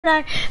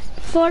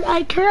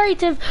Fortnite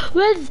creative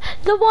with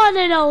the one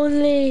and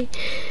only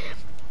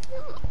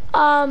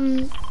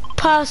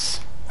plus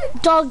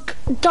dog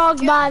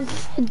man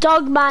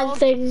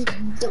thing.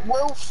 The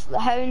wolf, the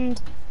hound,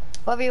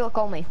 whatever you will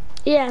call me.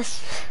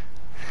 Yes.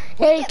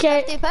 We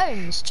get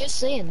 £50, just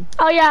saying.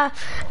 Oh yeah,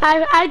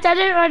 I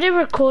didn't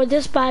record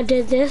this, but I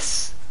did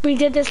this. We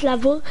did this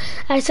level.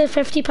 I said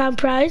 £50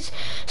 prize,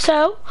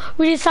 so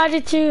we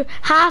decided to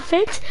half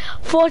it.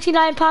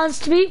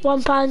 £49 to me,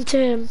 £1 to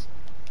him.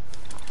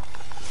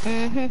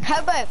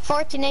 How about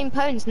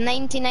 £49,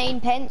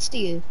 99 pence to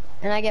you,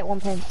 and I get 1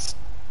 pence.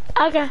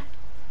 Okay.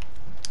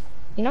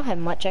 You know how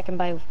much I can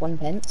buy with 1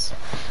 pence,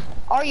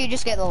 or you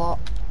just get the lot.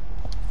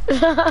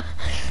 Are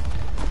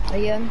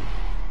you in?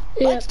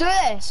 Yep. Let's do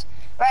this.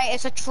 Right,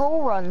 it's a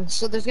troll run,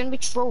 so there's gonna be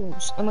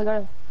trolls, and we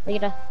gotta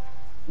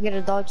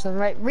dodge them.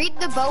 Right, read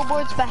the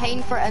billboards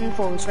behind for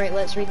infos. Right,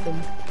 let's read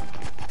them.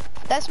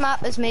 This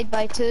map is made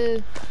by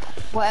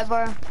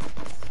whatever.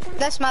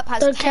 This map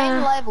has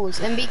 10 levels,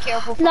 and be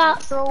careful from the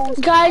trolls.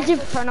 Guys,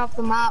 turn off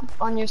the map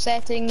on your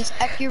settings.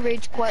 If you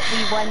rage quit,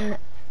 we win.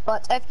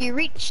 But if you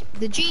reach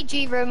the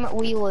GG room,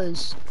 we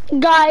lose.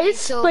 Guys,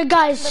 so wait,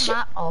 guys. Turn the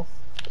map off.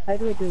 How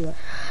do we do that?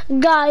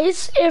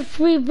 Guys, if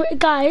we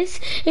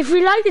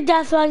like the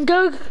death run,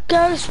 go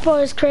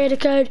support his creator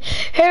code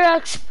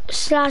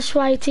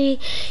HeroX/YT.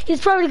 He's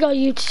probably got a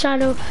YouTube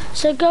channel,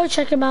 so go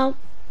check him out.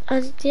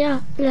 And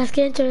yeah, let's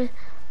get into it.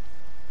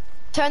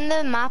 Turn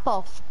the map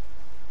off.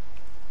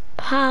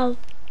 How?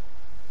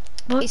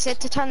 What? He said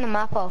to turn the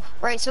map off.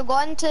 Right, so go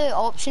into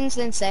options,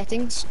 then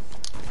settings.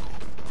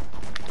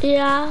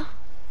 Yeah.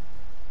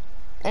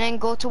 And then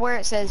go to where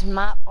it says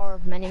map or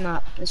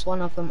minimap. It's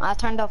one of them. I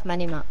turned off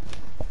minimap.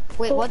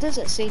 Wait, what does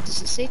it say?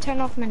 Does it say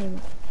turn off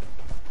minimap?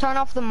 Turn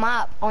off the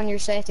map on your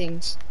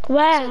settings.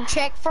 Where? So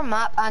check for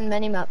map and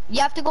minimap. You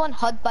have to go on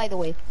HUD, by the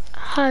way.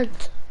 HUD.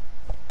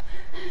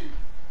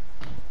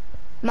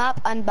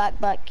 Map and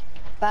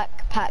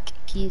backpack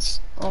keys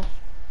off.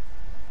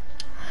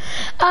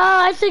 Oh,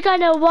 I think I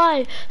know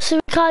why. So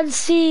we can't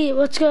see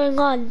what's going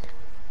on.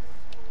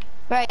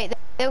 Right,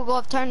 there we go.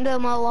 I've turned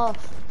them all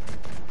off.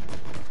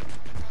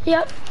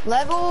 Yep.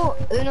 Level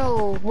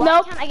uno.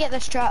 Why can't I get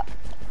this trap?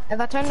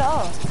 Have I turned it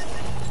off?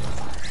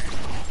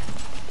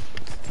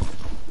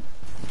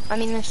 I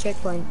mean this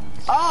checkpoint.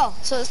 Oh,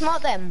 so it's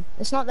not them.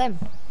 It's not them.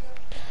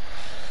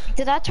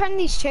 Did I turn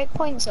these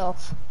checkpoints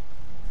off?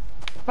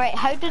 Right,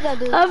 how did I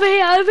do that?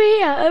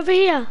 Over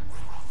here.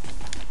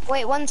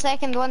 Wait, 1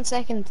 second. I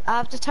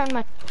have to turn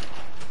my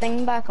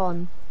thing back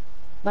on.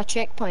 My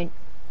checkpoint.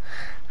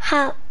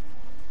 How?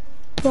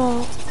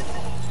 Well.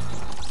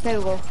 There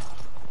we go.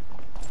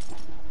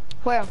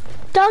 Where?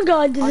 Don't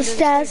go under the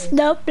stairs.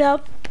 Nope.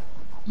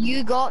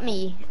 You got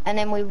me, and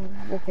then we.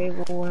 Okay,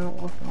 we're not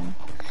working.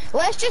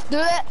 Let's just do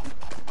it.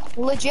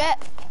 Legit.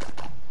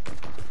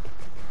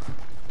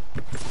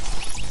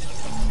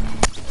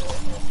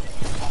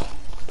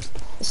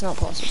 It's not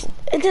possible.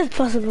 It is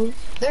possible.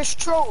 There's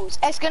trolls.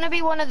 It's gonna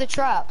be one of the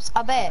traps.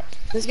 I bet.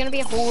 There's gonna be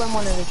a hole in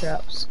one of the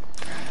traps.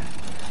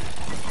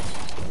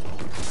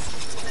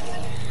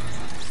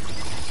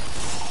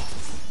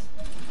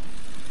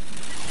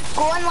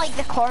 Go in like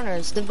the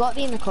corners. They've got to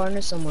be in the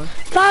corners somewhere.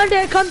 Found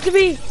it. Come to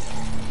me.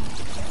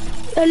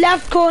 The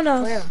left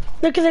corner. Where?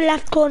 Look at the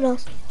left corner.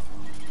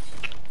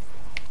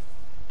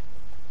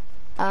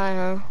 I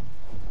know.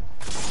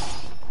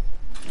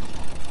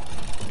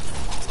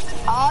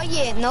 Oh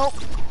yeah, nope.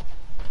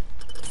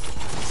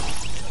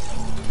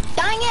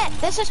 Dang it!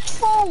 This is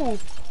troll.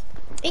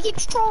 He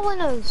keeps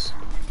trolling us.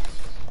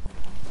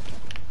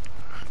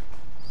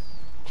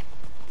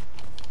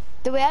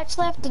 Do we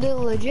actually have to do it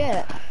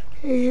legit?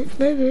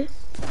 Maybe.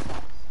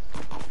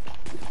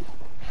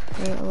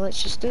 Right, well,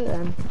 let's just do it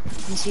then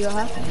and see what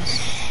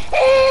happens.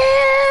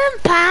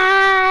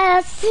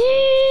 Impossible.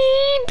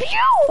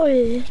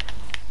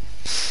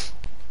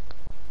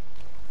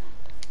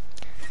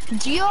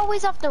 Do you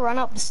always have to run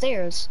up the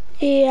stairs?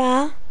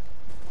 Yeah.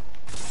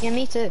 Yeah,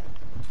 me too.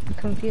 I'm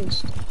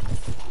confused.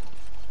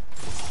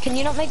 Can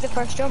you not make the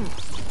first jump?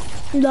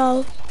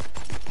 No.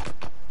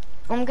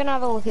 I'm gonna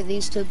have a look at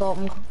these two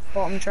bottom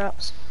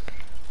traps.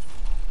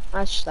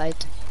 That's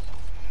right.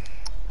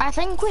 I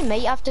think we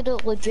might have to do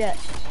it legit.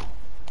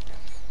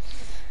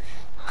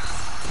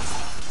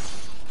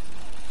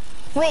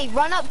 Wait,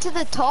 run up to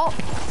the top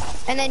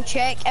and then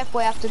check if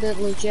we have to do it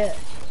legit.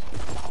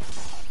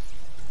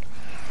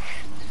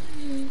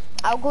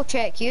 I'll go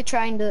check. You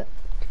try and do it.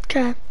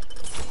 Okay.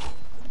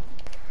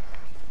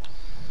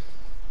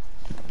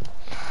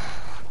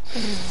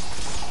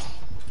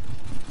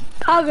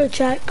 I'll go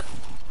check.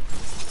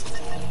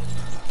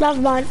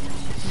 Never mind.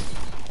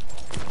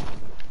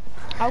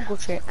 I'll go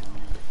check.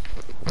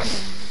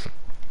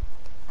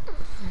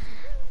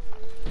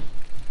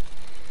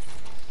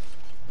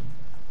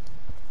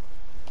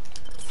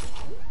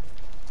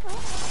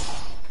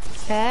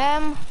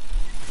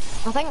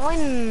 I think we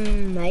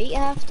might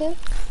have to.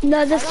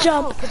 No, this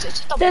jump.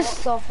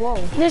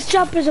 This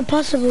jump is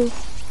impossible.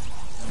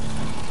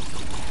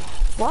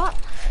 What?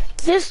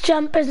 This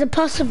jump is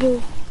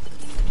impossible.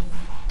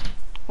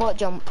 What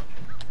jump?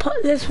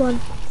 this one.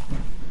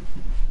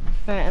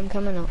 Alright, I'm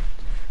coming up.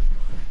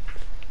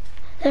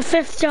 The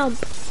 5th jump.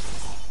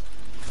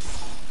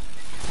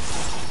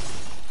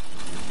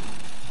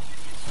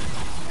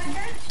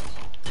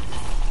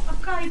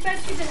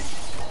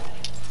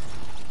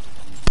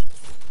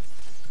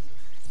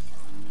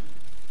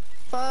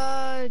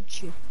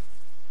 Fudge.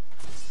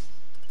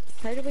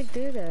 How do we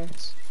do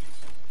this?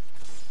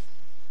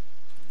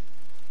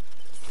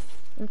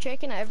 I'm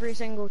checking every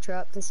single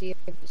trap to see if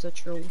it's a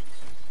troll.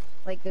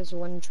 Like there's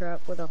one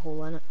trap with a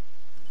hole in it.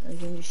 I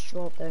can just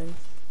drop down.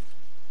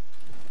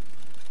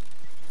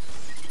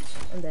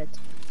 I'm dead.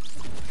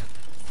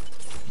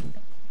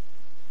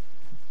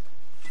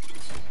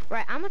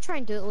 Right, I'm gonna try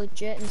and do it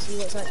legit and see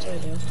what's actually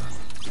there.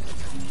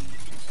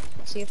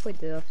 See if we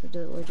do have to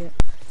do it legit.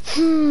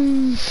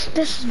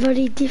 This is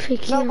very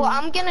difficult. No, but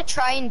I'm gonna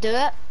try and do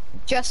it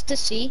just to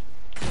see.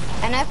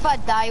 And if I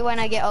die when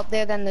I get up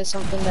there, then there's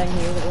something down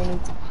here that we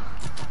need to...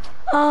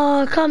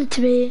 Oh, come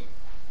to me.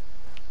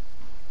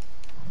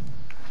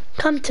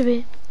 Come to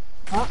me.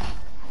 What?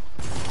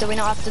 Do we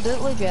not have to do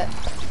it legit?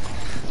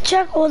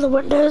 Check all the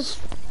windows.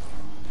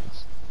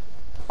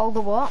 All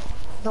the what?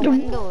 The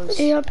windows?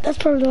 Yep, that's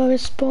probably why we're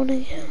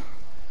spawning here.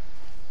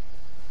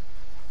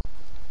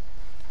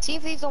 See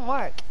if these don't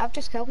work. I've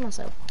just killed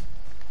myself.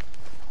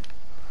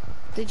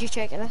 Did you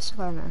check this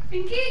corner?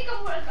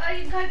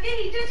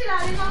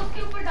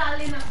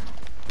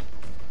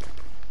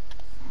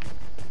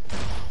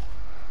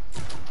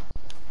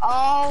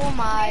 Oh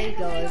my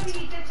god.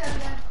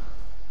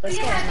 Let's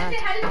go now.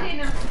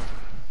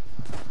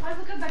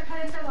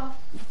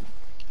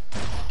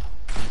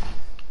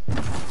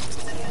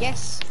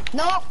 Yes.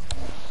 No!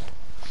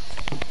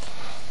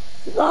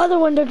 The other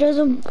window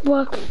doesn't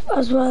work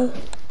as well.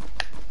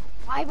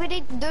 Why would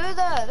it do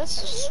that? That's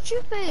so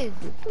stupid.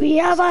 We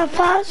have our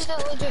first.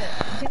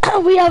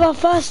 We have our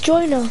first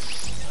joiner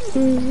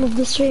of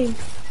the stream.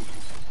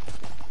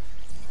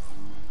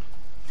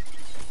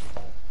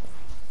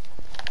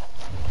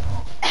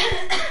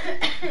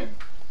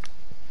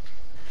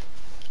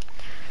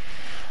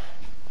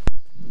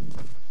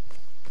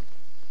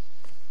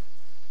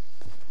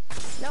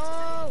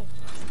 No.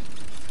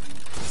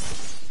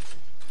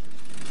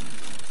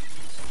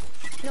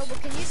 No,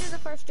 but can you do the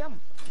first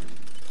jump?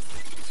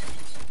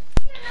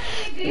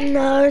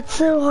 No, it's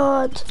so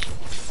hard.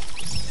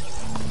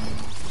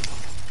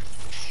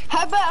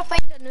 How about I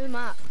find a new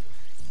map?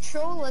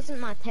 Troll isn't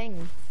my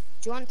thing.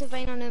 Do you want to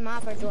find a new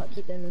map or do you want to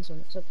keep doing this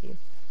one? It's up to you.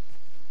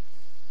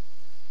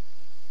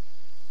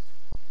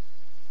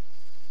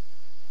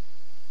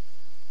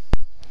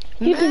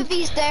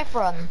 Movies Death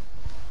Run.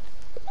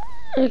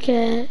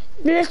 Okay.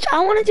 I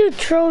want to do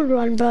Troll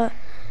Run, but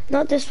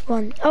not this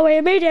one. Oh wait,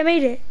 I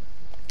made it.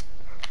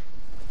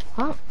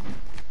 Huh?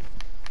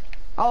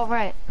 Oh,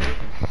 right.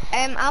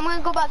 I'm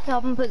gonna go back to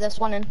help and put this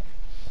one in.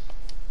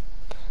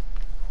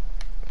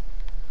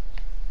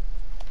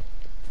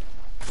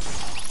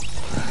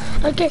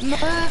 Okay.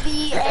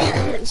 Movie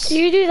ends.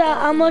 You do that.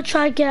 I'm gonna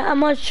try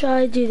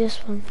to do this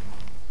one.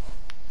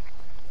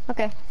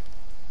 Okay.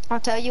 I'll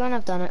tell you when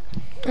I've done it.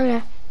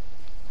 Okay.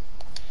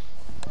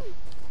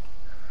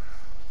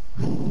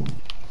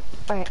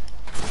 Alright.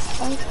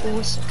 5,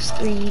 4, 6,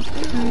 3,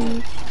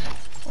 2,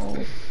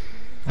 4,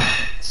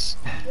 6,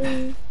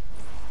 3,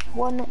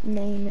 1,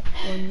 9,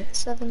 1,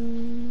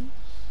 7,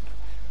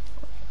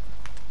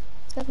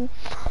 7,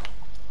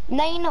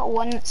 9,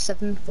 1,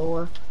 7,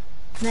 4,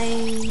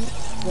 9,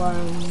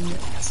 1,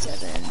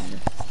 7,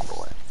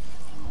 4.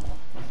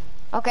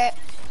 Okay.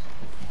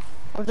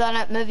 We've done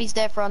it. Movies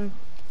Death Run.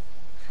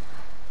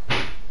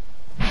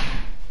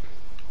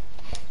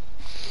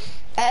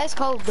 It is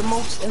called the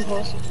most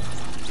impossible.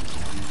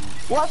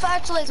 What if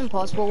actually it's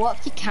impossible? What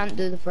if you can't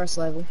do the first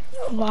level?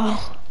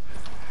 Wow.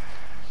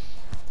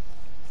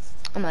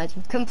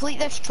 Imagine. Complete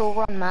this troll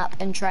run map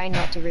and try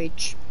not to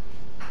rage.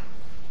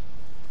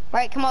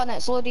 Right, come on,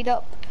 it's loaded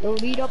up.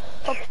 Loaded up,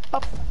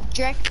 up.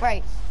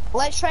 Right,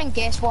 let's try and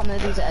guess what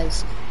movies it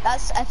is.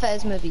 That's if it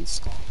is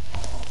movies.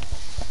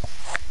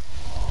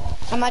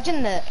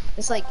 Imagine that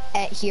it's like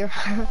it here.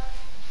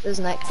 There's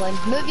an next line.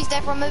 Movies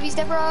Death Run, Movies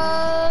Death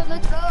Run!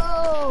 Let's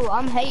go!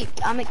 I'm hyped,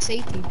 I'm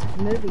excited.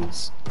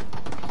 Movies.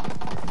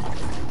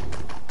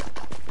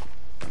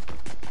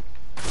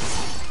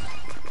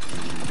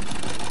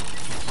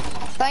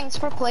 Thanks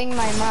for playing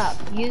my map.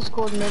 Use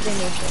code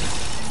MovieNation.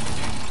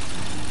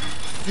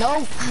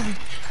 No!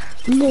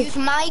 No. Use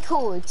my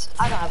code.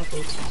 I don't have a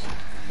code.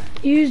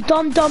 Use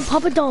Dum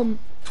Papa Dum.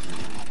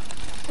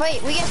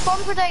 Wait, we get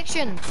spawn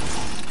protection.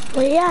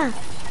 Well, yeah.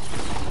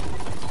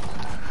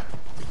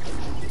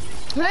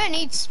 Who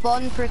needs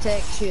spawn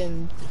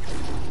protection?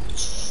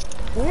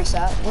 Where's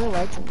that? We're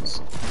legends.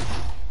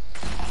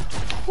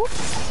 Whoop.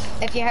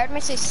 If you heard me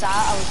say sa,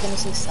 I was gonna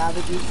say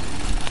savages.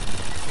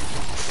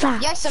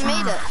 Yes, I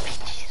made it.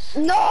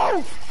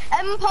 No!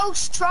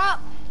 Impulse trap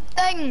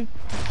thing!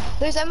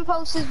 There's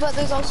impulses, but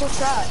there's also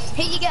traps.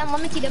 Hey, you get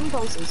unlimited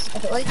impulses.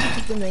 If it lets you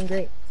keep them, then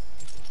great.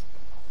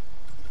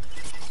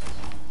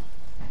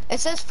 It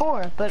says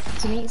 4, but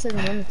to me it says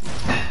unlimited.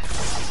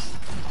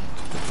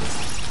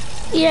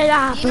 Yeah,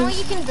 that happens. You know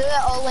you can do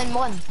it all in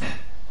one.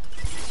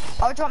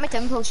 Or do you want me to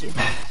impulse you?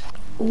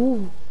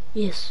 Ooh,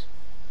 yes.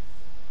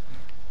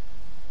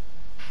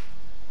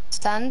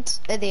 Stand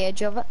at the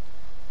edge of it.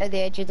 At the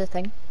edge of the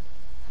thing.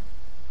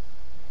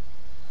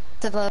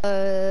 To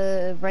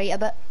the right a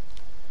bit.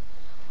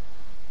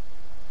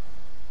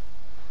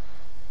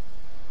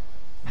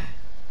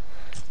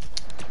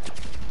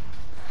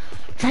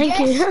 Thank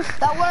you.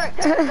 That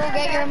worked. Go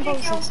get your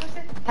impulses.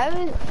 How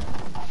is...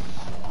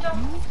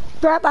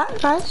 Right back,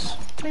 guys.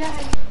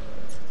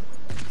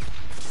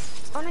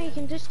 Oh no, you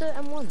can just do it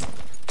in one.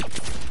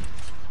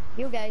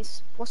 You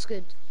guys, what's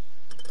good?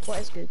 What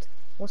is good?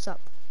 What's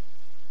up?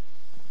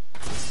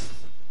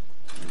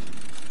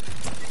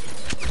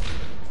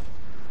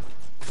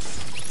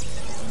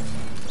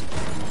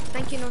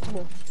 Thank you,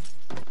 Notable.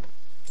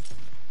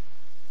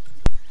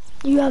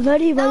 You are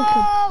very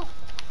welcome. No!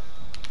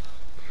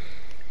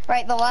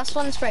 Right, the last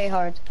one's pretty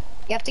hard.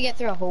 You have to get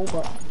through a hole,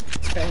 but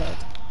it's pretty hard.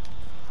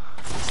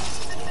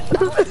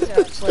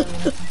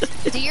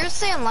 Do yours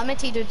say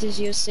unlimited or does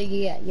yours say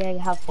yeah you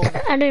have full?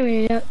 I don't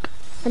really look.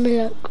 Let me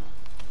look.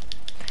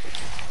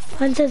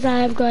 One says I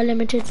have got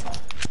limited.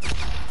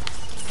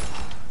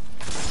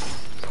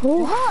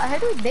 Oh. What? How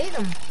do we bait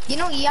them? You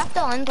know, you have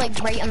to land like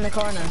right in the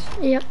corner.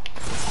 Yep.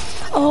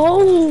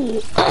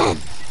 Oh!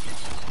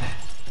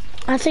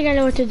 I think I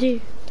know what to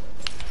do.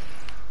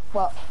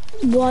 What?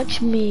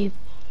 Watch me.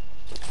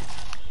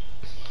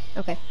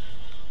 Okay.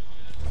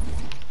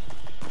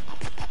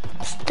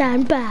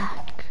 Stand back.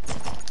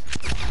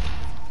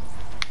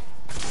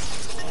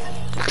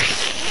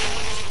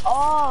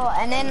 Oh,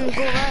 and then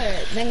go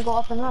right, then go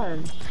up and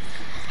run.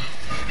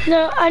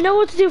 No, I know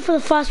what to do for the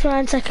first one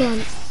and second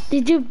one. They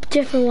do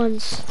different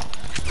ones.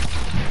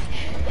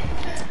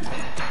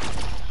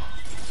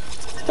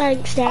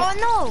 Thanks, Dad. Oh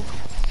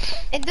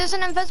no! There's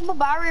an invisible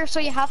barrier, so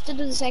you have to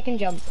do the second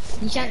jump.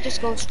 You can't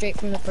just go straight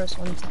from the first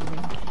one to the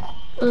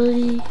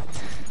second.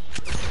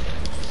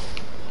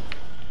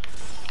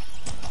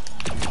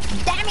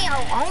 Damn it!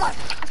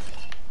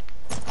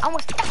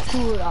 Almost got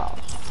to it all.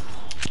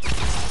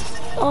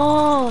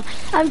 Oh,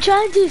 I'm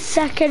trying to do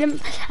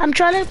second. I'm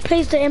trying to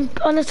place the imp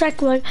on the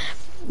second one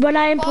when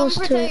I impulse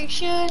to it.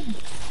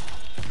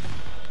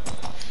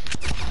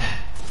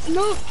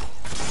 No.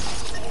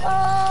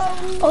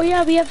 Oh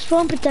yeah, we have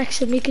spawn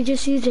protection. We can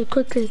just use it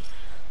quickly.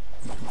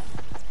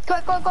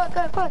 Quick.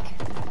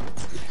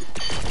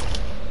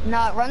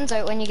 No, it runs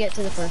out when you get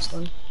to the first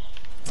one.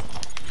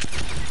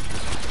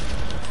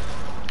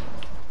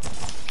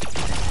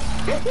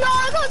 No,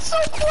 I got so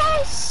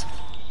close!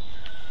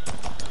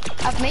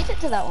 I've made it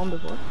to that one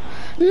before.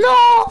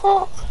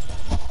 No!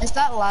 It's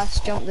that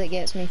last jump that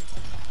gets me.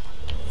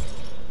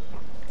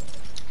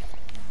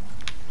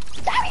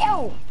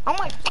 Dario! Oh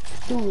my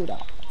dude.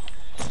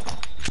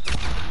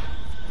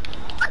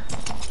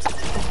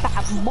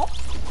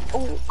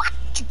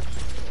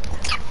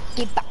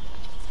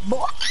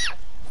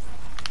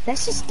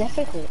 This is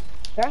difficult.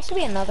 There has to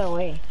be another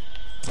way.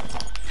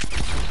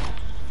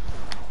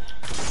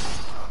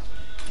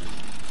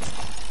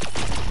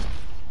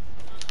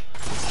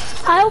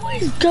 I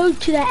always go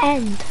to the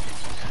end,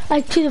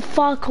 like to the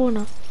far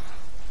corner.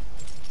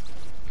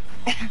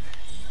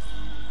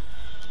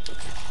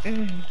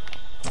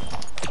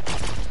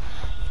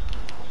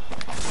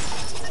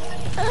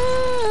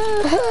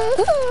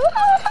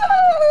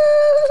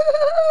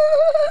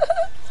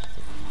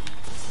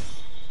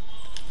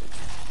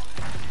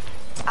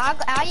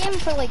 I am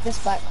for like this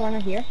back corner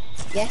here.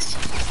 Yes.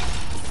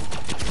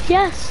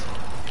 Yes.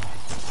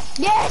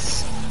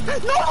 Yes! No,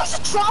 there's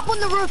a trap on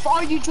the roof.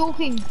 Are you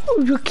joking?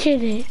 Oh, you're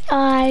kidding.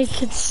 I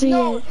can see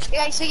it.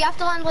 Yeah, so you have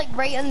to land like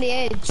right on the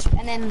edge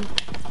and then...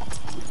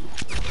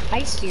 Are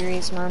you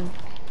serious, man?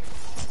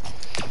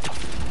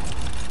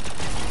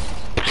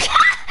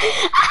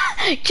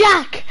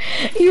 Jack,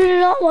 you did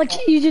not watch.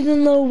 You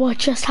didn't know what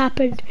just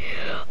happened.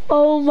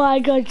 Oh my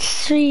God,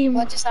 stream.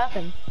 What just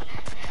happened?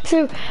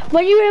 So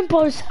when you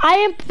impulse,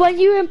 when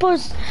you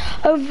impulse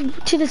over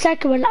to the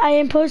second one, I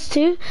impulse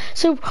too.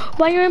 So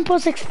when your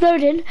impulse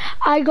exploded,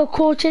 I got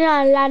caught in it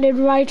and landed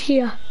right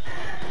here.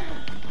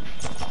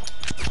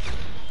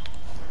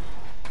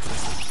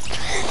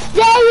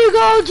 There you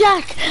go,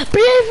 Jack.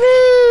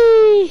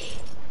 Bravery!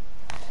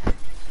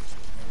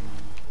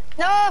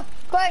 No,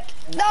 quick,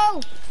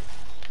 no!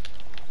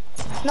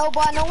 No,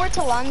 but I know where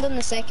to land on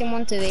the second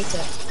one to wait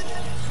it.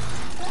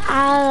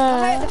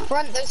 At the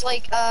front, there's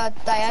like a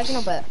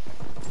diagonal bit.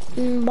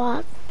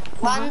 But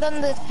land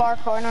on the far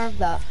corner of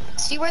that.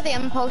 See where the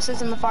impulse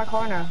is in the far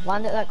corner.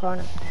 Land at that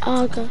corner.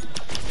 Okay.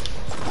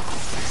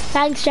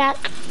 Thanks, Jack.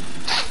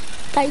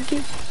 Thank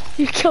you.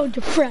 You killed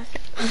your friend.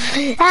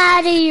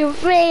 How do you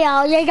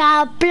feel? You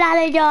got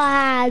blood in your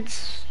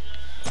hands.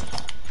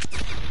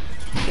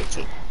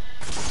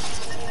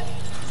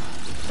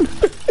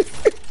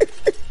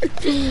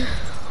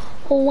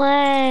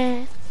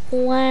 Wah.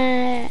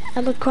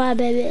 I'm a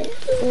crybaby.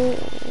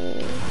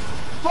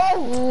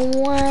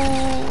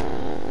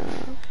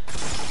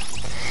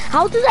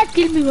 How does that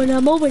kill me when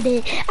I'm over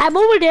there? I'm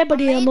over there, but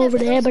I'm over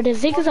there. But the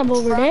thing is I'm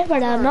over there,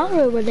 but I'm not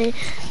over there.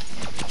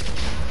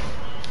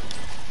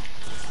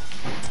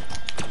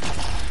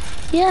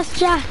 Yes,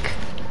 Jack.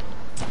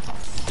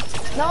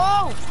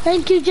 No!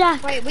 Thank you,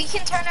 Jack. Wait, we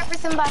can turn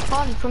everything back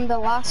on from the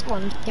last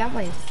one, can't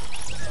we?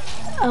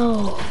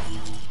 Oh.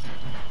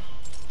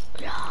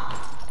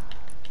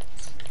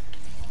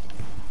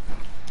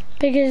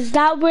 Because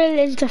that will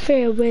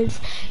interfere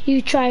with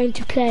you trying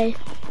to play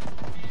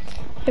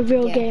a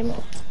real game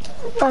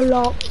a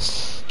lot.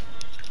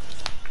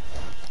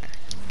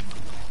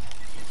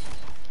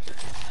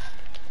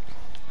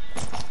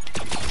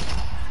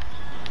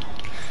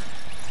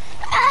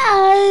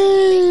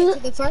 To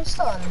the first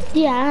one?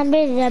 Yeah, I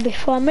made it there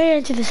before. I made it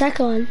into the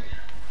second one.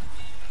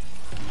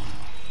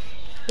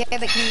 Yeah,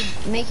 but can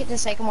you make it to the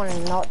second one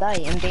and not die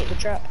and bait the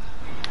trap?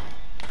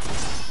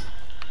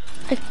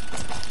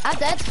 I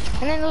did,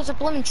 and then there was a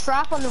blooming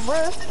trap on the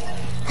roof.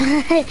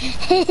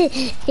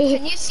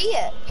 Can you see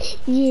it?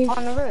 Yes.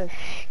 On the roof?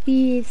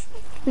 Yes.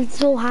 It's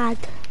so hard.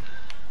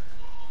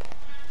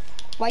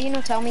 Why you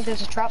not tell me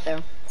there's a trap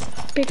there?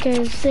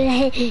 Because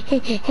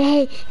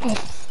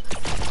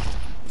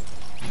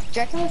Do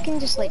you reckon we can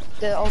just like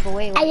do it all the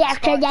way?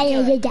 Like, and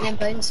then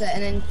bounce it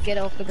and then get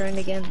off the ground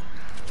again.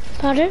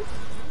 Pardon?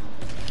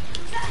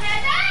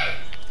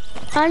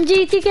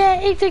 Angie, take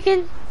a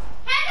second.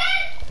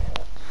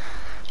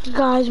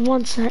 Guys,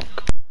 1 sec.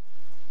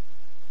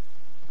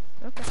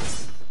 Okay.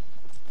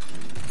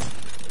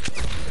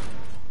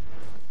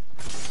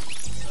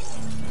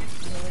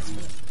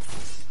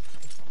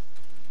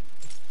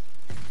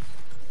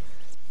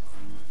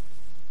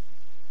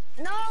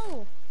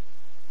 No!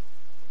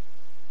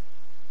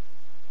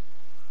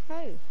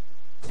 How?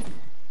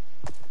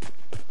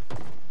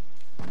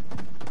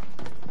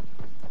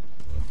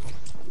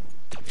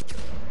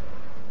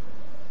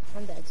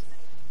 I'm dead.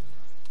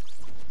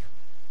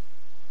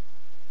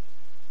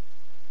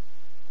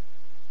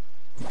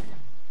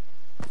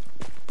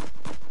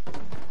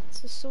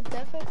 This is so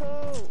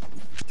difficult.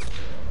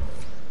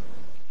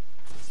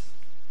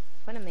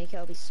 When I make it,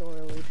 I'll be so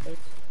relieved.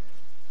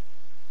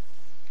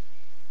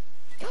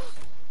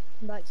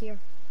 I'm back here.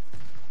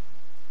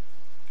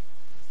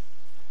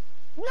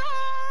 No!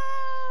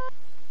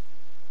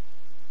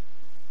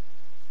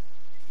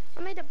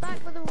 I made it back,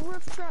 but the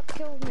roof trap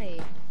killed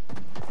me.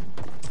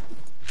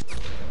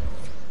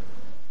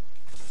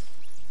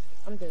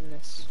 I'm doing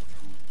this.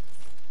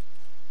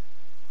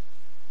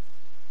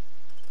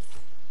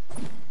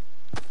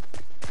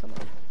 Come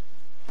on.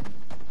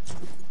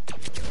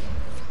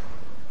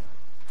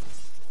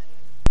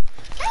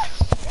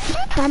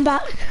 I'm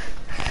back.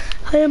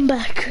 I am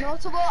back.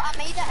 Notable, I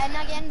made it in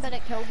again, but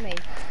it killed me.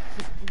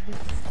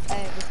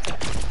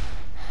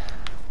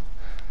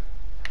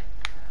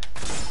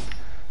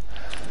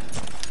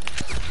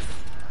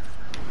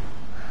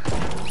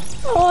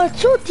 Oh,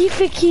 it's so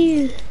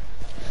difficult.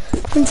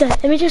 One sec,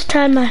 let me just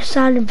turn my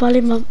sound and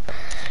volume up.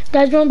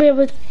 Guys won't be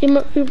able to...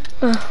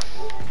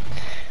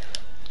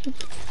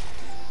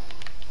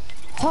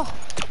 Oh.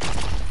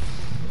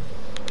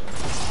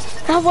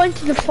 I went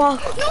to the fog.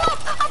 No!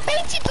 I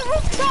baited the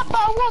roof trap, but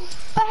I walked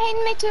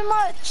behind me too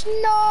much.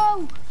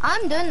 No!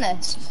 I'm doing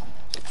this.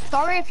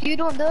 Sorry if you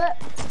don't do it,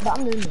 but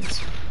I'm doing this.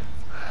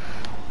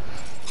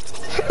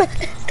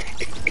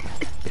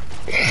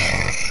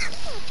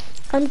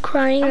 I'm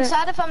crying. I'm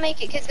sad if I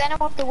make it, because then I'll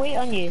have to wait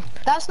on you.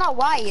 That's not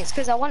why, it's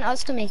because I want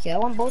us to make it. I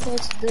want both of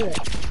us to do it.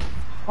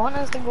 I want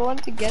us to go on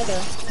together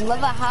and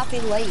live a happy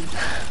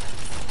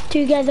life.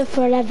 Together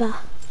forever.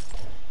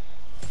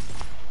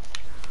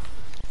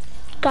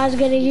 Guys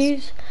gonna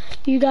use...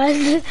 You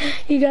guys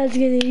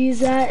gonna use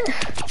that.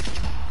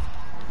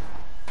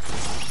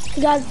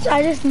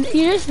 Guys,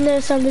 you just know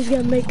somebody's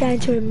gonna make that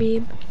into a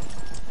meme.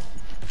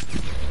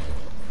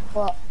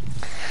 What?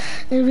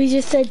 And we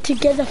just said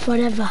together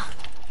forever.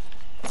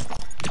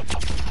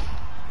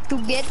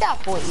 Together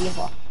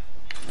forever.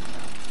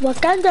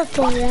 Wakanda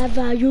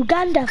forever,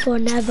 Uganda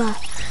forever.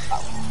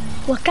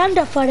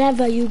 Wakanda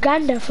forever,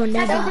 Uganda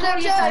forever.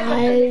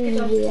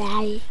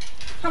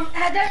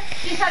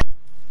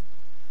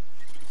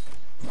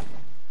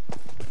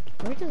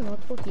 Where does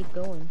multiple keep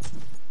going?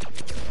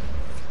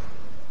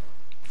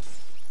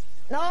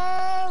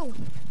 No!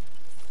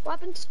 What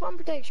happened to spawn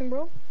protection,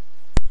 bro?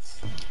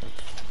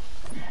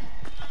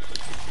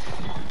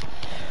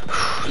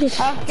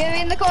 Get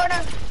me in the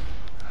corner!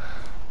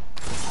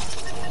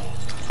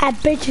 I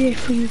bet you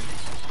for you.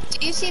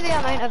 Do you see the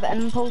amount of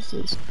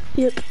impulses?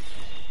 Yep.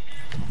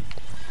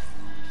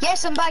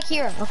 Yes, I'm back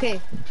here.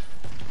 Okay.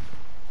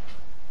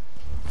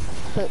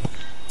 Look.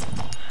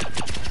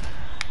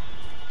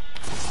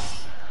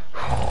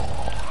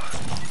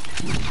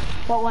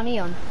 What one are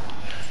you on?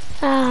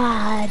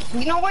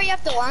 You know where you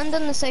have to land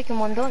on the second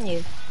one, don't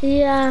you?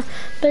 Yeah,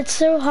 but it's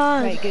so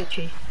hard. Right,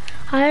 Gucci.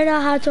 I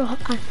don't know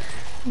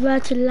where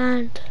to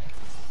land.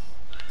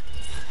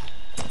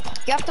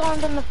 You have to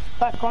land on the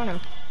back corner.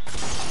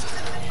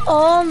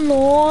 Oh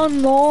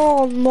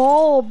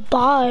no,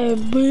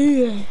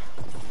 baby.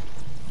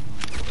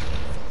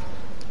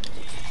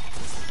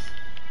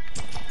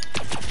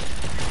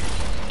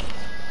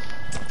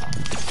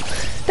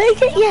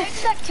 Make it,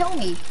 yes. How did that kill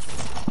me?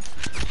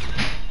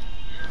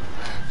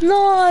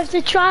 No, if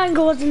the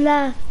triangle wasn't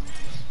there.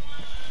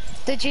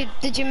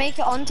 Did you make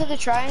it onto the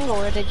triangle,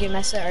 or did you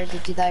miss it, or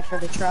did you die for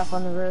the trap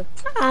on the roof?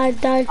 I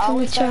died I from the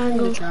always die from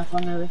the triangle. trap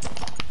on the roof.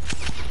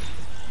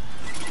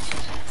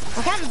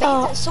 I can't bait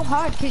it, it's so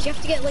hard because you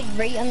have to get like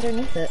right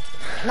underneath it.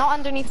 Not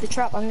underneath the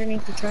trap,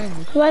 underneath the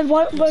triangle. When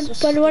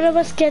one of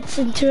us gets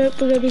into it,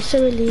 we're gonna be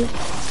so relieved.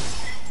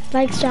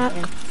 Thanks, Jack.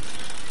 Yeah.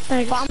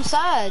 Thanks. But I'm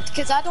sad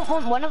because I don't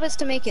want one of us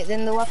to make it.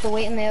 Then they'll have to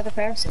wait on the other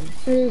person.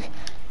 We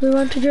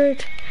want to do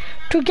it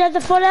together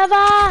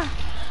forever.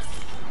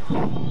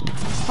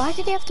 Why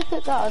did he have to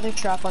put that other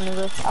trap on the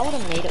roof? I would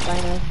have made it by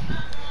now.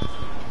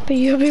 But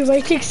you'll be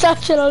waiting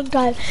such a long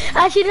time.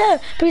 Actually, no,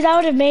 because I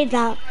would have made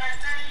that.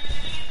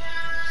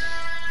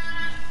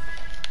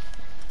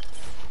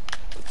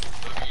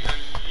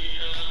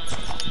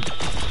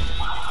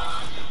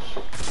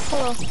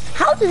 Hello.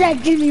 How does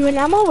that give me when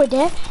I'm over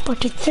there?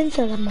 But it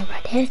senses I'm over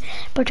there.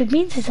 But it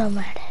means it's over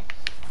there.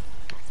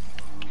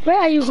 Where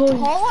are you going?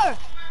 Taller.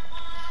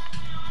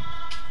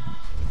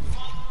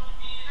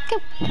 Go.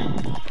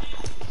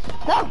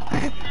 No.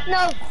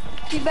 No.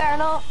 You better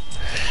not.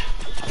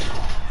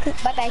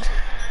 Bye bye.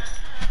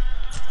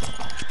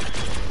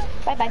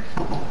 Bye bye.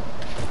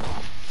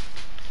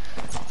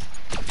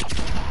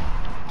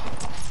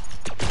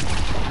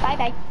 Bye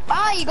bye.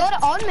 Ah, you got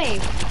it on me.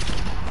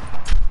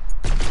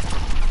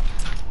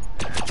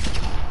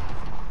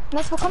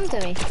 This will come to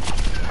me.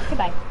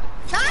 Goodbye.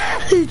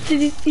 Ah!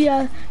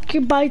 Yeah,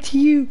 goodbye to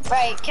you.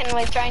 Right, can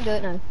we try and do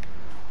it now?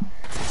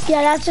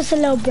 Yeah, that's just a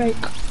little break.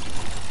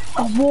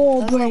 A war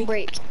That's a little break.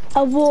 break.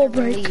 A war It's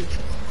a break. relief.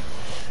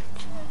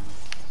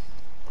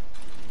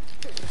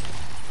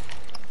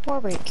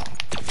 War break.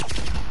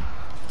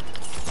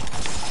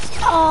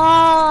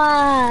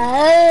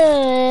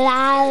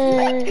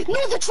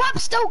 No, the trap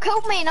still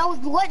killed me and I was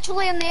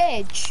literally on the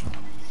edge.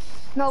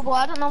 No, but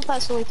I don't know if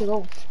that's the way to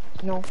go.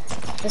 No,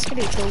 this could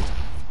be true.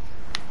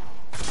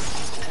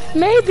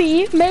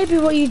 Maybe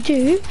what you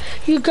do,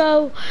 you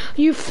go,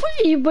 you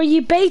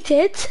bait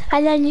it,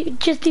 and then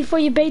just before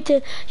you bait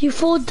it, you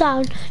fall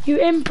down, you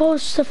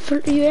impulse on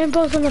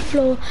the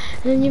floor,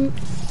 and then you.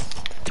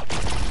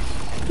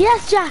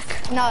 Yes,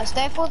 Jack. No, it's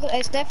definitely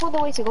the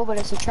way to go, but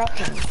it's a trap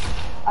thing.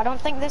 I don't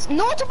think this.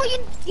 No, but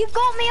you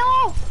got me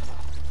off.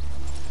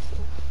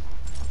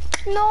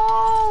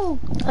 No.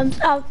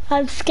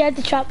 I'm scared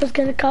the trap was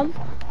gonna come.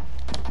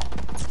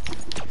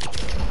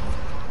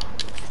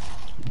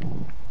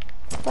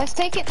 Let's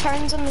take it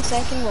turns on the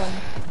second one.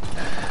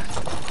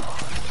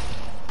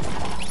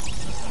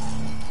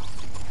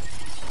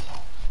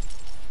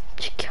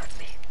 She killed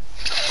me.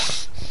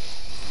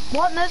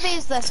 What movie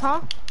is this,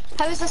 huh?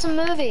 How is this a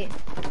movie?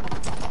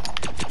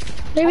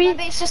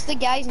 Maybe It's just the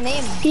guy's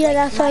name. Yeah, like,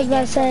 that's what I was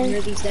about to say.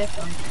 Movies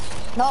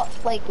different. Not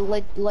like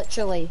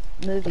literally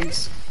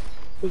movies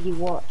that you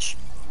watch.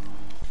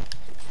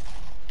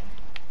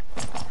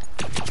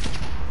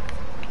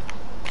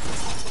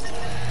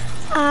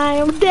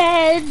 I'm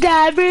dead,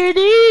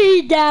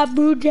 da-ba-dee,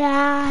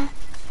 da-boo-da. I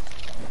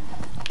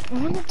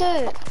wanna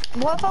do.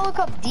 What if I look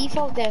up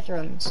default death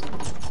runs?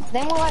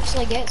 Then we'll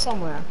actually get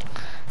somewhere.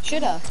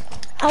 Shoulda.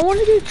 I want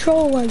to do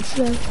troll ones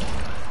though.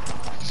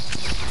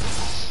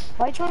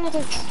 Why do you wanna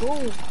do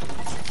troll?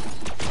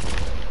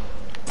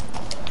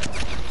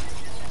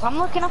 I'm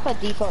looking up a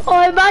default.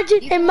 Oh, imagine,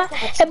 Default of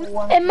a troll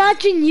one.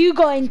 imagine you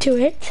got into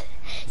it.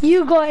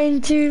 You got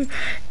into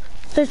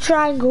the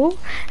triangle,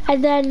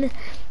 and then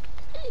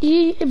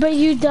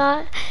you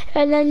died,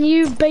 and then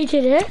you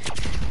baited it,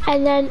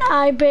 and then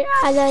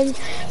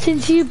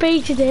since you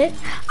baited it,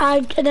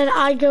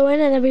 I go in,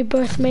 and then we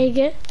both make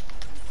it.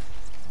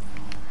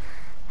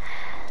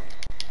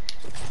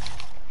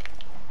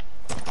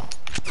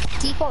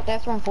 Default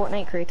death run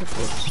Fortnite creative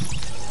codes.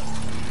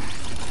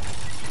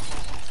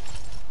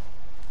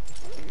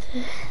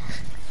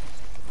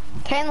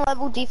 Ten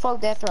level default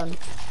death run.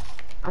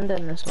 I'm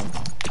doing this one.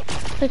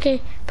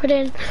 Okay, put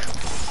in.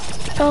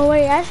 Oh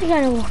wait, I think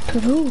I know what to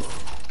do.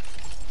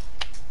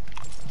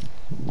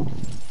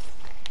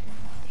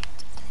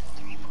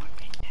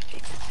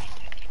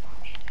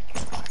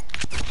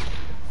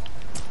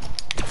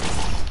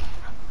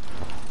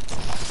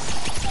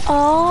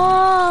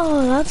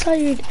 Oh, that's how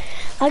you.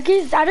 I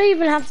guess I don't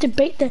even have to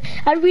bait the.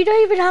 We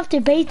don't even have to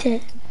bait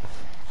it.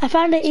 I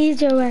found an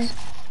easier way.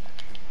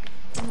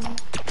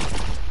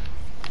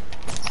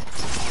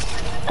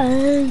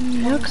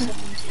 Okay.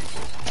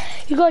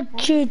 You got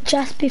to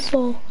just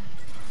before.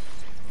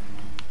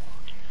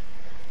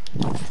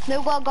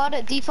 No, got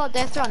it. Default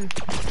death run.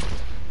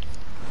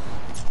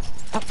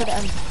 I put it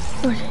in.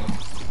 Okay.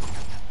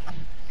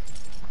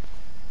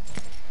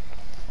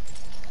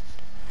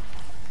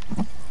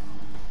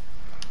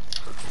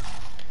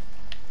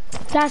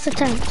 Last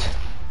attempt.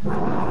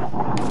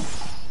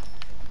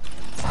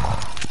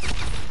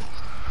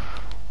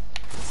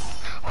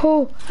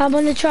 Oh, I'm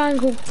on the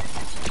triangle.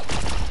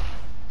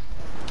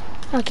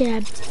 Okay,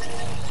 I'm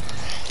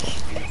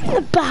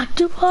back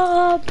to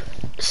up.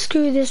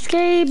 Screw this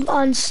game,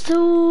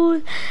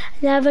 uninstall,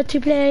 never to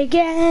play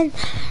again.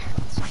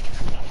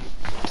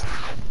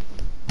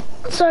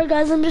 Sorry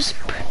guys, I'm just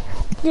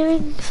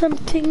doing some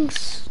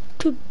things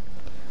to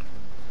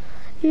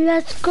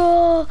Let's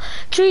go.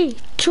 3,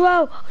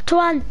 2, 2,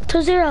 1,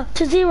 2, 0,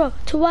 2, 0,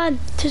 2, 1,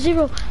 2,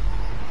 0.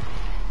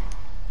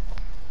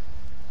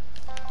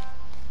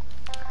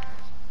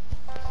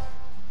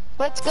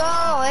 Let's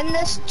go in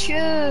this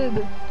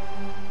tube.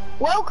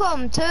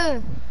 Welcome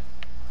to.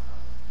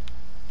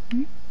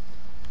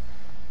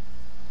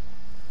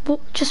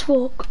 Just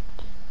walk.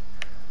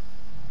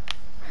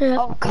 Yeah,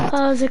 Oh God.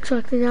 I was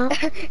expecting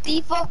that.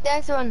 Default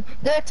death run.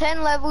 There are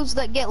 10 levels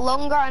that get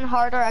longer and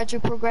harder as you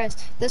progress.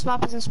 This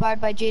map is inspired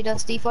by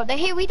Jada's default.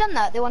 Hey, we done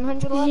that. The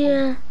 100 level.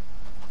 Yeah.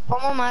 For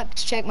more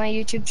maps, check my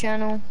YouTube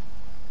channel.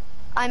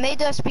 I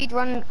made a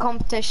speedrun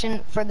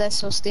competition for this,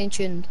 so stay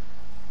tuned.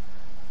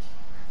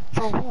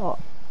 For what?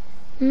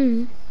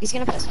 He's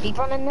gonna put a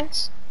speedrun in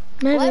this?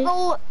 Maybe.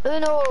 Level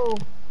uno.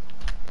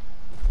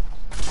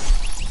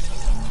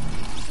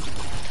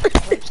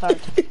 It's hard.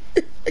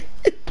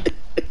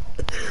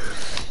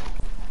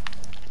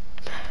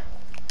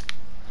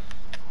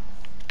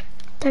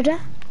 Dada?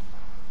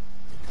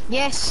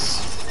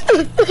 Yes.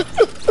 Come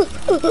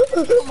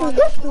on.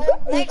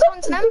 Next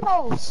one's an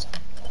impulse.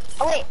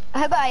 Oh wait,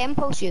 how about I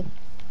impulse you?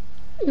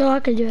 No, I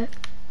can do it.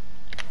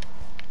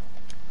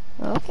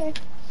 Okay.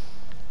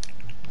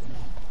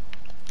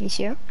 You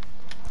sure?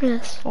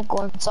 Yes. We'll go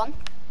on, son.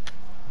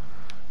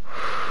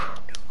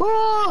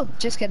 Whoa!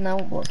 Just kidding, I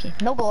won't block you.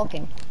 No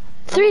blocking.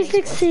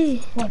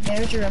 360. Oh,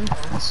 there's your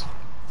impulse.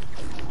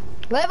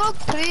 Level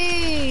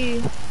 3!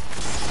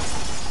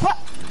 What?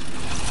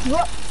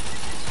 What?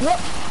 What?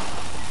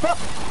 What?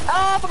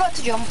 Oh, I forgot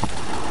to jump.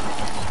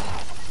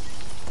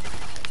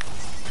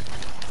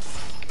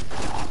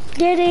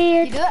 Get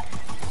it. You do it?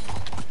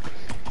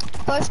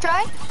 First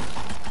try?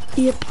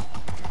 Yep.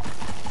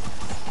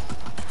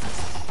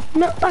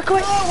 No, back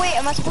away. Oh, wait,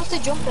 am I supposed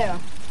to jump there?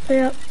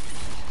 Yep.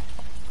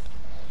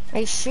 Are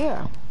you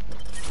sure?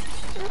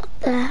 What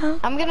the hell?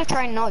 I'm gonna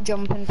try and not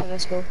jump into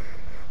this go.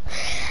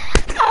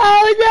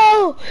 Oh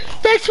no!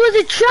 Next was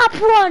a trap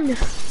one!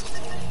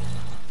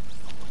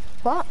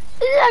 What?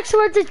 Next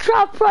was a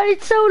trap one,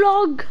 it's so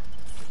long!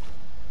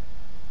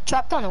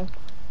 Trap tunnel?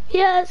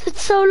 Yes,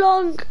 it's so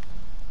long.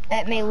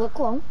 It may look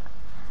long.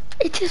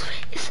 It is,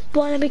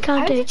 let me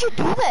count How it. did you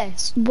do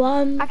this?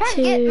 1, I can't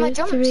get my 2,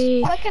 jumps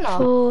 3, quick enough.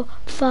 4,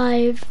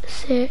 5,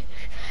 6.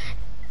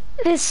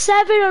 There's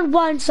 7 on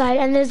one side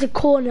and there's a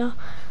corner.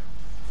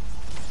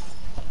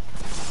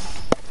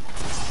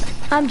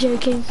 I'm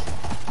joking.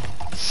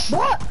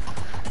 What?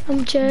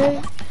 I'm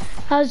joking.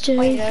 I was joking.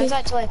 Wait, there's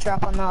actually a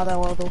trap on the other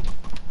wall though.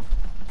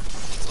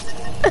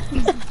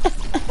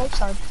 Oops,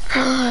 sorry.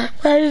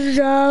 Let's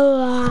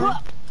go.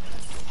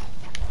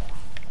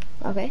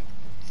 Okay.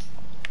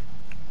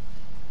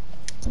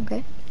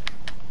 Okay.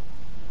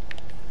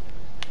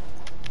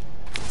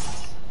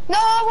 No,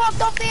 I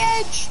walked off the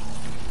edge!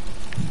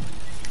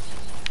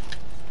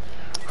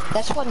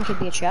 This one could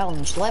be a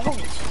challenge.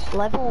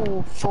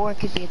 Level 4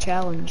 could be a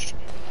challenge.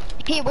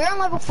 Hey, we're on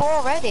level 4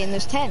 already and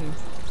there's 10.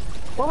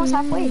 We're almost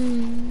halfway.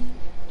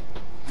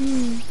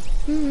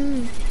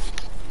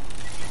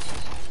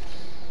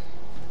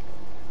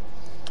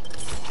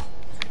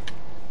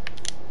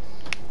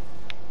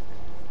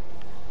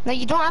 No,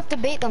 you don't have to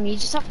bait them, you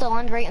just have to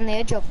land right on the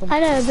edge of them. I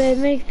know,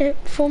 but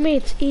for me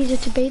it's easier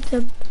to bait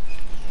them.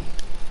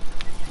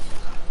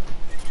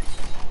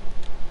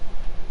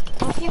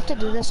 What if you have to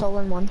do this all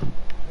in one?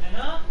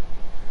 How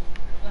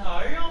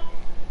are you?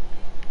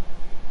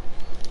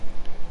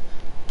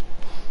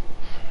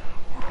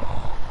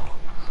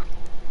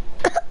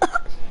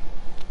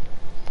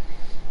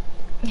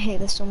 I hate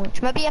this so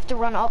much. Maybe you have to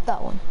run up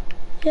that one.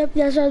 Yep,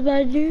 that's what I was about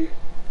to do.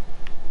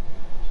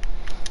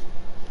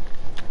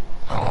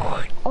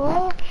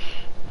 Oh!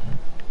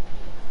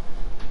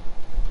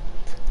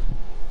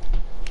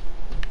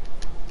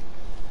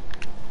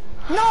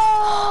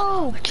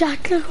 No!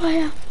 Jack, look where I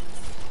am.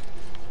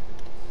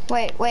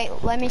 Wait,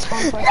 let me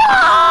spawn first. No!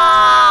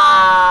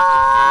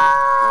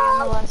 We're on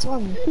the last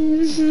one.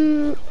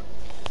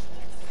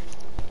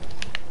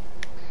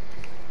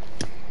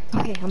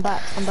 Okay, I'm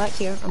back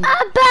here. I'm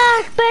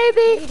back,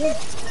 baby!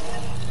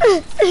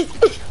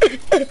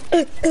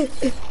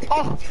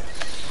 Oh!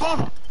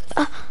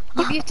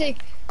 You beauty!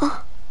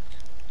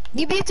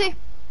 You beauty!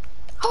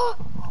 Oh!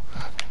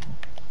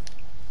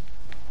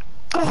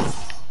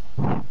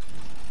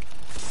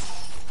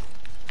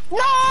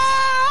 No!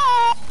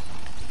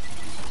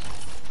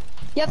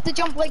 You have to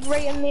jump like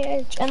right on the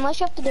edge, unless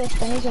you have to do a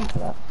spinny jump for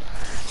that.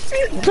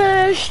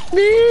 Push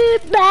me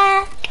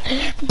back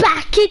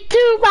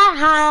into my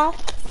house.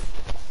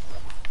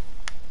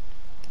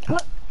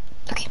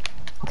 Okay.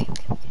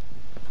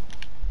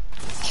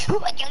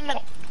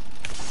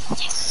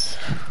 Yes.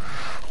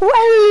 Well,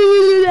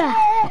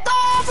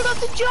 Oh, I forgot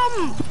to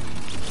jump.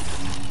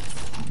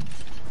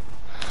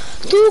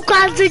 too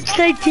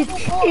concentrated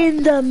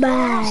in the I'm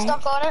mine.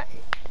 stuck on it.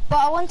 But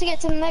I want to get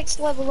to the next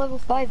level, level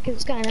 5, because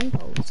it's got an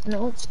impulse, and it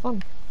looks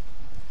fun.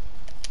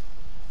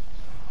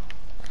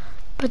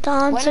 But the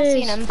When answer I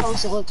see is, an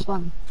impulse, it looks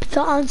fun.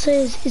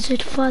 is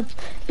it fun?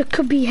 It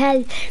could be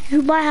hell.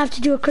 You might have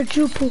to do a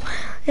quadruple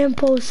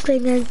impulse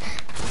thing and,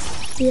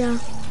 yeah.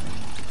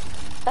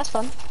 That's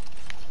fun.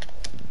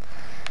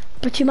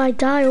 But you might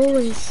die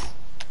always.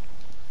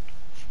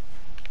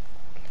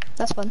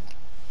 That's fun.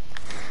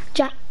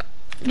 Jack.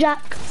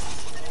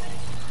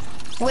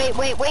 Wait.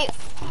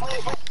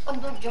 Oh,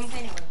 don't jump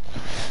anywhere.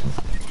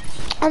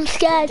 I'm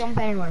scared. Don't jump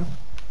anywhere.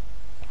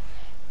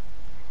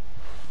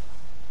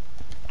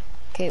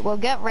 Okay, well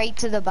get right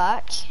to the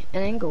back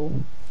and then go.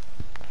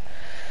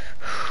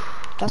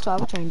 That's what I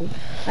was trying to do.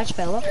 I just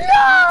fell up. No!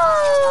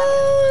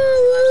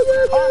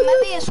 Oh,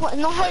 maybe it's what.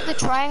 Know how the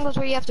triangles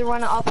where you have to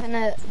run it up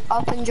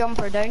and jump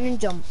or down and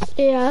jump.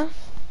 Yeah.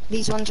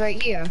 These ones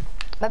right here.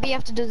 Maybe you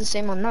have to do the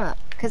same on that.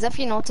 Because if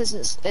you notice,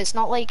 it's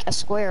not like a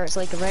square. It's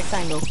like a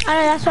rectangle. I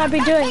know, that's what I've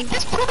been doing.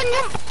 Just put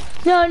and jump.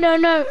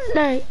 No.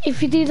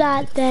 If you do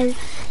that, then it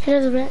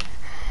doesn't.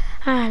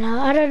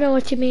 I don't know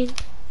what you mean.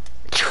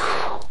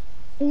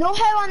 Know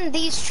how on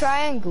these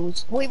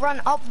triangles we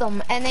run up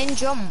them and then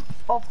jump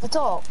off the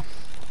top?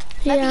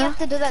 Maybe you have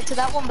to do that to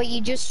that one, but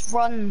you just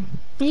run.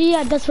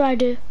 Yeah, that's what I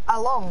do.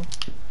 Along.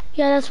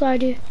 Yeah, that's what I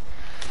do.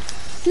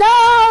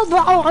 No!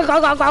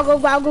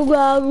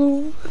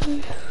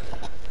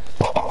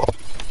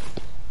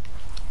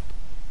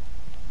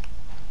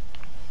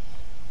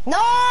 No!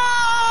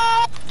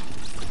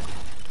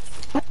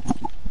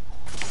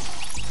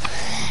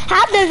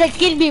 How does it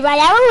kill me,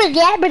 right? I'm over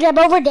there, but I'm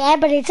over there,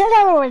 but it says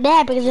I'm over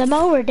there because I'm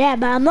over there,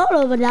 but I'm not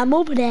over there, I'm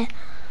over there.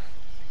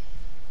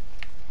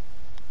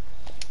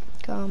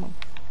 Come on.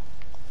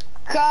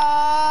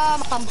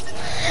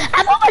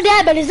 I'm over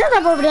there, but it says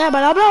I'm over there,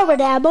 but I'm not over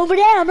there, I'm over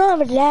there, I'm not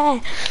over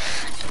there.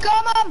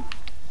 Come on!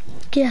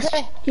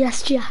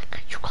 Yes,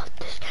 Jack, you got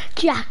this.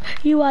 Jack,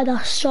 you are the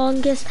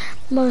strongest,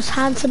 most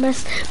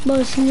handsomest,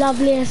 most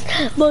loveliest,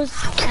 most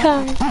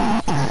kind.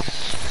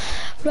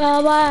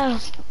 Wow,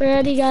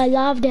 really got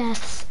love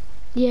this.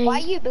 Yeah. Why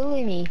you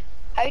bully me?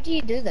 How do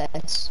you do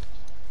this?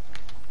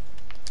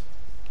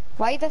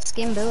 Why this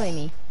game bully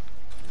me?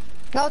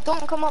 No,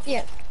 don't come up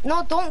yet.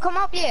 No, don't come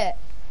up yet.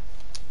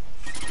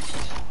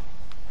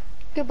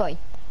 Goodbye.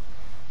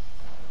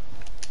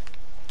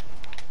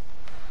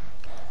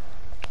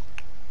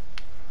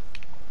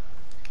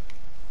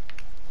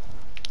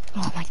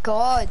 Oh my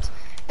god.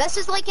 This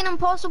is like an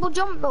impossible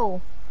jump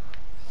though.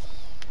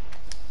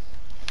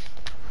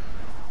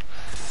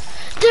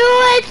 Do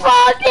it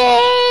for me!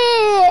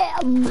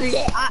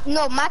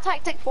 No, my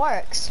tactic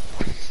works.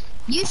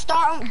 Do you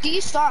start on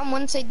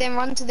one side, then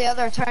run to the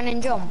other, turn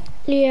and jump?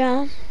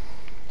 Yeah.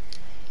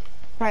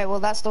 Right, well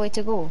that's the way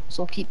to go,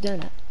 so keep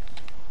doing it.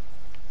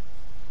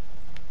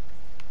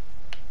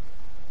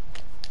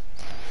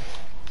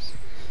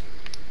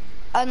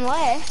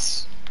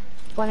 Unless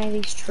one of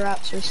these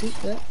traps are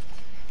secret.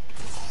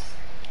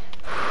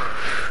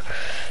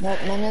 Nope,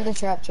 none of the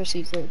traps are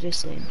secret, just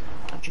saying.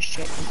 I've just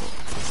checked them.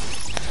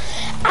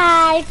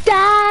 I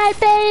died,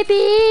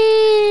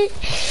 baby!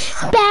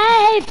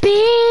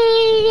 Baby!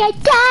 I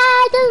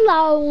died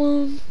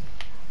alone!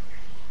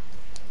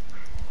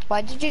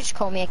 Why did you just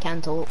call me a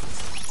cantaloupe?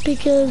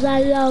 Because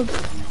I love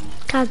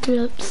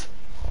cantaloupes.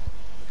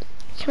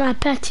 Can I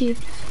pet you?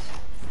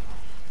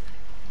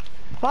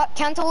 What?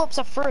 Cantaloupe's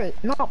a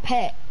fruit, not a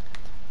pet.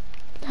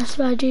 That's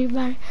what I do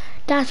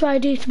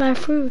to my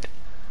fruit.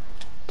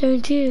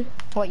 Don't you?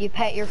 What, you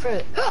pet your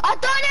fruit?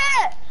 I've done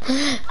it!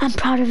 I'm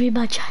proud of you,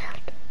 my child.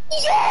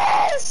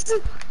 Yes! Do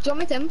you want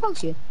me to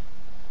impulse you?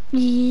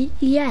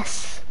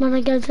 Yes, when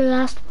I go to the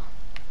last one.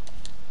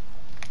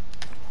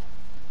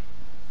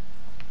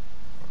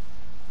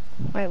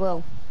 Right,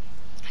 well,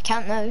 I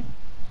can't now.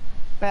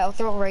 Right, I'll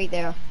throw it right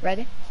there.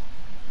 Ready?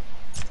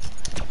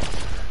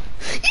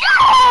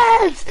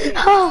 Yes!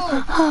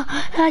 Oh,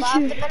 I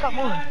have to pick up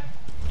more.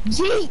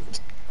 Yeet!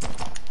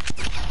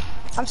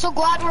 I'm so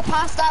glad we're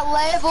past that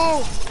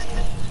level.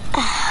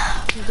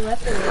 Do I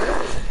have to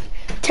wait?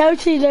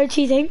 Totally no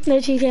cheating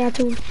at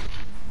all.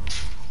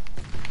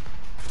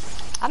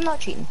 I'm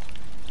not cheating.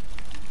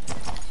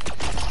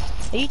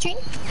 Are you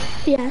cheating?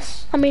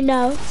 Yes. I mean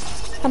no.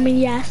 I mean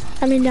yes.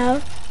 I mean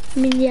no. I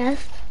mean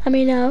yes. I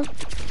mean no.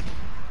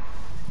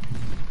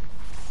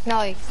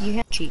 No, you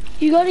can't cheat.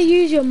 You gotta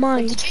use your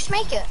mind. Did you just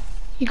make it?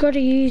 You gotta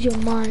use your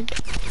mind.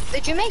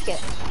 Did you make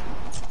it?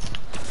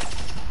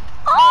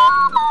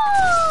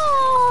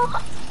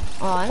 Oh!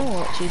 Oh, I know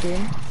what you're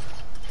doing.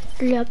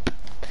 Yep.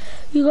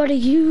 You gotta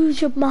use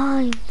your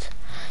mind.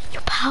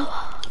 Your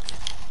power.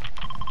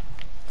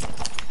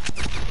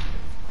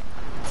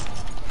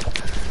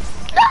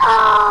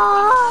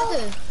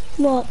 No!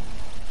 What?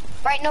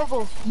 Right,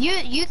 Noble.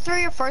 You throw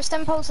your first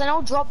impulse, and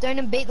I'll drop down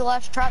and bait the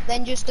last trap.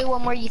 Then just do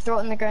one where you throw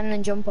it on the ground and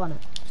then jump on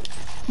it.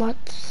 What?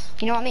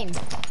 You know what I mean?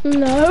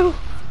 No.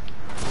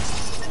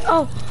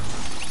 Oh.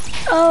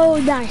 Oh,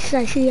 nice.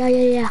 Yeah.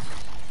 You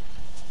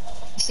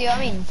see what I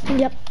mean?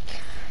 Yep.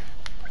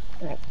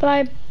 Right.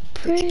 Bye.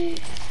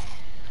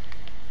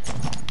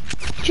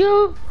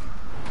 Joe.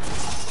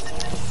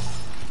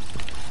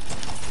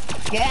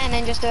 Yeah, and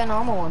then just do a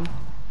normal one.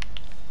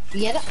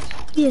 You get it?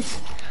 Yes.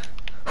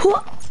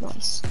 What?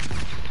 Nice.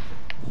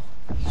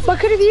 I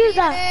could have used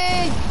that.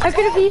 I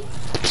could have used.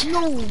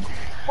 No.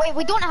 Wait,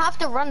 we don't have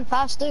to run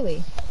fast, do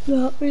we?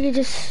 No, we could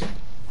just.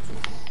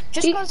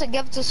 Just because it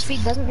gives us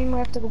speed doesn't mean we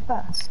have to go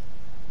fast.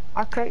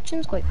 Our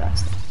crouching's quite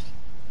fast.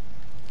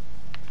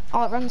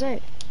 Oh, it runs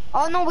out.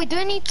 Oh no, we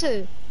do need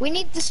to. We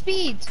need the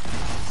speed.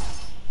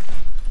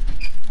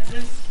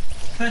 Be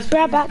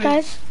right back,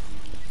 guys.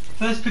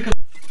 First pick up.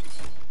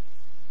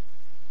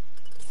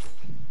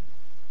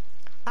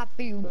 I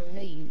feel the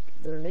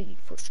need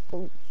for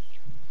speed.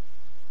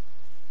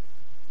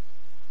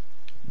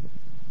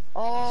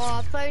 Oh,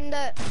 I found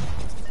it.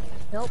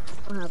 Nope,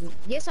 I haven't.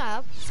 Yes, I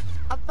have.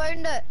 I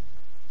found it.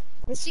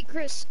 The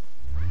secret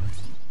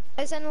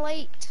is in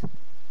light.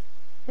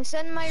 It's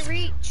in my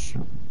reach.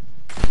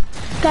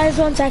 Guys,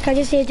 1 sec, I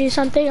just need to do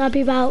something. I'll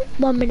be about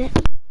 1 minute.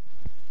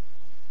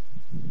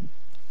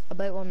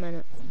 About 1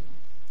 minute.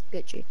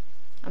 Gucci.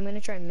 I'm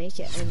gonna try and make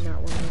it in that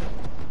 1 minute.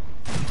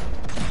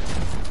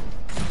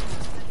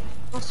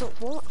 Also,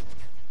 what?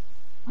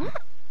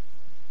 What?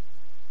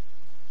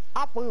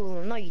 Up we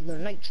will need the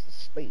night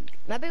speed.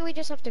 Maybe we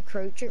just have to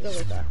crouch it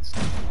really fast.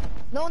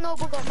 No, no,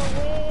 we got my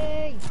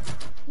way.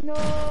 No.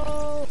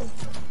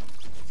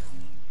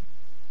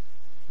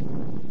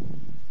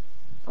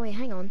 Oh wait,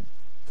 hang on.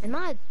 Am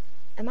I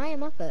a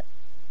Muppet?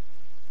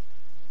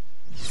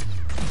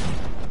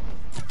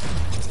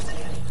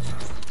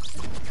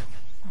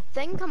 I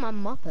think I'm a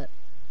Muppet.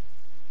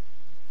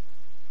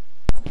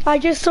 I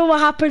just saw what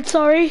happened,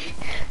 sorry.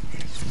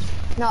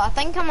 No, I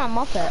think I'm a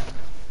Muppet.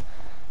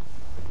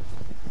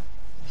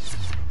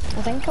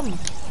 I think I'm a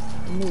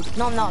noob.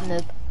 No, I'm not a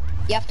noob.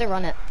 You have to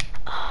run it.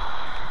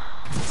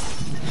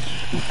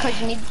 Because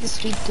you need the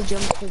speed to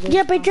jump to the...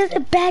 Yeah, but it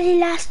doesn't barely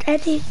last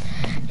any...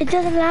 It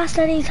doesn't last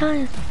any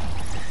time.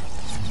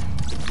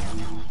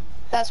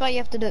 That's why you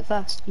have to do it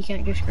fast. You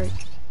can't just crouch.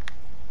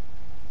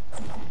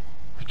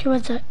 Okay,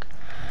 1 sec.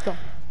 Go.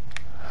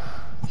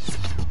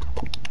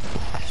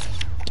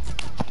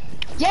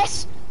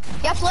 Yes!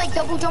 You have to like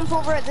double jump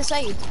over at the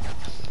side.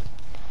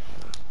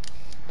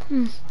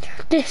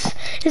 This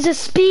is the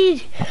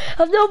speed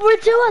of number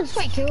 2. It's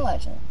quite cool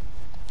actually.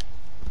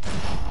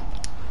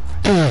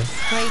 No,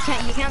 you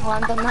can't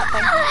land on that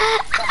thing.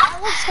 But that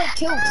looks quite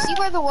cool. See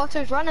where the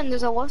water's running?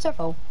 There's a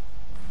waterfall.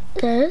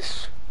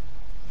 This?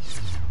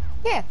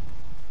 Yeah.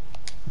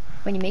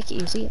 When you make it,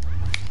 you see it.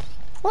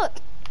 Look.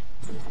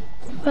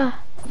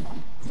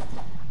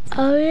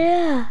 Oh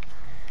yeah.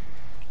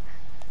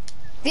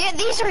 Yeah,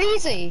 these are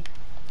easy.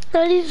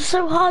 No, these are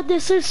so hard, they're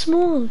so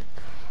small.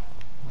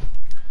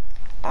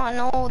 Oh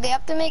no, they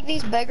have to make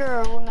these bigger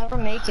or we'll never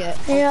make it.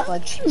 Yeah.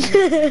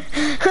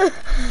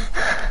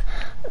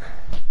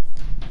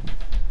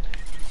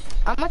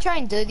 I'm gonna try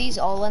and do these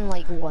all in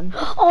like one.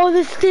 Oh,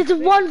 there's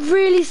one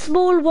really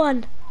small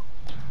one.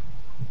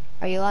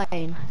 Are you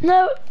lying?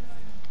 No.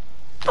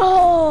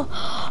 Oh,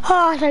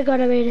 thank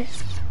God I made it.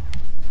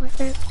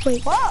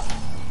 Wait. What?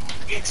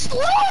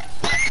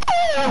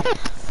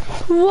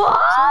 Whoa!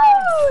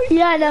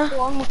 Yeah, I know.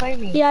 Along without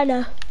me. Yeah, I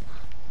know.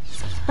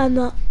 I'm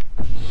not.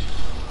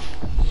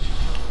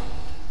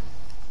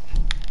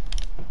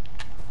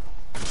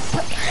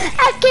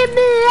 I can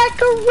be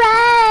like a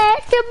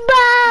wrecking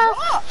ball.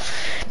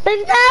 But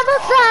never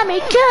saw me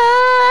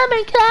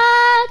coming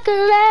like a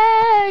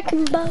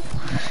wrecking ball.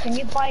 Can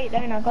you quiet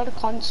down? I gotta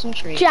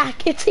concentrate.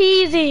 Jack, it's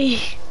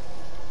easy.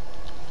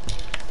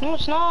 No,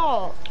 it's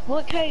not.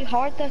 Look how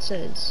hard this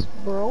is,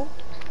 bro.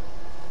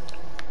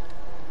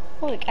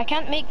 Look, I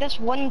can't make this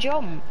one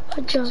jump.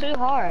 What jump? It's too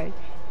hard.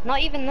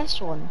 Not even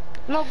this one.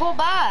 No, go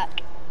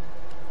back.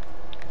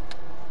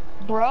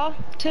 Bruh,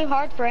 too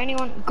hard for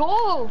anyone.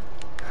 Go!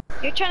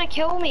 You're trying to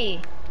kill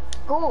me.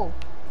 Go.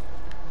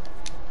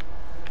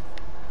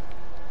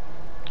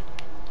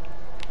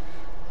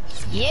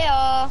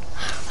 Yeah.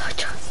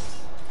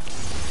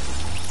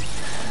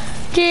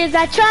 Tears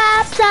are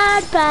trapped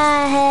on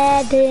my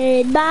head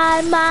in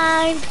my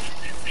mind.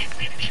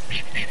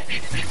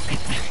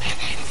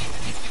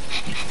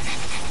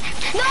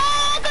 No,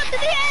 I got to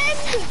the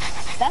end.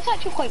 That's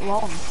actually quite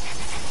long.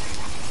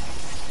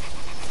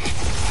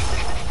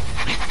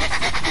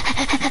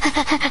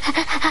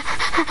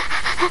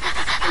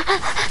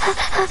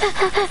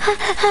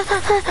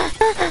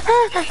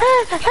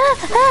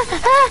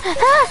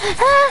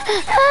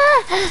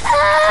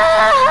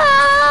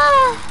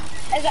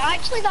 Is it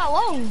actually that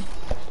long?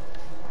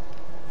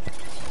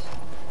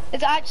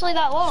 Is it actually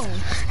that long?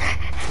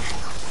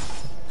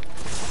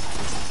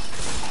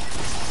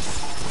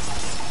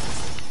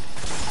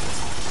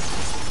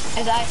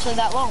 Is it actually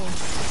that long?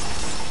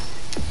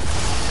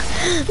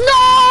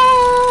 No!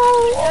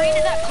 I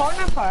needed that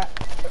corner part.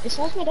 It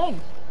slows me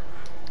down.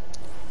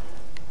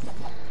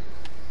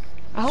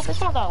 I hope it's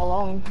not that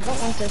long. I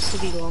don't want this to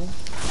be long.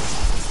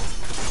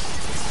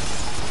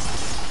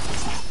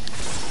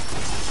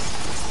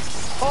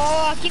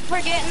 Oh, I keep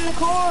forgetting the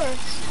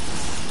course.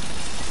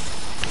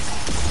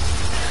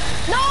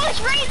 No, it's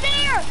right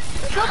there!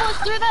 No, it's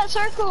through that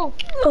circle.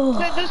 Oh.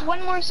 There's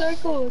one more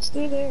circle. It's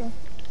through there.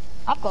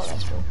 I've got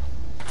this, bro.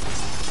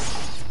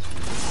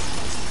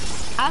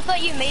 I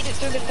thought you made it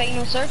through the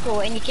final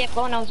circle and you kept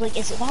going. I was like,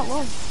 is it that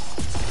long?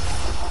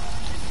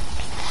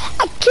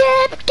 I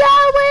kept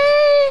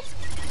going.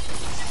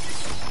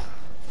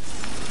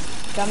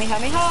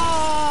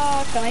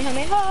 Kamehameha!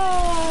 Kamehameha!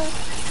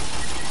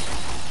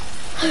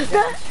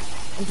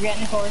 I'm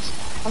forgetting the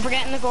course. I'm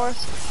forgetting the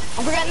course.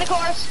 I'm forgetting the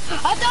course.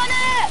 I've done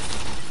it!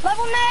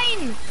 Level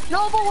 9!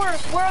 No, but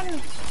we're on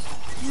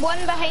one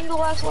behind the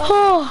last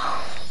level.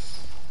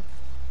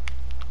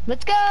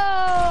 Let's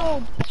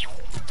go!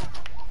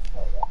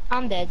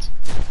 I'm dead.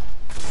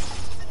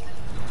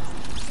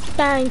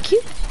 Thank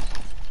you.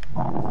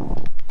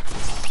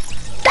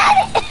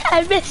 Damn it!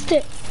 I missed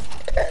it.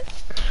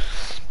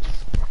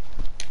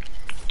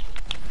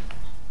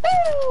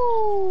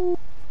 Woo!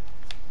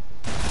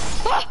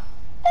 Ah!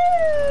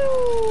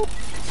 Woo!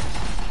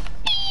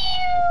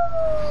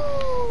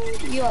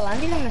 You are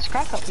landing on this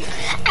crack up here.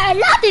 I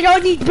landed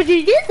on it, but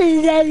it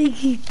isn't landing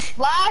it.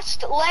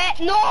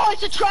 No,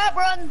 it's a trap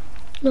run.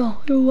 No,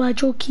 you are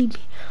joking me.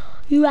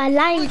 You are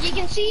lying. Look, you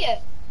can see it.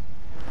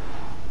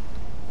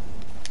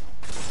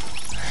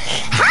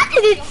 How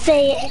did it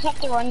say You it? just have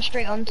to run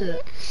straight onto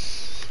it.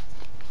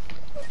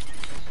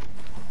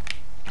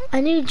 I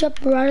need to jump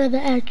right on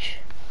the edge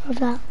of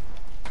that.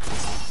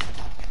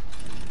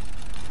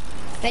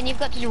 Then you've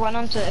got to run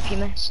onto it if you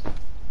miss.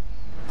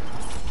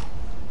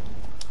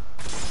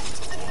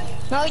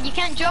 No, you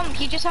can't jump.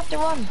 You just have to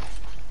run.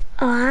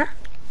 Alright.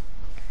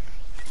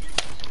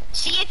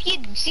 See if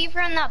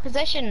you're in that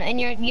position and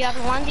you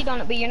haven't landed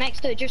on it, but you're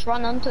next to it. Just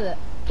run onto it.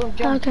 Don't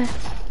jump. Okay.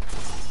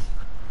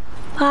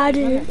 I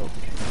did it.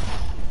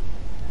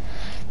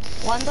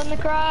 Land on the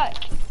crack.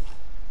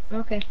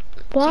 Okay.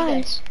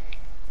 Why? See this?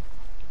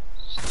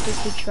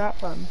 Stupid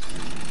trap run.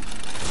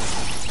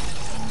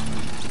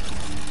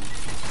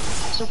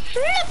 So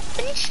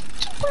flippin'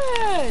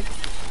 stupid.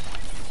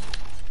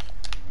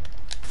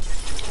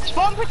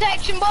 Spawn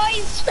protection,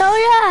 boys. Oh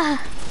yeah.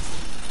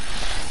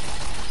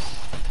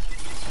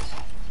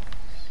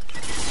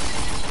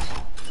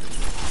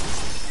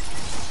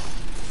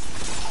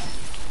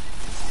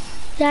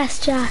 Yes,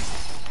 Jack.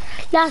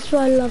 That's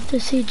what I love to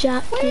see,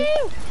 Jack. Woo!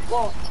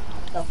 What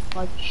the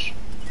fudge?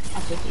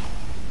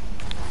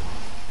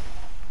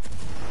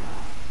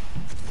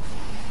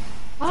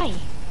 Why?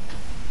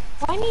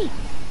 Why me?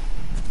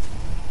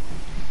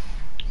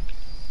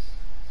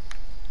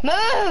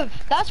 Move!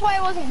 That's why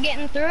I wasn't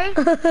getting through.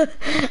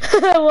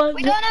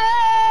 We done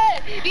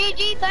it!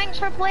 GG, thanks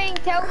for playing.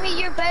 Tell me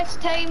your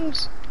best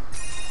times.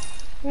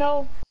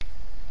 No,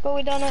 but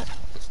we done it.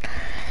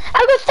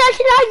 I got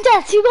 39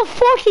 deaths. You got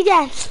 40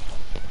 deaths.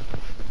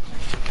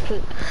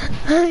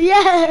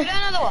 Yeah. We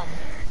done another one.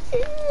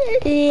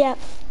 Yeah.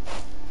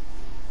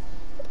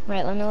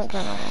 Right, let me look for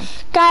another one.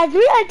 Guys,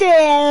 we are doing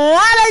a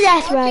lot of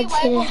death runs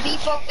level here.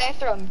 default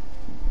death run.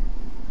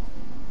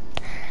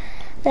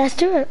 Let's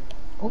do it.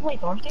 Only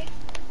 40?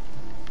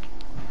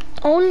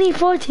 Only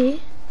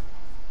 40?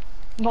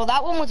 Well,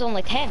 that one was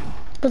only 10.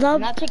 But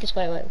And that took us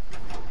quite a while.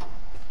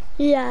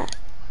 yeah.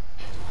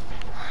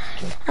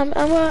 I'm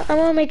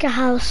gonna make a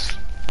house.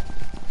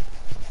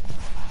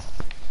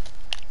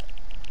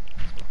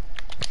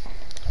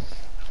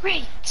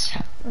 Great.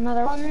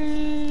 Another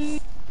one.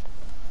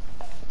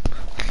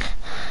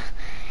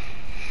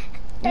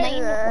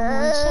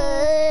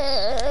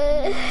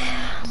 917.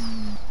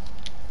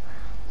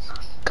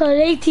 Got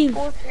 18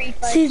 4, 3,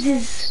 5,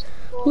 scissors. 6,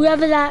 4,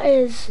 Whoever that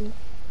is.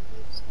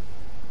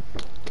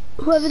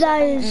 Whoever that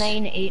 7, is.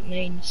 9, 8,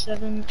 9,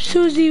 7.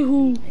 Susie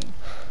who?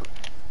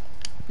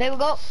 There we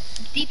go.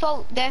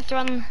 Default death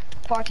run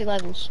party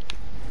levels.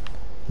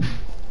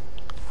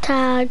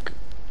 Tag.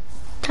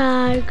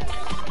 Tag.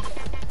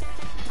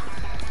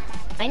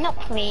 I'm not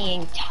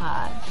playing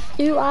tag.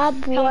 You are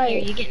Come here,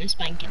 boy. you're getting a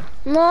spanking.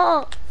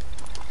 No.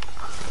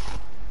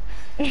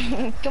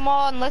 Come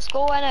on, let's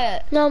go in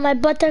it. No, my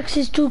buttocks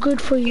is too good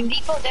for you.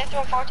 Default death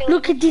run party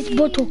Look levels. at these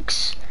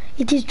buttocks.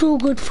 It is too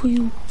good for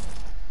you.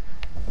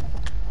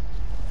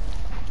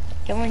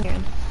 Come on, you're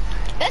in.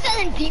 This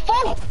isn't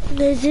default.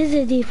 This is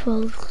a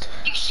default.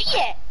 Do you see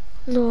it?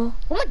 No.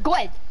 Oh my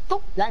god.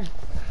 So done.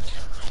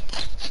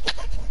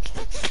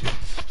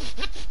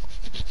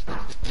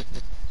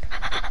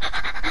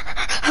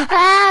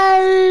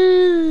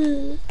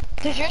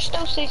 Does yours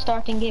still say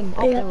starting game?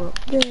 Okay, Yeah. well.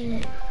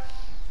 Yeah.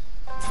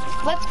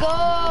 Let's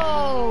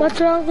go! What's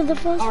wrong with the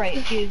first?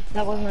 Alright, dude,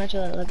 that wasn't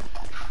actually that good.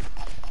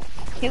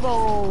 Here we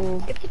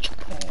go. Get the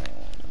chocolate.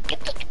 Get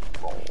the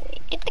chocolate.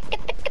 Get the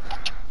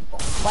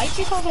chocolate. Why did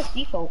you call this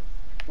default?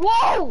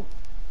 Whoa!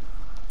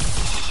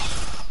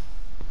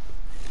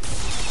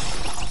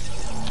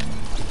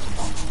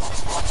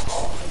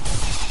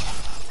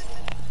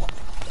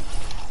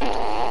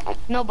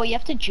 No, but you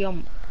have to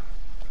jump.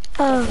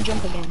 Oh.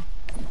 Jump again.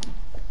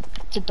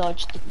 To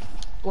dodge the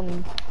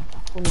blooming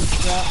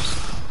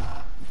traps.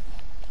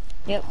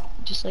 Yep,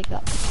 just like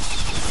that.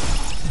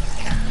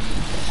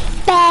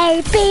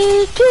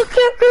 Baby,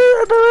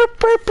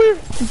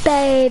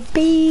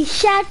 baby,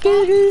 shark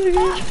doo doo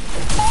doo.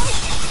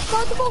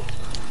 Possible.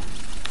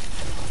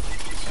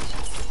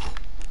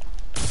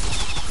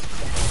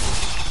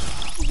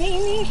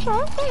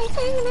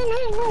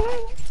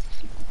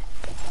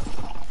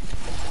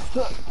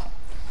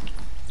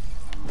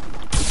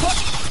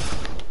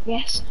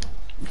 Yes.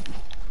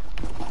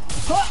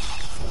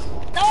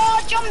 No,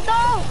 jump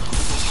off!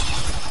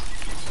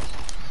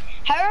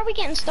 How are we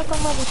getting stuck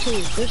on level 2?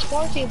 There's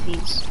 40 of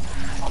these.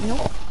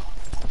 Nope.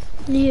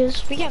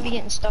 Yes. We can't be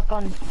getting stuck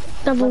on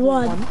Level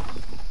level 1.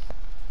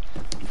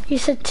 You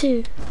said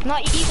 2.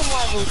 Not even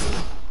level 2.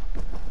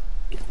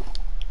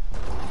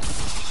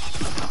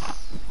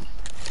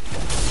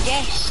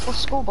 Yes,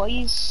 let's go,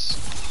 boys.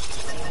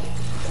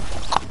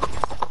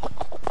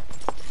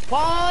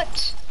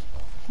 What?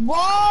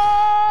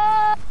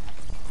 What?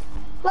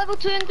 Level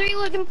 2 and 3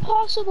 look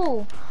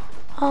impossible.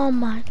 Oh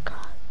my god.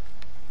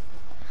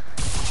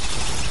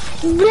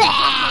 No.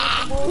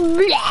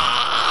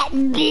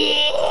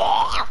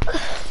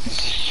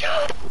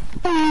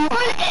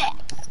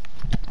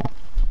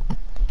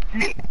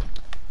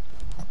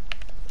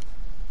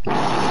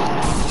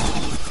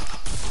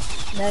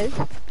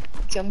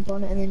 Jump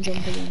on it and then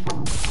jump again.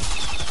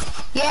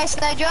 Yes,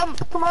 now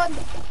jump. Come on.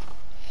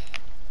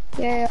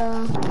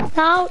 Yeah.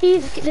 Now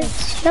easy.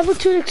 Level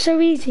 2 looks so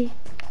easy.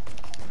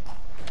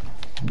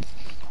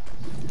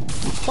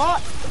 What?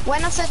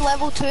 When I said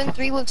level 2 and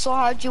 3 look so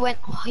hard, you went,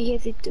 oh yeah,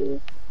 they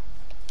do.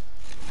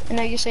 And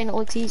now you're saying it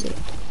looks easy.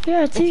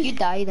 Yeah, it's if easy. you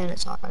die, then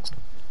it's hard.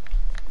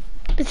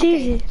 It's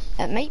easy.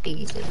 It might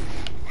be easy.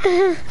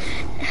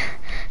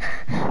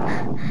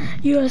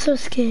 You are so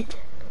scared.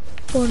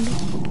 Oh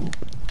no.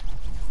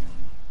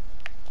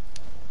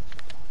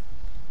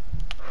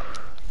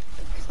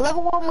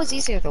 Level 1 was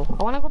easier though.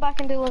 I want to go back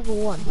and do level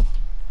 1.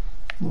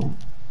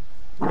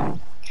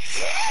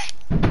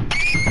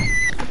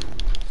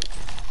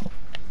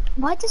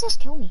 Why does this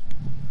kill me?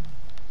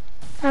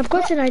 I've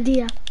got an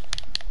idea.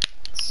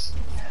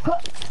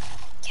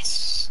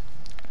 Yes.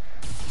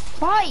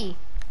 Why?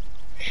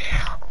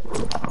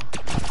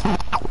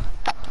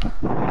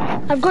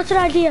 I've got an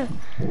idea.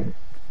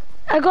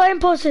 I got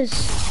impulses.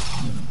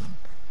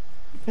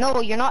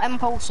 No, you're not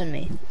impulsing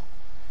me.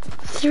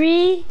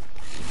 3,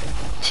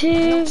 2,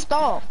 No,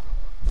 stop.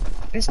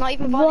 It's not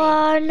even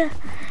funny. 1,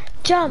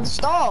 jump.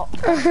 Stop.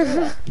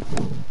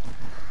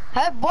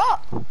 Hey, what?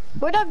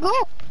 Where'd I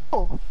go?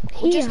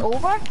 Here. Just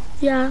over?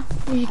 Yeah,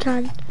 you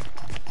can.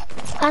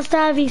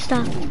 Hasta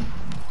vista.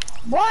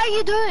 What are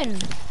you doing?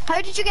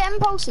 How did you get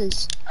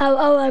impulses?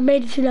 Oh, I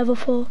made it to level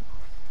 4.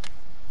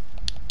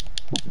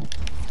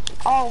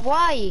 Oh,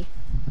 why?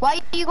 Why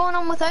are you going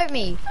on without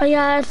me? Oh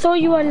yeah, I thought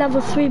you were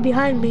level 3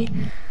 behind me.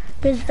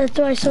 But I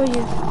thought I saw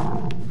you.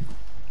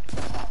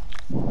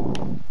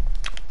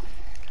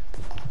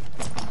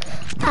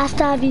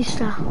 Hasta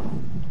vista.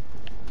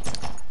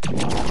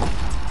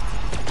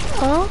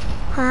 Oh,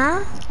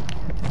 huh?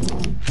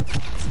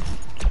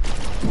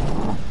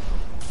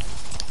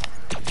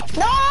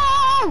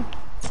 No!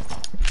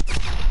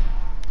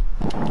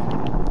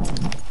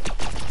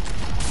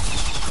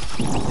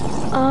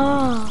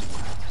 Oh,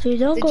 so you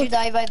don't go. Did you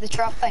die by the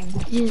trap thing?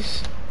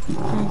 Yes,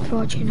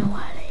 unfortunately.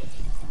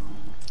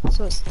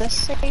 So it's this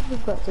side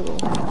we've got to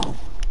go.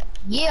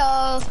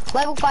 Yeah!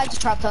 Level 5's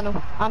trap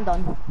tunnel. I'm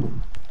done.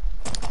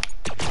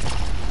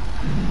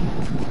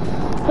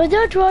 But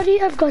don't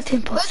worry, I've got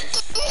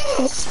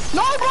impulses.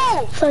 No,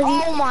 bro! Sorry.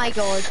 Oh my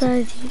god.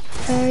 Sorry,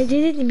 I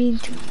didn't mean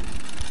to.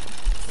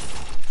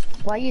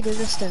 Why you do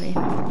this to me?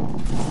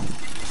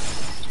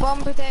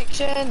 Bomb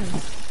protection!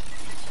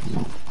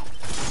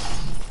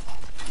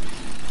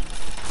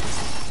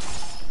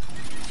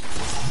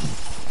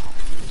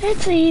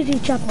 It's an easy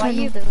trap Why are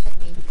you tunnel. doing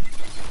me?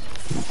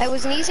 It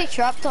was an easy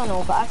trap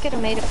tunnel, but I could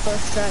have made it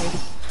first try.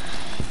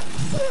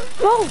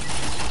 Oh,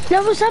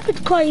 levels up,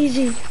 it's quite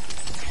easy.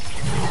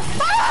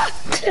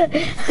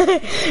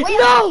 Wait,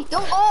 No!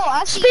 don't go!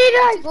 I see Speed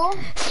you run! to go.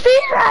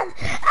 Speed run!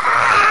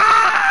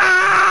 Ah!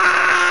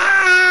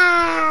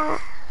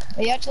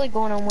 Are you actually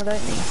going on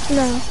without me?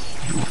 No,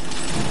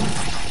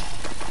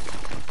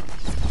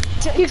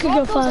 you can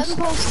go Drop those fast.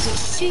 impulses,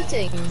 it's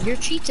cheating. You're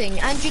cheating,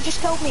 and you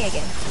just killed me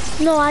again.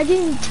 No, I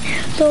didn't.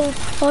 So,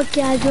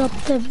 okay, I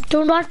dropped them.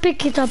 Do not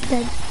pick it up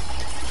then.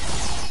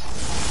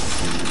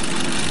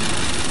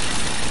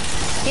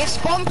 Yes,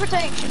 bomb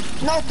protection.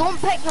 No, don't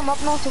pick them up,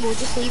 notable,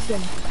 just leave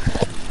them.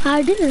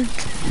 I didn't.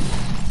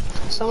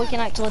 So we can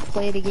actually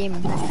play the game.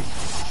 Come on.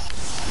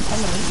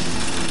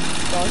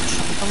 Dodge.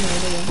 Come here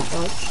again.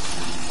 Dodge.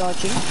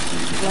 Dodging.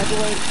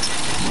 Graduate.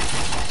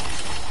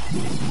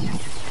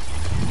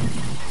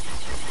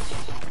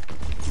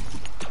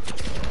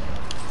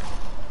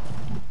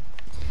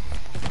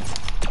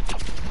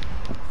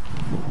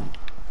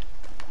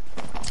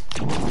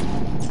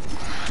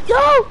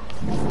 No!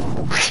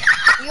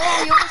 You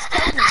almost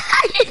killed me. I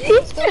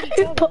Let's go didn't each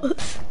other.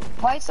 impulse.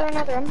 Why is there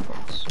another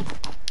impulse?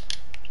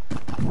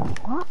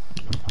 What?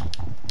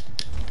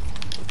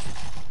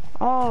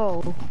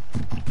 Oh.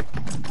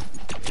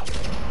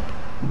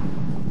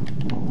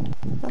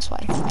 That's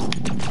why.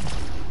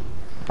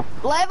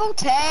 Level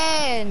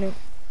 10!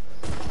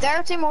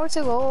 30 more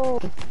to go.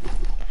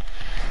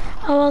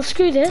 Oh, well,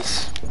 screw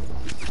this.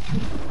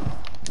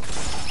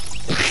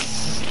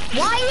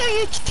 Why are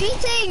you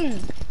cheating?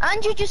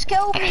 And you just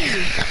killed me.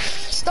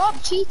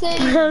 Stop cheating.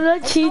 I'm not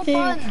It's cheating.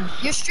 Not fun.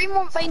 Your stream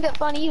won't find it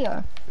fun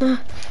either.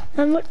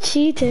 I'm not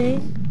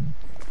cheating.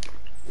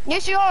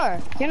 Yes, you are.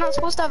 You're not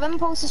supposed to have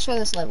impulses for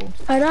this level.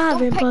 I don't have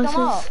Don't pick them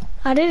impulses. up.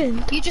 I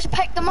didn't. You just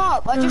picked them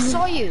up. I just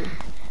saw you.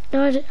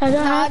 No, I don't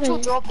have Actual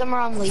it. drop them or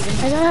I'm leaving.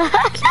 I don't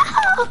have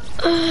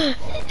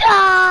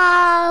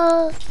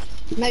No!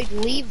 Now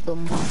leave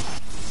them.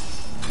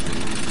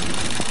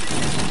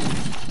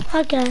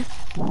 Okay.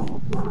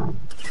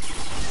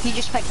 You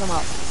just picked them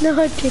up. No,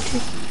 I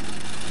didn't.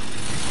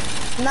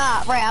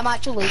 Nah, right, I'm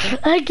actually leaving.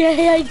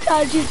 Okay, I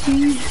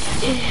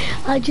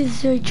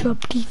just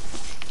dropped it.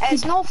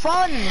 It's no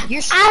fun.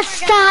 You're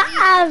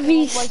Hasta a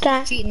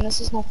vista. cheating. This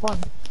is no fun.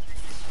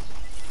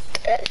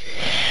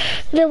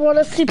 They want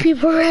to see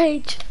people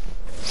rage.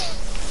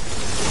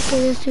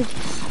 Okay, let's do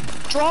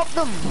this. Drop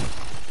them.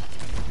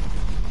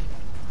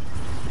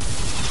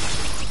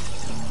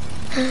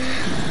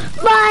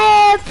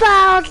 My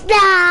impulse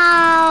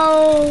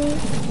now!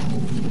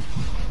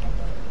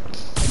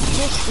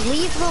 Just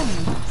leave them.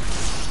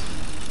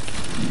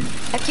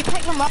 If you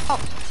pick them up,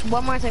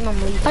 one more time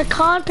I'm leaving. I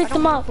can't pick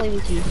them up. Play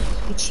with you.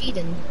 You're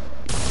cheating.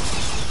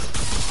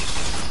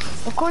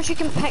 Of course you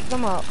can pick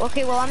them up.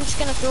 Okay, well I'm just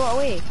gonna throw it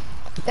away.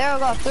 There we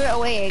go, threw it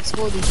away, it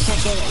exploded. You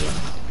can't get it yet.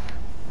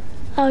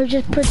 I'll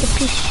just put the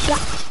pieces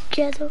back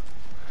together.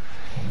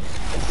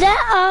 There,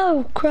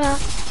 oh crap.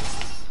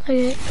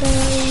 Okay,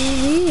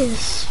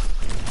 this.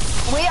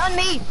 Wait on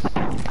me!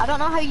 I don't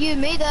know how you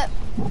made it.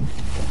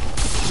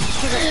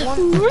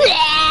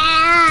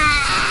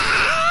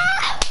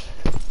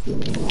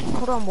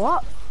 Hold on,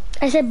 what?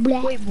 I said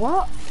black. Wait,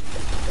 what?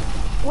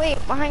 Wait,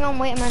 hang on,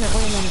 wait a minute.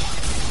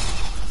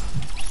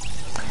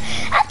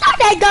 I thought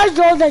that does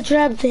all the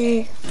traps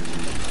there.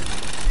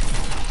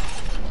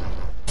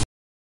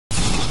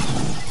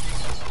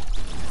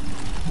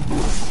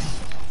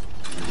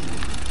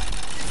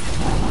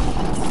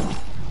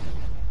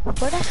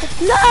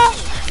 No!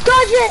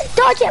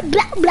 Dodge it!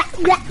 Blah, blah,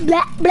 blah,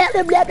 blah, blah, blah,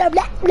 blah, blah, blah,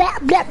 blah, blah,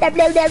 blah,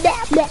 blah, blah,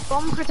 blah, blah.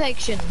 Bomb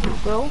protection,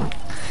 bro.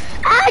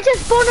 I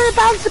just spawned on the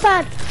bouncer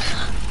pad.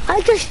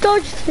 I just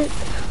dodged it.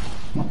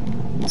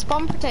 It's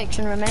bomb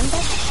protection, remember?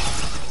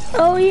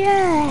 Oh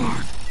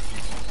yeah.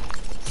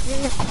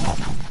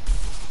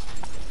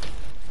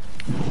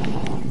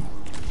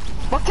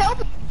 What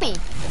killed me?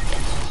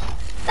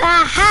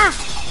 Aha!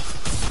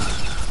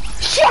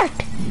 Shit!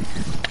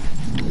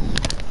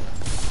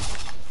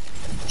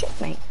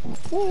 Checkmate.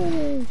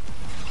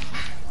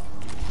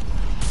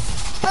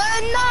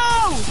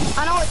 No!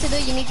 I know what to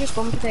do, you need your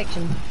spawn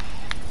protection.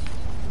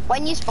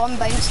 When you spawn,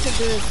 bounce to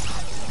the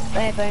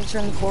bouncer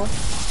on the floor.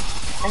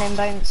 And then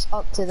bounce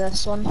up to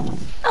this one.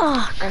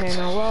 Oh, And then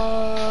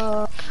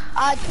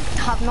I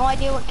have no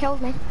idea what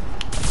killed me.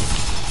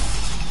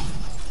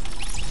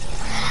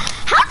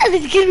 how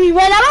does it kill me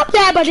when I'm up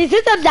there, but it's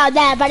I'm down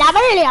there, but I'm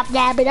really up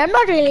there, but I'm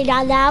not really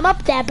down there, I'm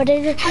up there, but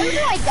it's... How do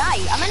I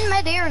die? I'm in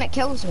mid-air and it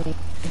kills me.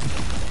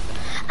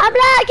 I'm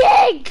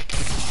lagging!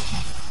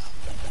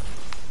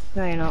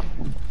 No, you're not.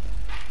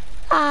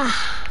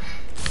 Ah.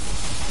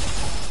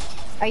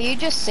 Are you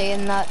just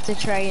saying that to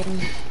try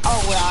and...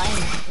 Oh,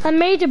 well, I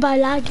made it by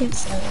lagging.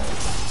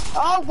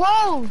 Oh,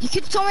 whoa! You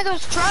could tell me there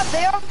was a trap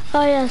there.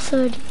 Oh yeah,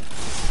 sorry.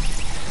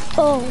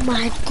 Oh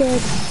my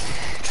god.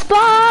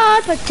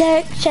 Spawn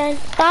protection,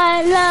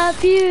 I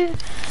love you.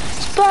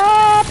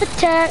 Spawn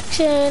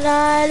protection,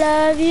 I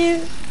love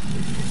you.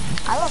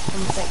 I love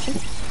bomb protection.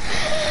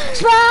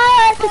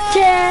 Spawn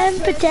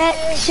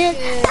protection,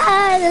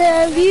 I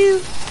love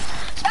you.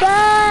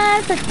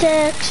 Spawn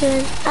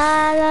protection,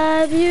 I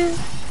love you.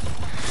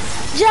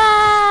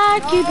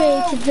 Jack, you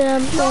baited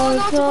them all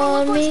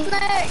for me.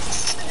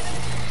 Next?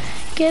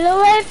 Get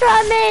away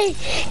from me!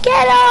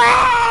 Get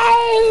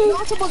away!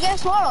 Notable,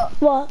 guess what?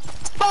 What?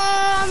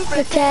 Bomb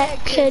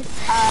Protection.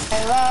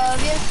 I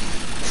love you.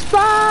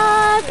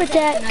 Spawn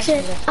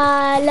protection.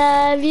 I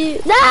love you.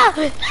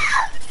 No!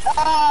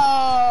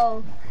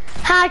 Oh.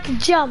 I can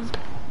jump.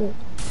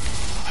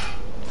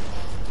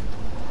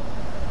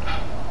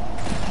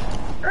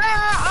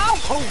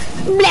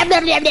 Blah, blah,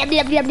 blah, blah,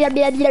 blah, blah, blah, blah, blah,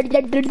 blah, blah,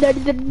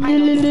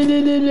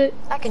 blah.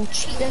 I can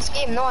cheat this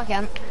game. No, I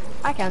can't.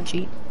 I can't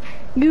cheat.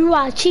 You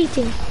are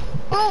cheating.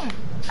 Boom!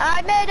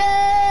 I made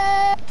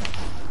it!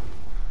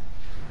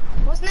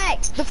 What's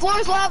next? The floor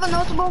is lava,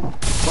 Notable.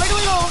 Where do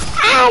we go?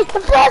 Hey, the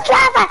floor's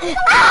lava!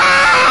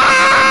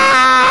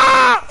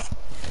 Ah!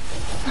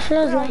 The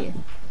floor's Where are lava. you?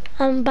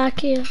 I'm back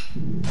here.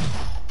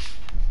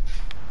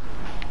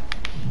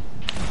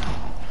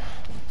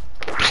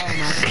 Oh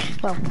my.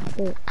 Well,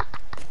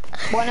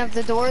 one of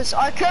the doors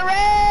are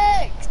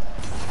correct!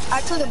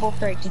 Actually, they're both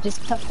correct. You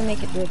just have to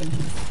make it through them.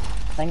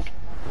 I think.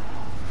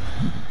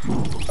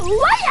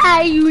 Why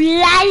are you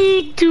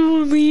lying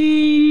to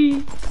me?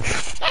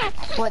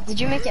 What, did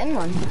you make it in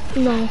one?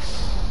 No.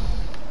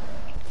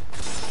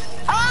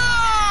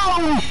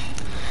 Oh!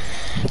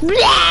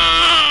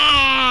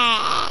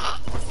 Blah!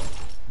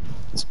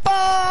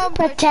 Spawn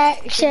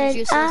Protection.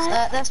 useless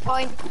at this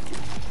point.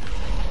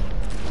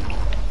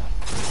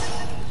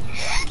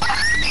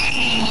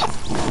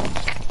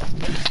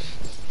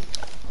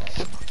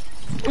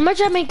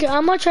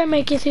 I'm gonna try and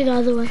make it through the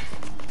other one.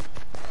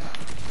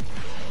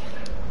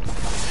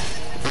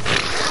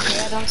 Okay,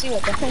 I don't see do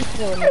a difference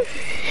though. It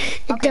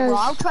Okay, does. well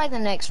I'll try the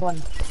next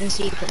one and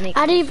see if it makes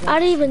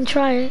I'd even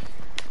try it.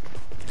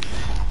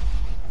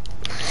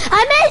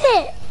 I made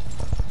it!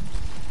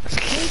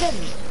 You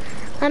didn't.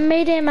 I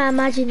made it in my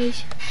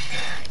imagination.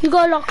 You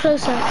got a lot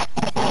closer.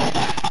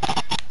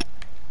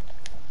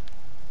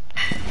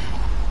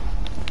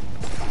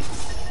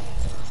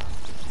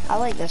 I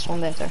like this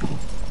one better.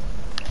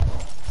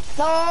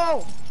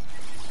 No!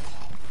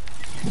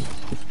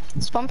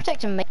 Spawn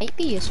protection might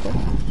be useful.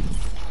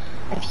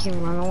 If you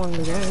can run along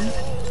the ground.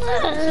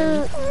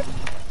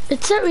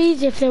 It's so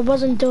easy if there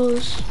wasn't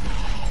doors.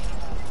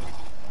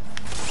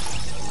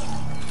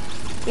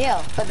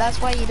 Yeah, but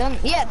that's why you don't.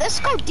 Yeah, this is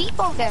called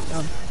default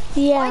Defcon.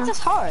 Yeah. Why is this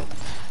hard?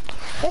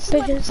 This is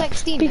level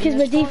 16. Because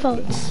and we're there's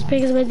 40. defaults.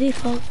 Because we're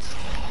defaults.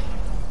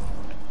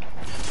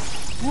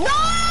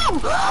 No!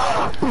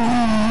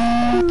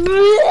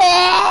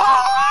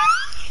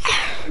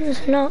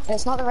 It's not.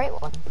 It's not the right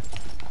one.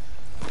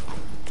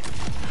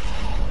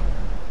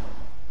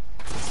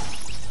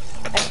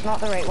 It's not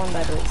the right one,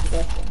 by the way. It's the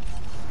left one.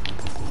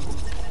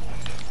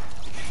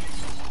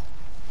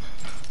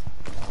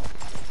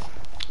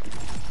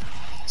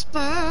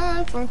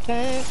 Spawn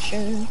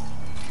protection.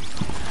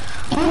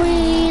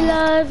 We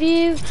love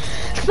you,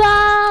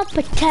 Spawn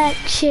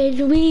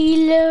protection.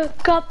 We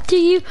look up to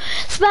you,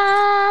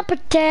 Spawn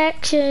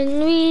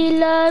protection. We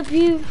love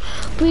you.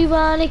 We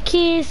wanna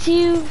kiss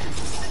you.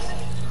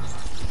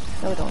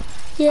 No, don't.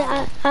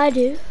 Yeah, I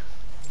do.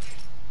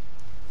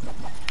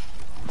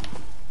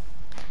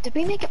 Did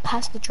we make it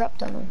past the trap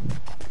tunnel?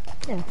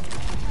 Yeah.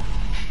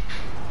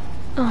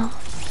 Oh.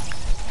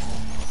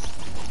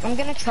 I'm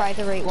gonna try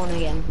the right one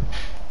again.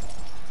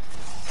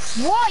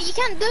 What? You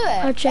can't do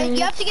it. Okay.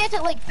 You have to get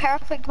it like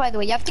perfect, by the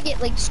way. You have to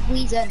get like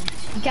squeeze in.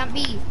 You can't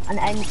be an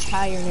inch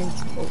higher, an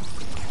inch below.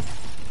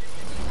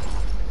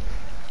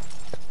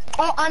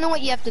 Oh, I know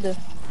what you have to do.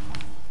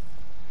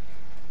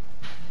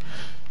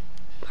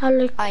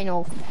 I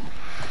know.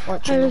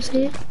 Watch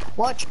me.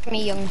 Watch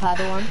me, young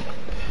Padawan.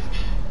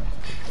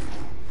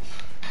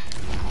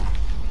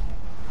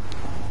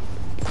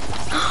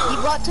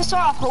 You've got to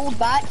sort of hold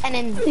back and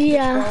then push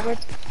forward.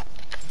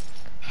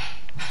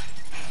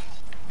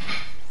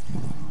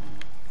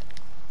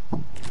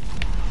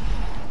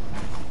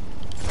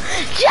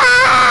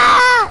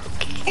 Jack!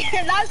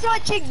 That's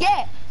what you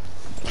get.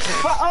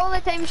 For all the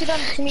times you done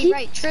it to me,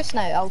 right? Truce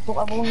now.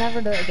 I will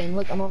never do it again.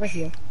 Look, I'm over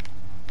here.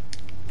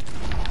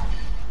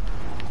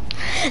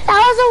 That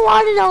was the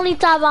one and only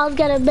time I was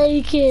gonna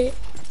make it.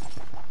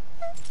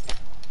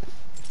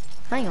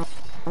 Hang on.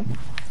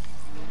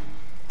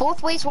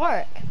 Both ways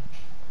work.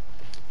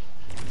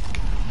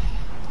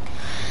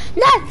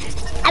 No!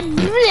 Oh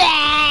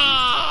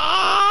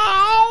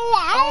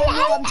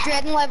no, I'm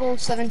dreading level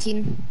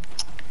 17.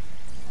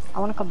 I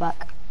wanna come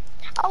back.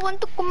 I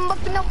want to come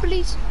back now,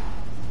 please.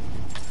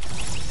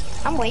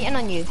 I'm waiting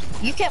on you.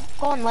 You kept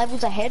going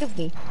levels ahead of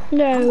me.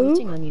 No. I'm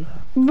waiting on you.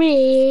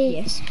 Me?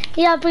 Yes.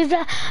 Yeah, because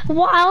I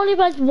only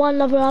went one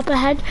level up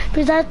ahead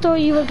because I thought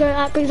you were going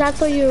up because I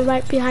thought you were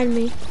right behind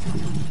me.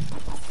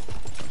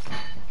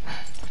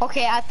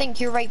 Okay, I think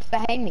you're right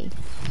behind me.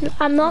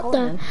 I'm not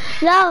though.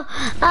 No,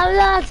 I'm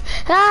not.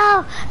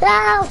 No,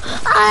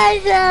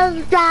 I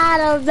just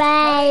gotta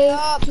Hurry make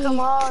up, come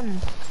on.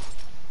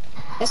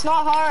 It's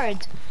not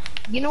hard.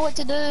 You know what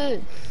to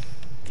do.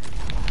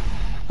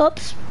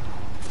 Oops.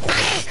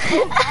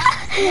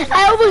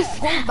 I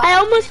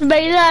almost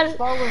made it.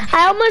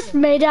 I almost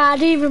made it. I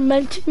didn't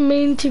even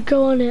mean to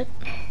go on it.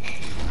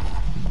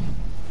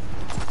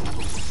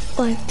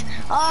 Wait.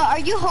 Are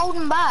you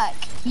holding back?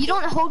 You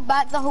don't hold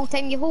back the whole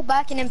time. You hold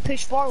back and then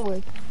push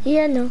forward.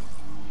 Yeah, no.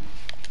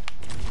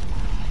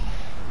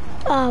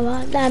 Oh,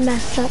 well, that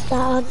messed up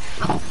that one.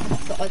 Oh,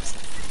 God.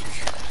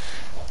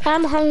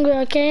 I'm hungry,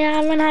 okay? I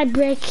haven't had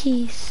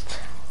breakfast.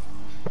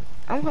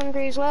 I'm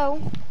hungry as well.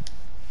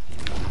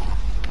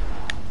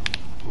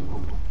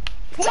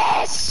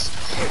 Yes!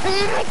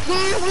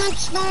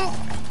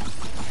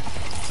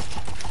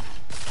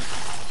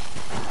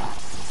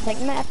 Like,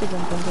 you might have to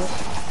jump into it.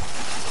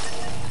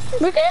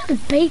 We're gonna have to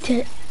bait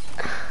it.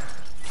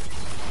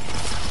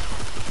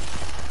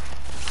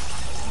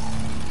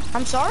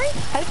 I'm sorry?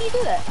 How do you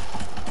do that?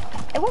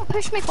 It won't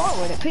push me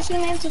forward. It pushes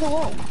me into the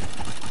wall.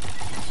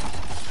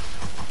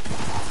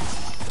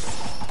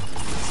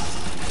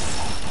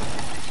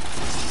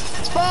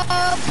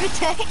 Spawn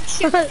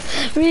protection.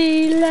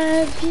 We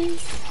love you.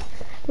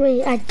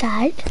 Wait, I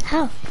died?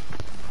 How?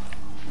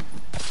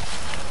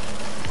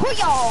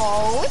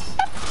 Yo!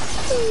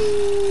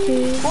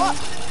 What?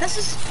 This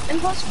is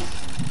impossible.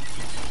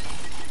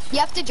 You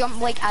have to jump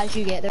like as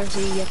you get there, so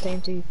you have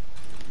time to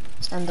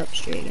stand up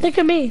straight again. Look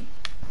at me.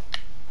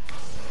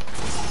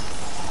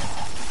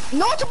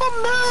 Notable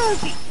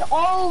move!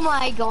 Oh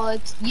my god,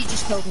 you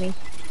just killed me.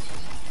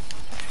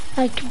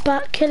 Like,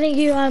 about killing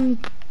you, I'm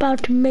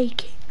about to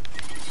make it.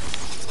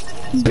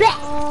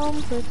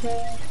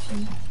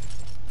 Protection.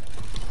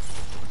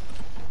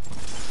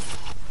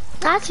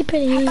 That's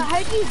pretty easy. But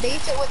how do you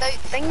bait it without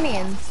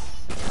thinking?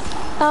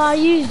 Oh, I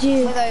used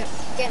you. Without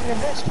getting the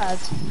boost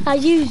pads? I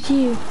used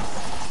you.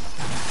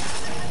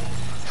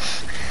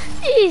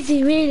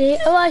 Easy, really.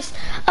 I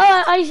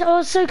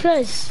was so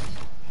close.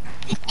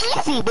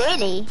 Easy,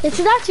 really? It's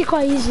actually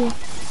quite easy.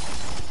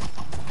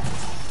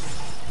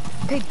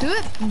 Okay, do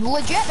it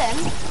legit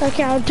then.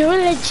 Okay, I'll do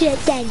it legit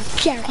then.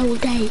 Share all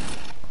day.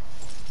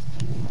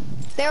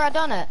 There, I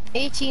done it.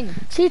 18.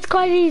 See, it's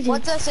quite easy.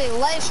 What's that say?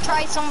 Let's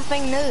try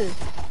something new.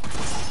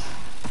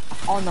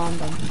 Oh no, I'm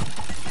done.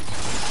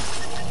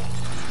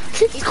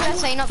 He's gonna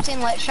sign up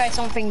saying let's try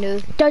something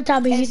new. Don't tell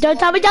me. Don't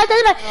tell me.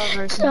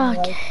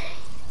 Okay.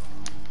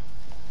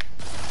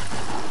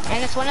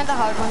 And it's one of the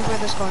hard ones where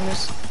there's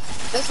corners.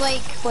 There's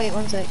like, wait,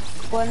 1 sec.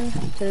 1,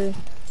 2,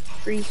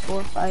 3,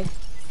 4, 5,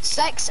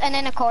 6, and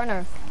then a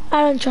corner.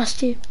 I don't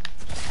trust you.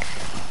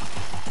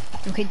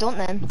 Okay, don't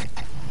then.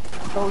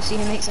 Oh, see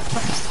who makes it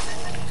first.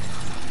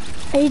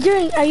 Are you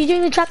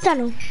doing the trap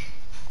tunnel?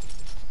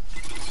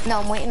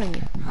 No, I'm waiting on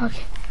you.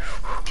 Okay.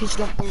 Because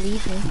you don't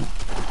believe me.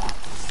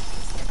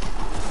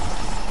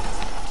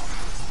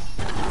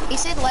 He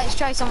said let's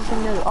try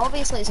something new.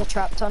 Obviously it's a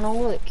trap tunnel,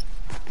 look.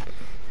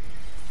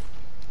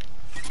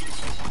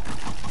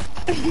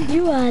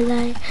 You are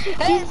like.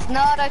 It's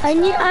not a trap I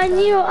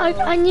knew I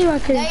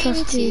couldn't 90.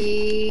 trust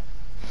you.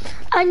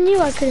 I knew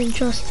I couldn't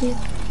trust you.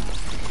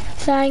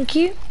 Thank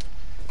you.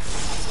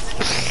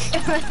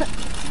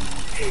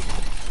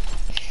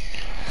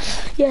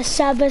 Your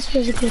Sabbath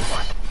was a good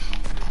one.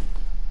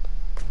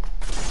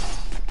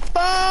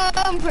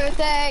 Bomb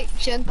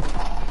protection.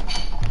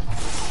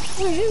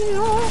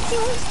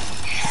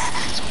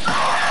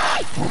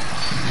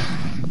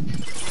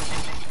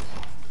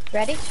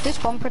 Ready? Do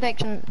bomb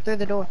protection through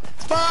the door.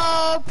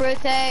 Bomb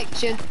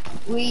protection.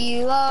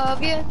 We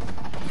love you.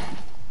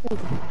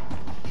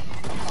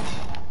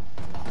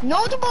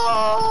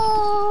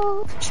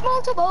 Notable.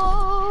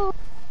 Schmaltable.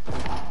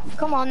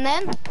 Come on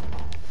then.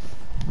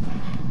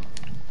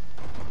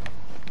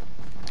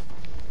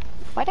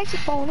 Why'd I keep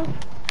falling off?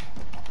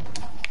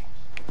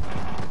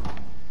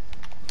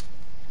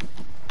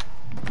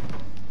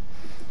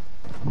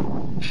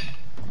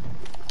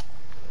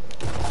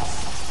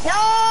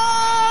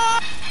 No!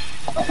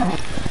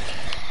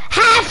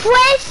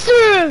 Halfway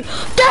through!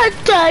 Da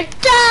da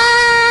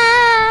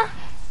da!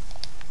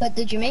 But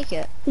did you make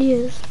it?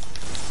 Yes.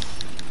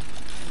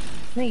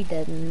 No, you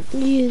didn't.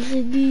 Yes,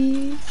 it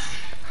is.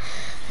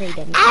 No, you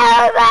didn't.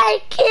 Oh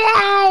my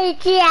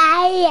God!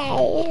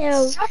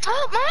 Shut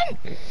up, man!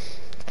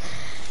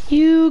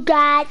 You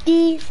got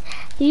these.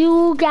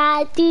 You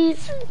got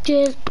these.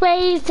 Just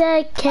praise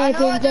the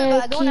Kevin I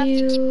don't have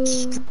to Cube.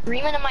 keep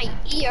screaming in my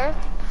ear.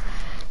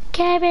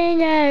 Kevin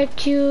the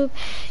Cube.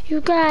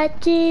 You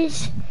got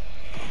this.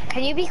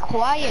 Can you be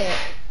quiet?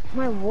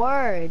 My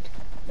word.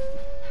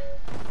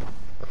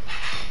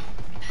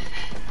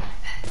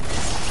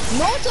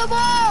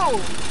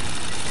 Notable!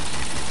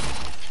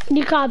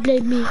 You can't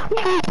blame me.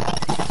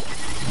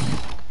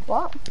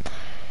 What?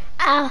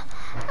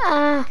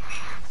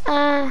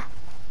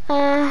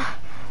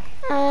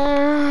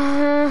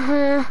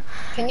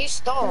 Can you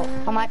stop?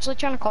 I'm actually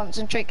trying to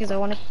concentrate because I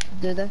want to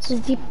do this.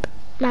 Zip.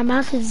 My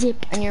mouth is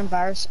zipped. And you're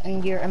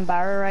embarrassing.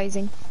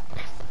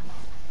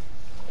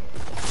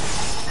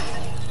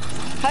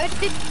 How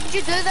did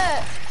you do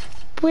that?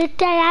 With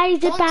the eyes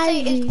Don't about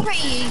say you. it's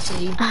pretty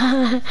easy.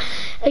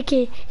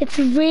 Okay, it's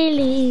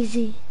really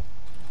easy.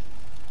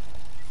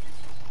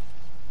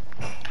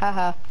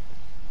 Haha.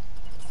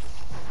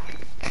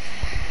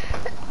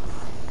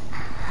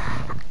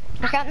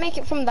 I can't make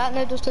it from that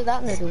noodle to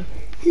that noodle.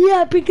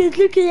 Yeah, because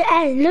look at the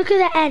end. Look at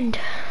the end.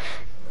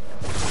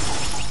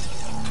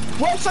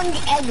 What's on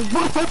the end?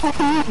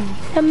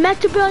 The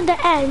metal on the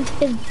end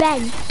is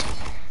bent.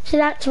 So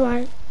that's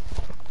why.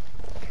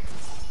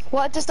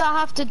 What does that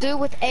have to do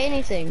with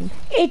anything?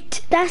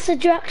 That's the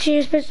direction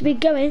you're supposed to be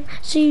going,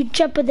 so you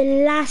jump at the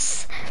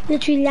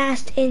literally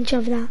last inch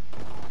of that.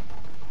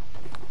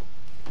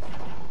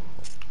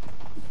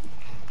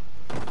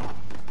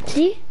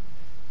 See?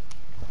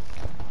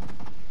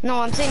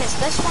 No, I'm saying it's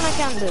this one I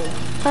can't do.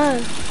 Oh.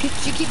 You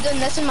keep doing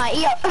this in my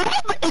ear.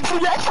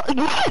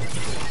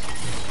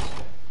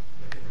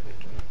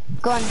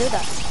 Go and do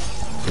that.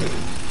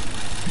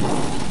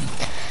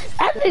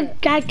 I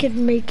think I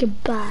can make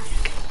it back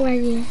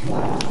when you...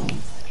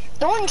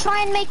 Don't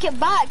try and make it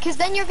back, because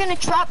then you're going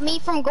to trap me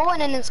from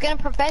going and it's going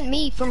to prevent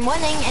me from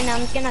winning and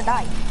I'm going to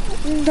die.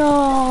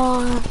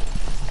 No.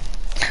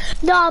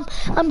 No,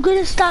 I'm going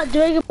to start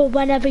doing it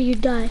whenever you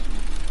die.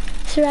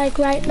 So like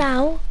right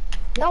now.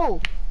 No.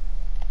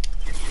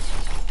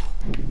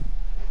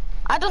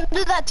 I don't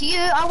do that to you.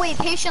 I wait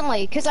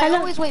patiently, because I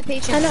always wait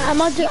patiently. I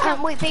know, you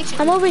can't wait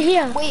patiently. I'm over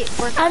here. Wait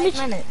for 5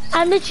 minutes.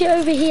 I'm literally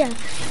over here.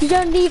 You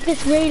don't need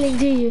this railing,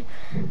 do you?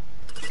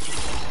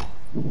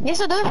 Yes,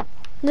 I do.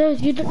 No,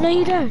 you don't. No,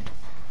 you don't.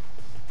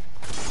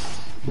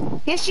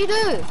 Yes, you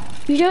do.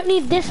 You don't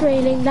need this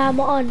railing that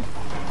I'm on.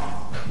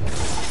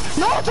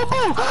 No, it's a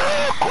boo!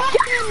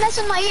 That's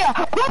in my ear.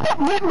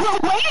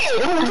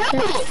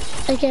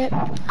 Okay,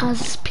 I'll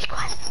speak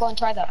one. Go and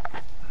try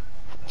that.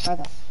 Try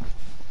that.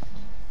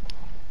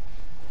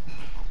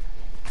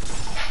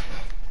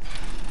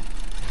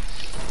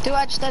 Do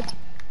watch that.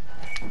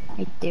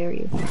 I dare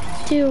you.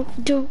 Do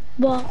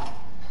what?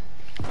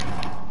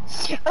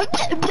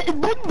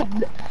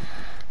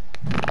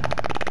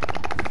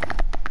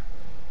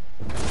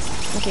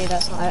 Okay,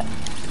 that's not it.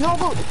 No,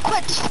 but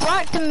quit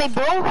distracting me,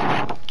 bro.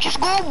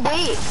 Just go and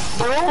wait,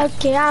 bro.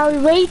 Okay,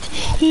 I'll wait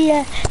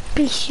here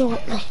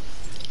patiently.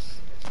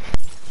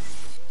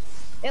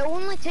 It'll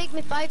only take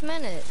me 5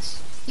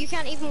 minutes. You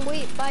can't even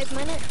wait 5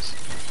 minutes.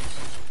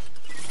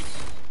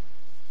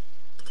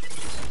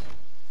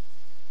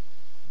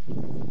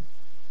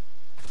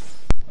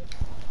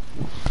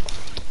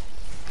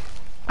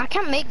 I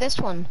can't make this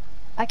one.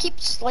 I keep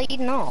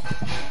sliding off.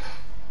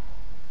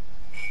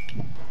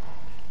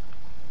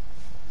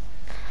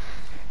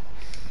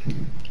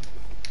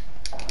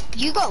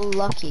 You got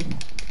lucky.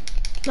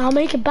 I'll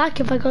make it back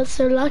if I got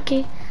so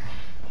lucky.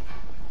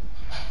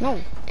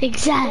 No.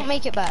 Exactly. Don't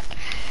make it back.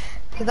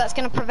 Because that's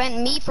going to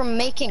prevent me from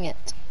making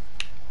it.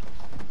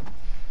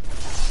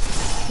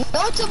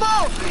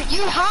 Notable!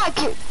 Your hack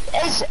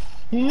is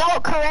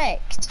not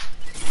correct.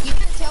 You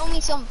can tell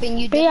me something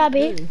you didn't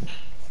do.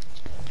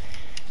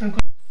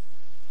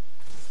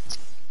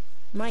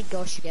 My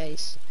gosh,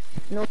 guys.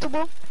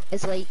 Notable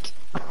is like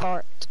a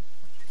fart.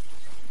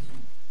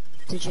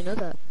 Did you know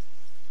that?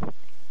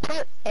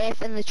 Put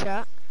F in the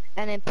chat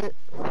and then put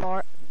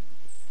fart.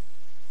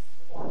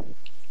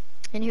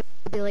 And he'll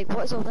be like,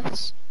 what is all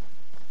this?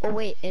 Oh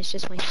wait, it's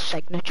just my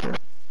signature.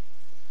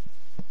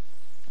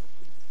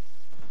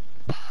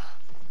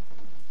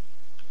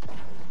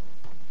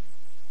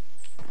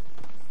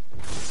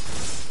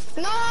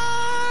 No!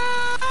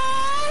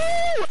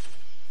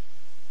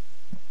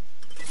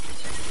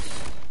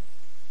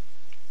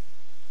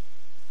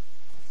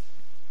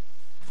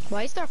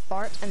 Why is there a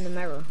fart in the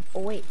mirror?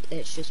 Oh wait,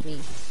 it's just me.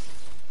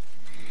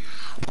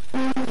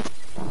 Come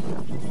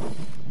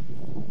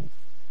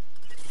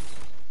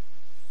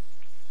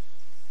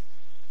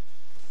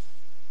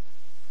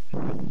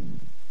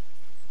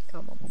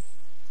on.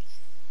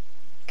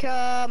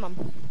 Come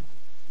on.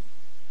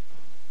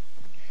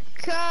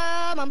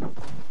 Come on.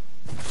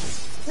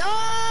 No!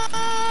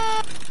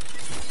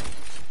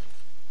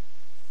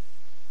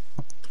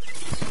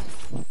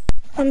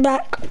 I'm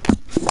back.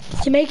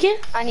 Did you make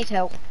it? I need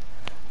help.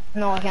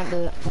 No, I can't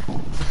do it.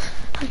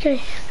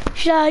 Okay.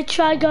 Should I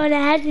try going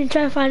ahead and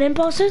try to find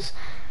impulses?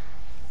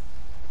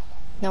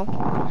 No.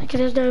 Okay,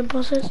 there's no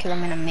impulses. Because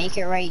I'm gonna make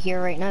it right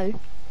here, right now.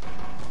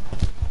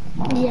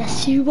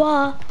 Yes, you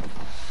are.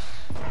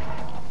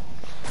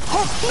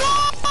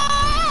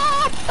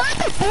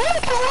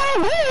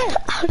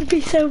 I would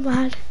be so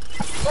mad.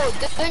 Oh,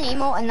 do an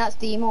emote, and that's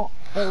the emote.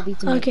 It'll be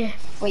to me. Okay.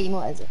 What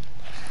emote is it?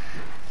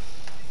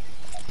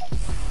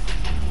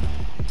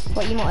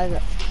 What emote is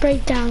it?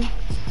 Breakdown.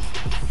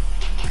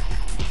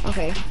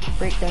 Okay,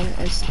 breakdown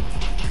is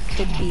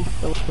could be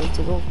the way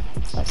to go.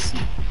 Let's see.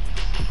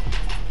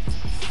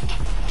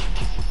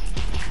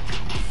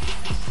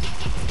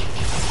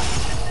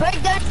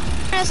 Breakdown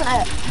isn't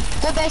it?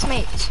 The best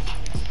mates.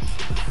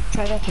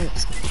 Try best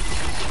mates.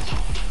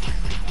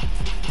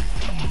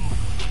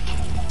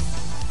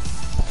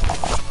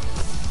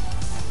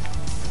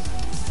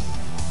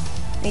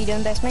 Are you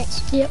doing best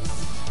mates? Yep.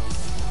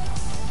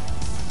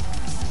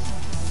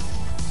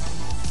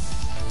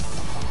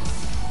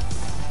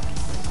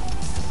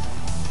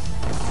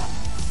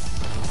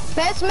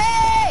 Best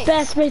mates!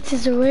 Best mates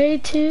is the way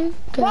to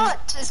go.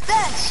 What is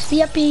this?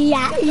 Yep,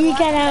 yeah. You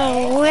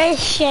gotta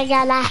wish you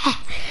gotta.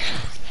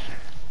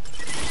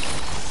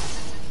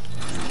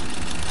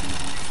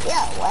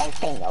 Yeah, one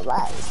thing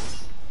alive.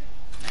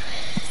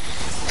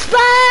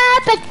 Spy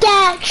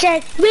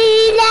protection,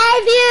 we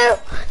love you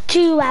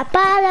to our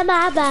bottom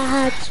of our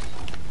hearts.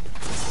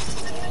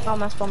 Oh,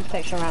 my spawn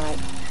protection ran out.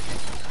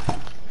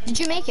 Did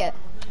you make it?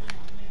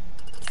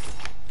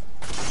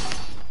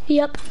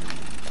 Yep.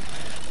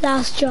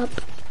 Last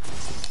jump.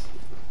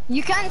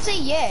 You can't say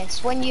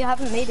yes when you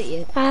haven't made it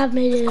yet. I have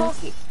made it.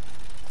 Coffee.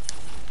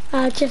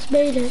 I just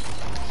made it.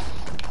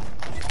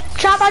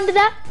 Trap under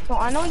that. Oh,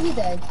 I know you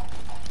did.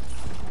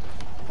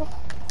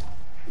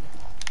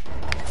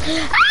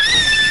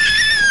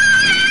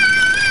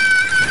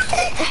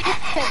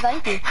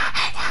 Thank you.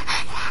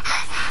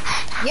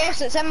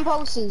 Yes, it's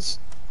impulses.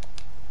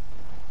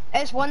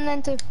 It's 1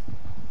 then 2.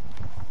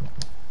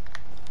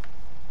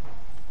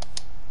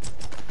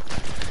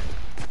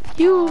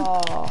 You.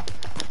 Oh.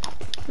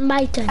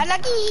 My turn.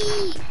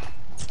 Lucky.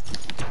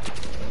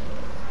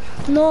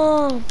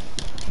 No.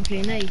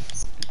 Okay,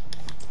 nice.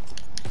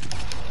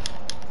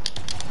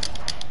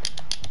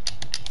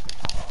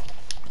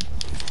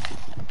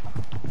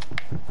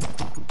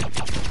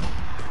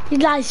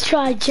 Nice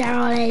try,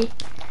 Charlie.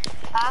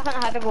 I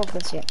haven't had a go of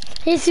this yet.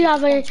 Yes, you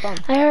have it. I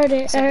heard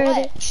it. It's I a heard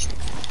it. glitch.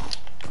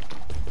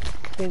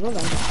 Okay, go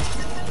then.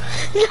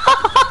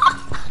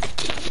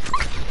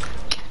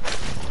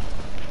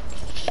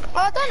 Oh,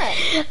 I done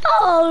it.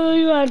 Oh,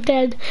 you are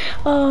dead.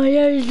 Oh,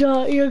 you're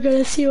not. You're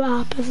gonna see what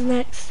happens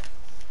next.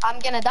 I'm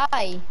gonna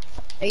die.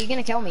 Are you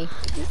gonna kill me?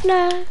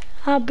 No,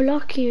 I'll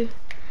block you.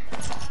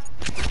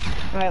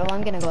 Right, well,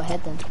 I'm gonna go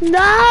ahead then. No,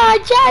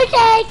 I'm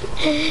joking.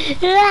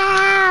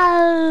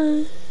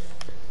 No.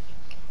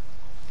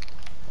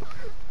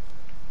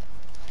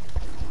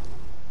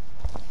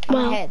 I'm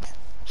Wow. ahead.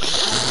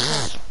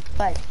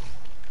 But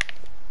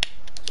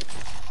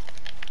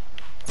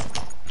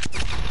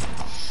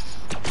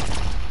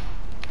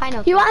I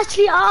know. You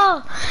actually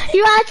are.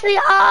 You actually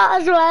are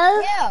as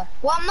well. Yeah.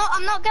 Well,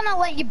 I'm not gonna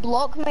let you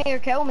block me or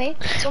kill me.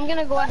 So I'm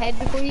gonna go ahead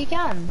before you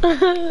can.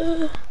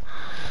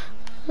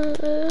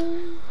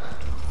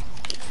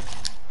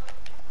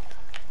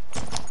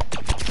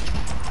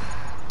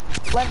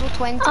 Level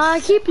 20. I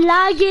keep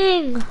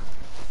lagging.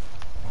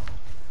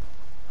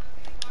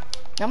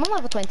 I'm on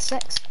level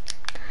 26.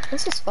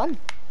 This is fun.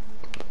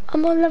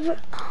 I'm on level.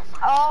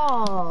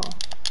 Oh.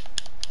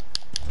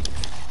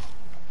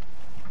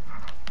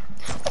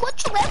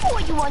 What level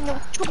are you on, no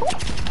trouble?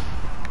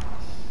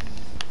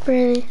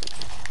 Really?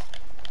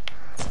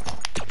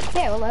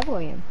 Yeah, what level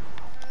are you?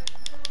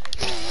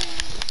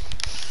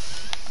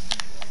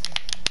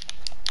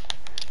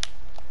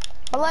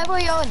 What level are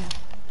you on?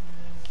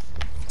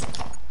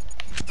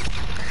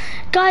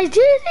 Guys, do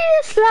you see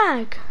this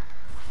lag?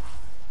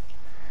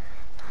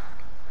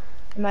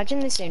 Imagine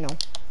they say no. Oh,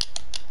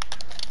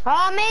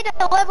 I made it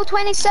at level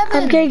 27.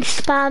 I'm getting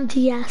spammed,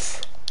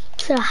 yes.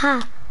 So,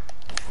 ha.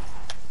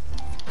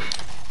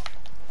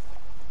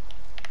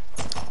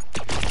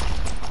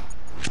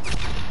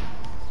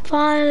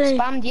 Finally.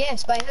 Spammed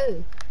yes, by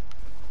who?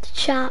 The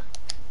chat.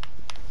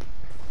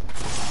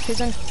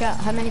 Who's on chat?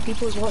 How many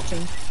people is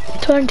watching?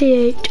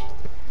 28.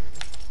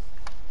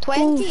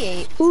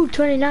 28. Ooh,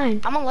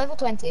 29. I'm on level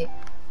 20.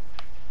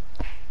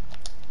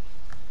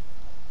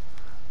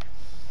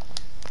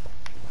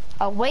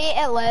 I'll wait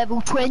at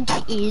level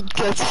 28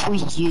 just for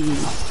you.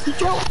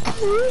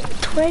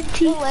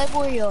 20. What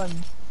level are you on?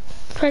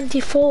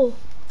 24.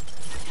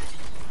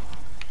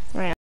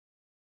 Right.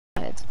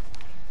 Are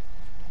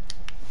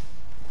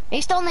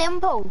you still on the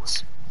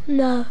impulse?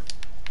 No.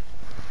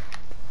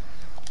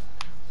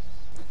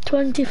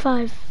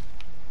 25.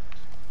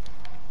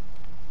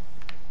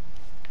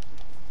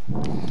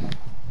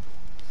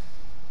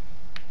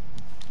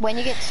 When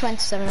you get to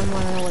 27, I'm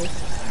running away.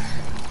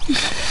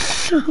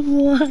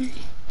 Why?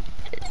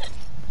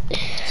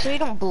 So you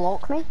don't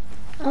block me?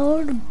 I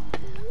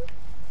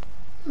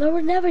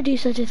would never do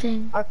such a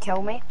thing. Or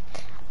kill me?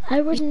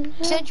 I wouldn't.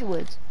 You said you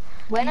would.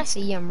 When I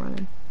see you, I'm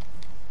running.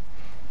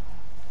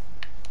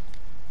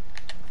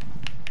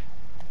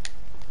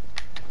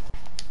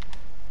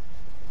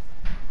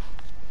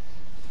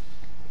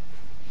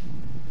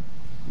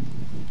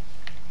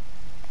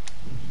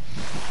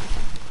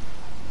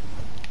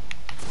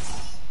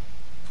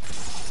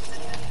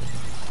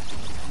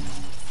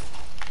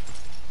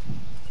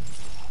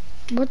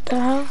 What the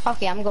hell?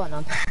 Okay, I'm going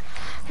on.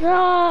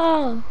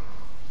 No!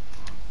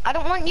 I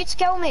don't want you to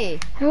kill me.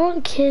 I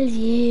won't kill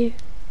you.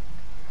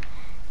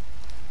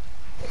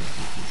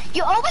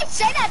 You always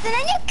say that, and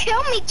then you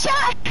kill me.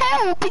 Chat,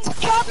 help! Please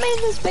drop me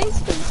in this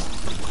basement.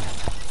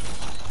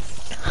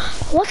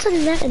 What's the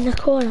net in the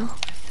corner?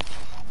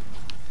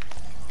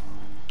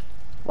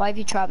 Why have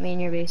you trapped me in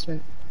your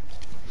basement?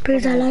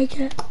 Because I like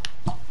it.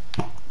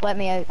 Let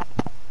me out.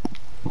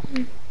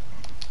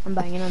 I'm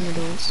banging on the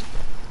doors.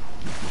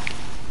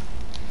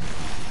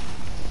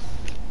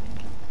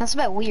 That's a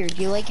bit weird.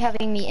 You like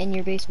having me in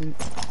your basement?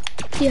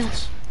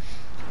 Yes.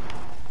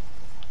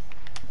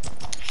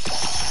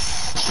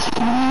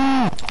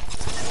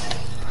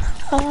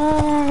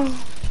 Oh.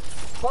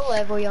 What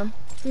level are you on?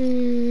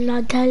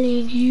 Not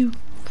telling you.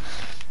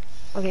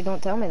 Okay,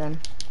 don't tell me then.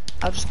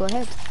 I'll just go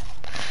ahead.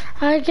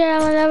 Okay,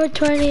 I'm on level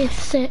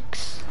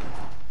 26.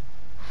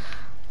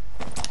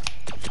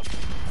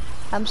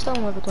 I'm still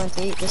on level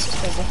 28. This is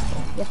quite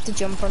difficult. You have to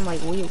jump on like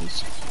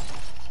wheels.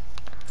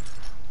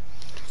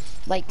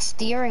 Like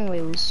steering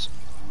wheels.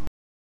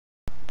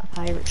 A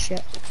pirate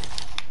ship.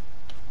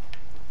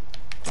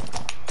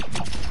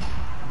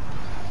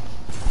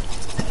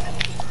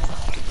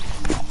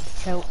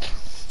 Help.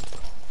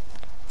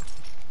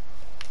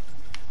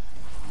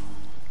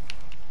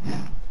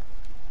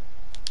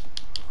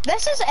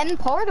 This is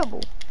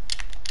importable.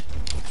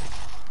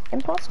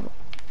 Impossible.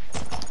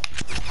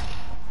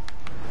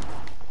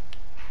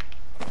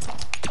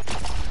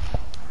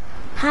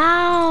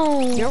 How?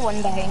 You're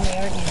one behind me,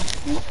 aren't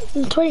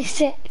you? I'm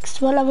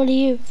 26. What level are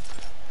you?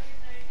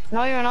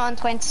 No, you're not on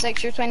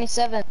 26, you're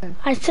 27.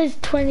 I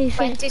said 26.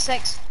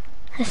 26.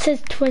 I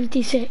said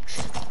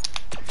 26.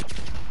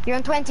 You're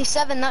on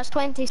 27, that's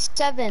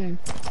 27.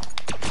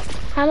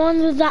 I'm on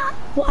with that.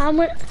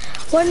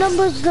 What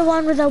number's the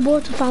one with the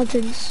water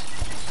fountains?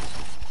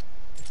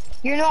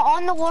 You're not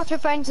on the water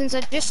fountains,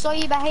 I just saw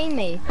you behind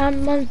me.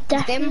 I'm on Them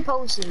definitely.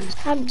 poses.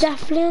 I'm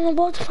definitely on the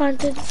water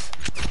fountains.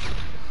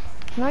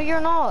 No,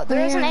 you're not.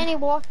 There isn't Yeah. any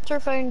water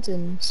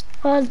fountains.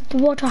 Well, the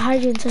water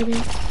hydrants, I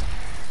mean.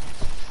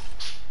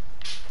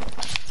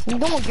 No,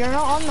 you're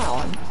not on that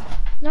one.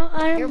 No,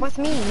 You're with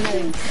me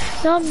now.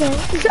 No, I'm not.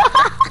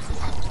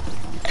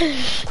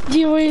 Do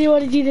you really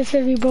want to do this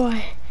with me,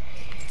 boy?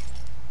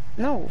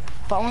 No,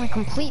 but I want to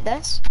complete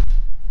this.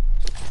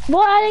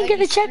 What? I didn't get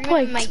the Screaming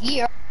checkpoint. in my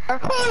ear.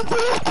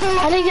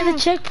 I didn't get the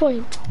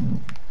checkpoint.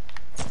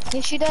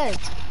 Yes, you did.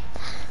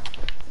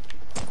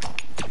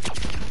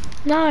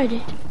 No, I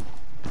did.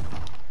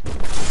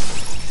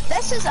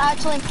 this is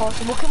actually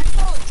impossible. Can we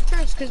call it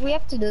truce? Because we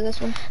have to do this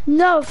one.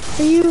 No,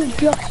 you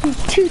blocked me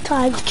 2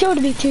 times,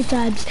 killed me 2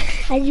 times,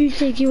 and you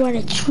think you want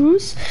a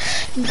truce?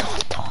 No.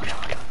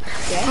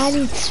 Yes. I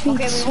need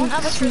sweet, okay, we won't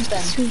have a truce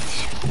then. Sweet.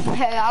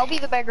 I'll be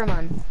the bigger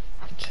man.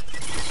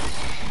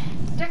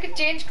 Look at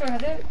change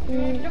card.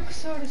 It looks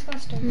so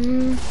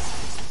disgusting.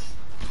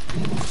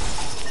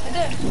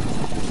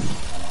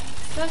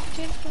 Look,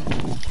 change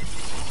card.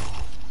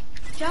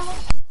 Java.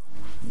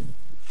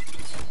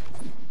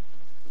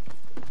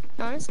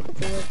 Honestly, I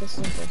feel like this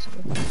is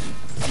impossible.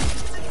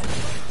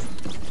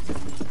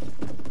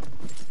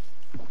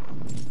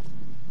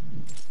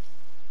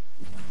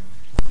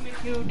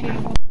 Make you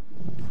table.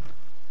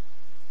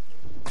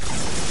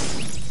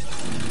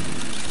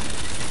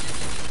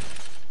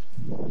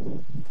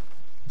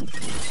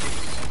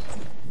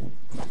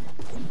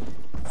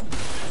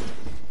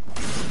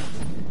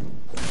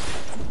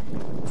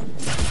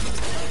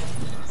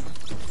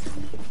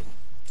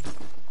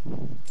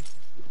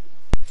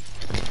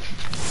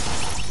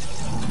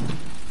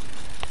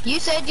 You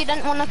said you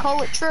didn't want to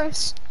call it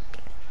truce.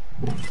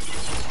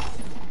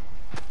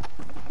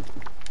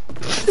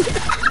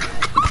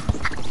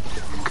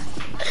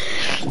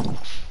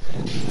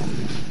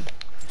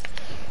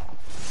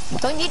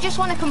 Don't you just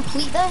want to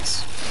complete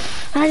this?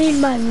 I need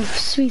my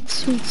sweet.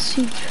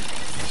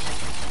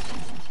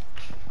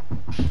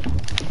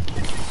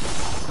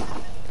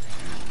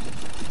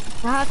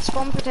 I had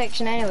spawn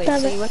protection anyway,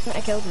 so you wouldn't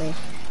have killed me.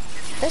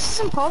 This is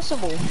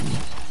impossible.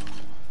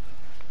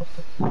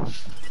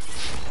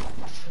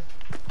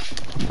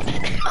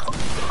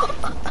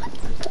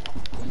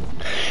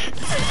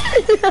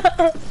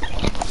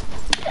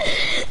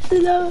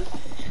 No.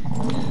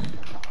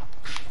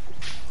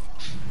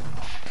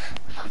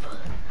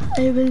 I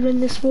will win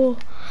this war.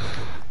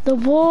 The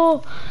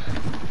war.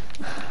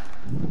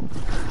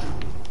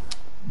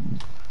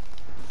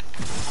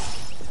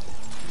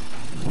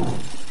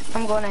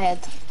 I'm going ahead.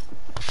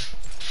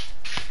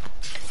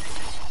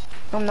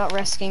 I'm not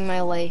risking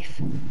my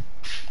life.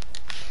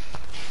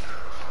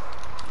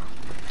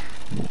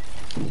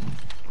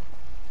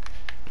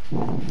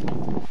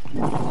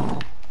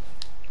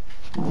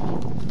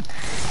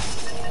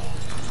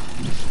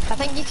 I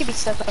think you could be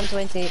stuck on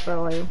 28 for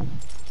a while.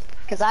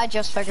 Because I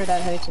just figured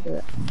out how to do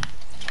it.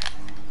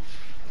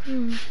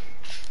 You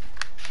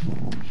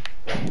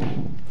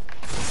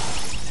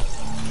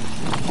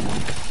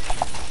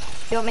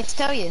want me to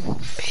tell you?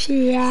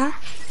 Yeah.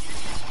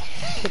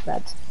 Too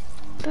bad.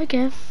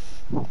 Okay.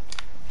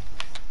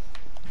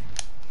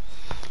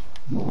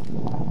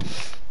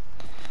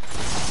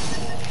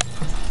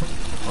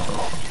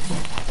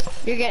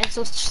 You're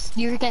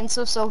getting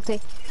so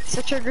salty.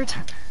 So triggered.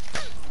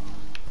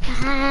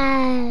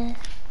 How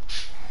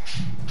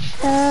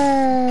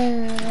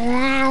did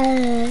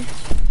it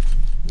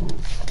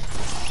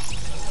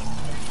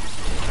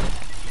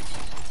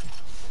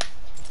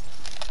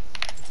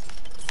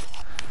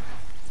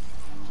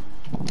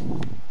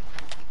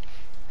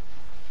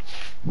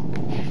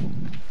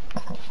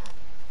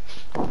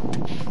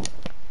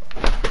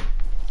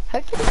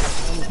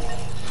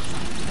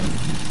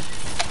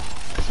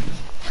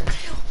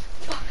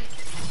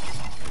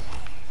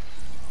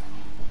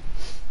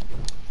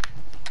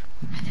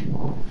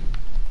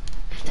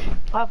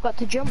I've got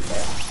to jump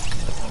there.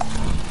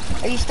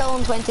 Are you still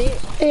on 28?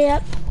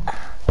 Yep.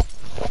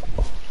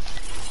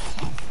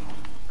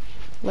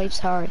 Life's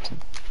hard.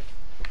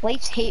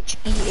 Life's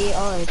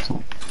H-E-A-R.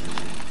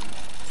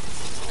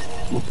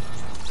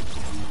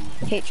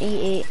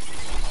 H-E-A-H-A-R-D.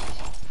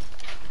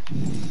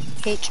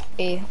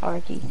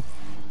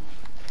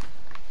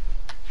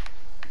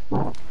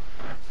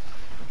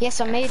 Yes,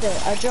 I made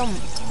it. I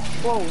jumped.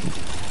 Whoa.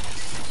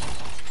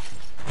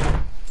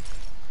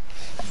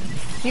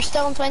 You're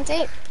still on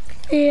 28?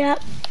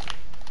 Yep.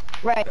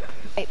 Right.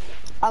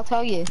 I'll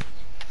tell you.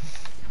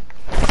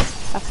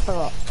 I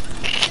forgot.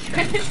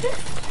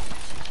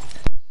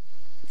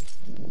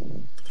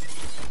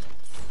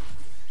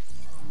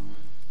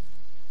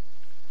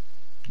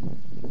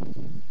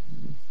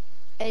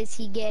 Is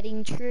he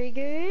getting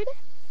triggered?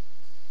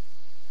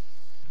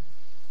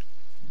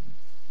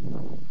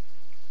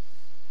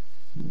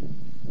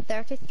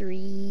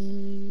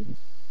 $33.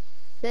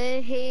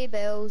 The hay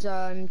bales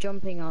I'm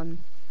jumping on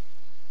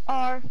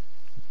are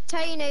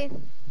tiny.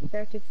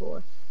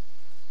 34.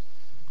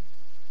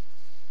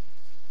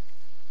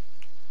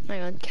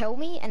 Hang on, kill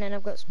me and then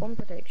I've got spawn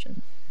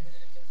protection.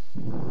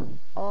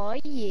 Oh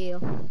yeah.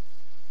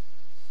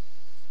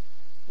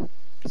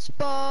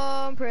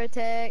 Spawn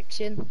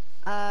protection.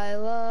 I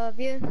love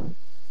you.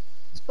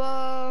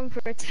 Spawn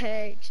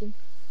protection.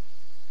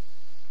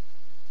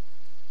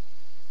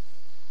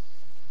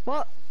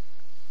 What?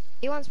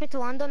 He wants me to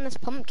land on this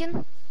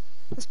pumpkin?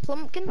 This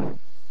plumpkin?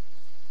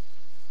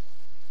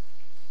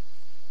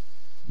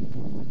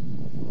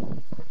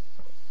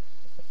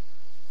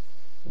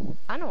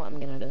 I know what I'm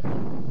gonna do.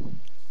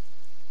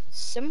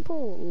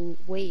 Simple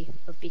way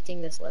of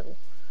beating this level.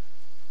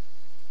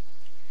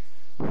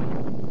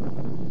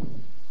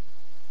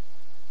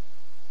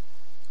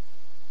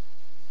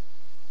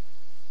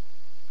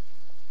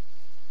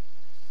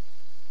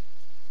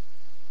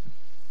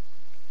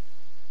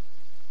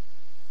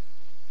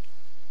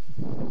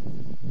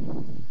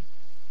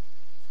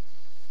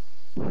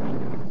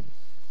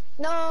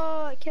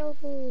 killed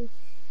me.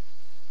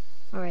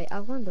 Alright,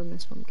 I'll land on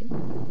this pumpkin.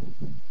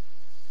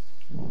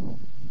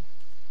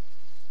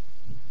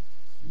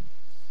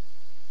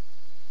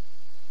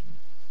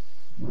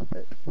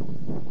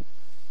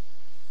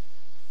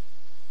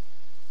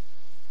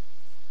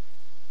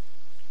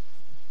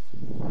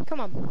 Come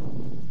on.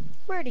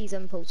 Where are these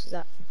impulses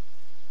at?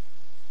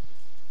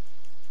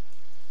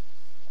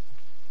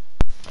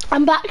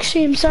 I'm back,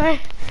 stream,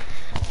 sorry.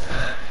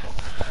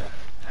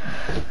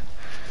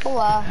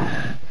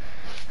 Hola.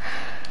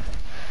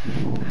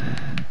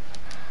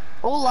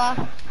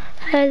 Hola.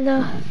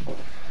 Hello.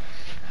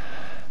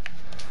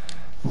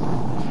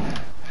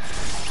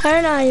 I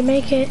don't know how you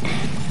make it.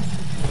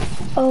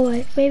 Oh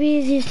wait,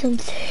 maybe he's used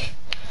something.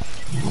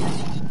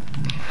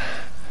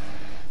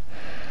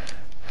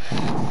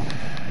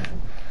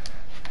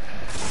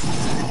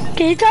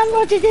 Can you tell me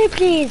what to do,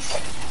 please?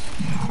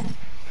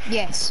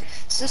 Yes.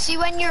 So see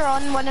when you're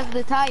on one of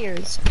the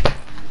tires,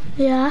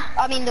 Yeah.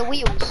 I mean the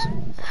wheels,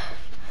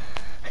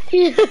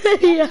 Yeah.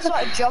 you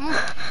sort of jump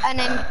and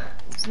then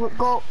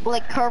go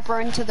like curve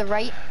around to the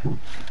right.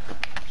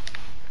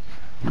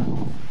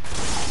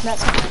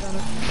 That's how I've done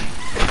it.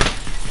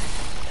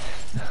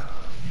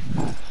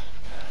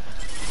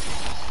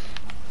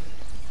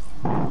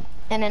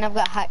 And then I've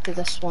got hacked to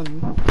this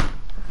one.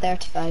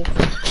 35.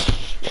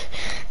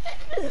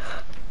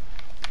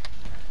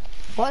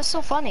 What's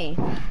so funny?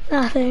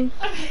 Nothing.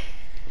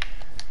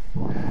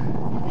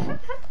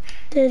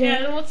 Did it?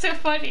 Yeah, what's so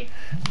funny?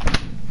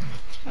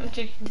 I'm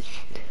joking.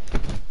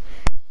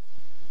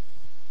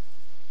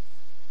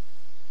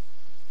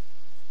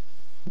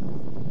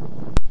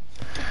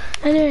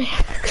 Anyway.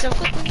 So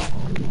quickly.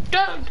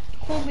 Don't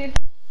hold me.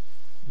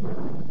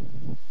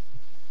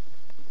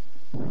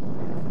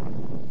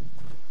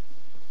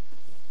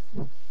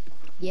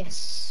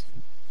 Yes.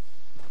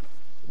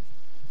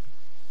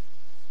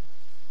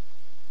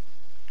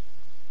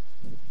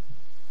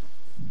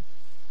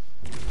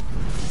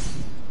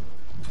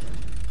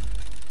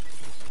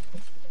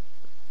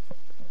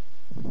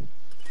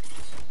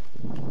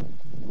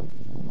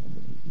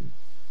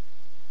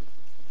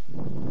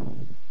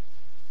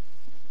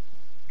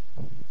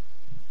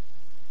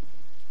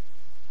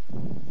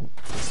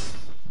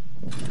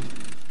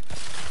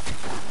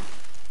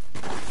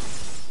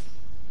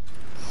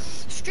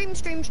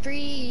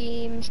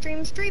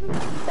 Stream.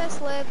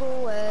 This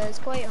level is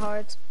quite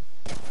hard.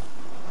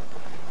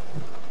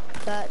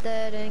 That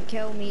didn't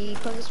kill me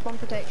because it's from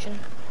protection.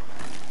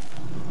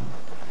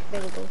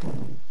 There we go.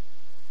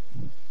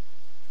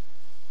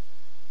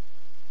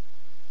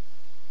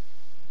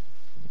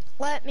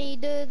 Let me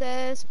do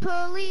this,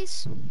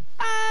 police.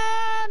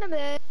 I'm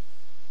dead.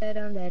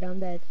 I'm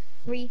dead.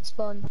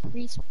 Respawn.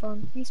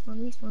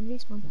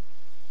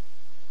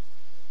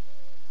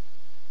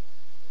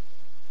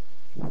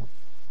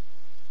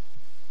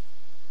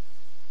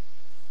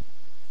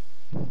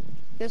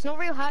 There's no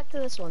real hack to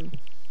this one.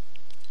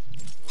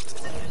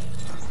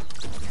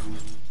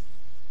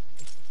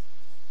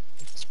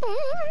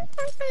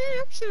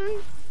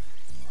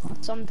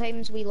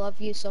 Sometimes we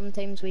love you,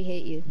 sometimes we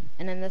hate you.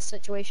 And in this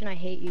situation, I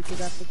hate you because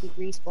I have to keep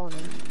respawning.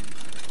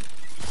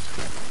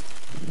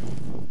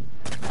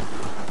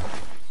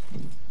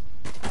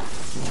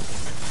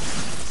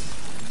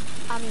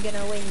 I'm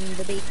gonna win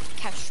the big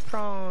cash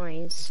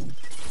prize.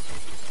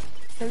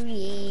 Oh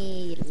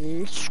yeah.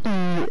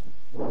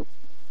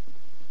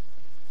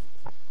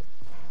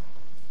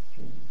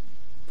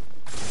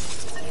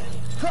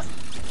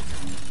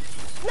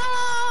 No!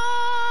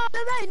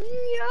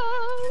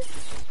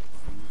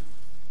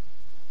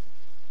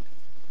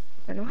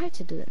 I know how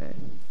to do it now.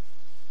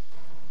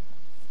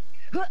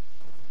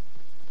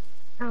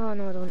 Oh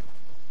no, I don't.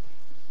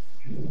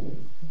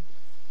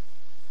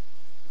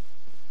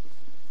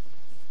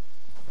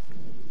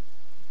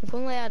 If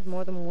only I had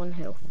more than one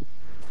health.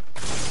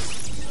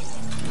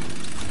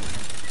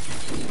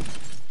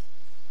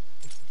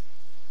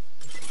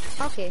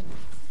 Okay,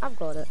 I've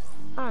got it.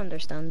 I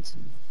understand.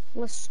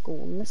 Let's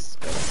go.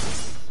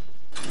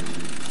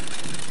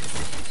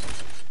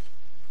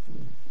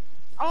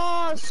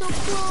 Oh, so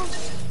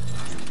close!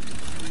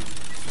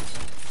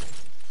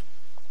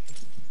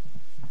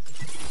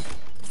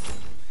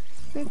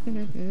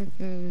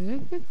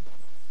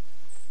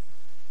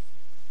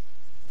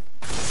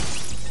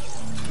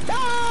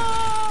 No!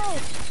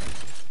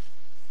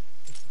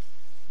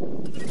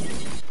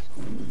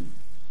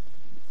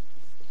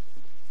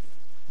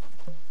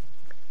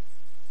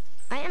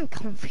 I am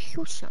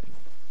confused.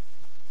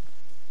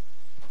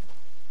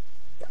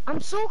 I'm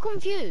so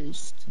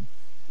confused.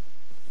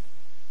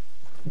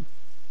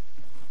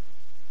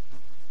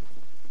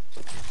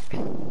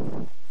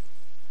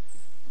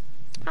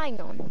 Hang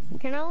on.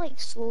 Can I like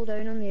slow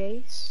down on the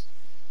ice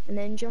and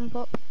then jump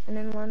up and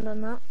then land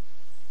on that?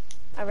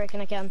 I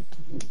reckon I can.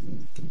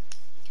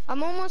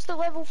 I'm almost at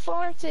level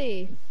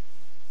 40.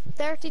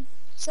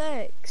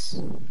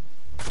 36.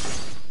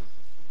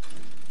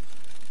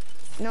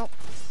 Nope.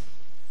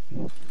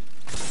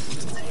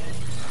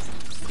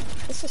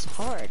 This is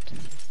hard.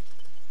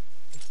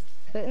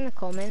 Put in the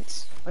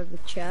comments or the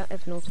chat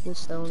if Notable's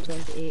still on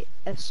 28.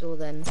 If so,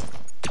 then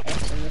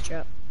X in the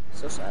chat.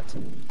 So sad.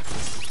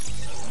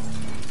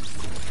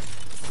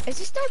 Is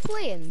he still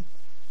playing?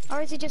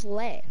 Or is he just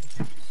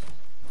left?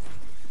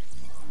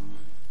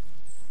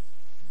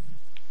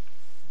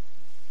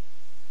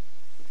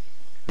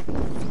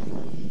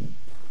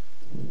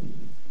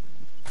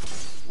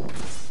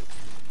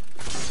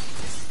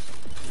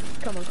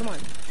 Come on, come on.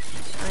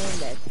 I am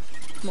dead.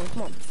 Come on,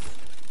 come on.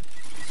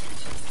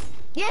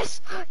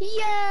 Yes!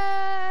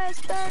 Yes!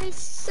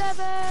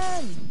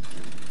 37!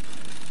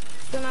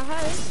 Don't know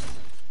how.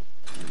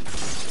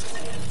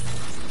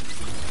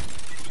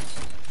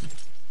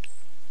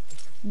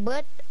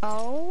 But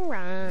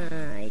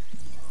alright.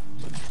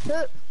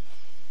 Look!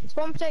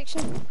 Spawn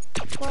protection.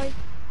 Why?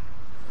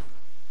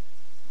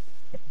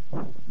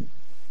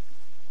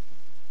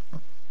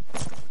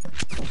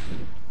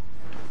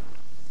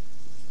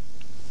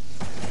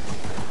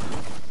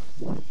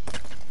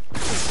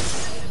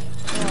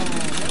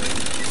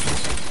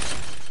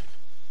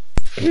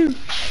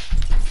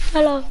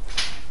 Hello.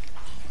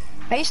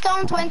 Are you still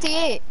on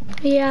 28?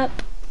 Yep.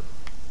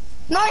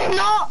 No, you're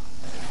not!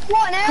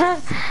 What now?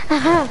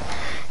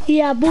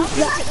 Yeah, but No,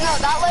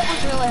 that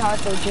level's really hard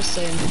though, just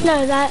saying.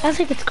 no, I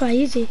think it's quite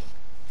easy.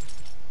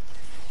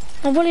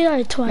 I've only done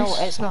it twice. No,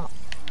 it's not.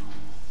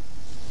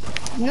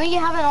 No, you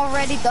haven't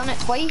already done it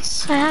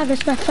twice. I have.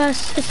 It's my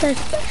first. It's my.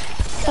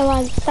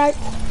 Oh,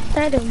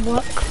 that didn't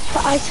work.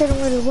 But I said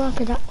it wouldn't work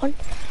in that one.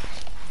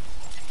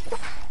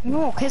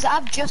 No, because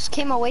I've just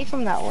came away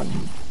from that one.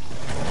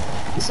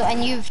 So,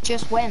 and you've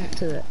just went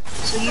to it.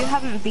 So you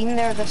haven't been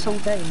there this whole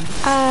time.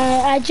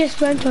 I just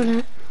went on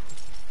it.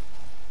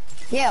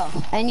 Yeah,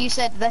 and you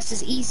said this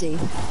is easy.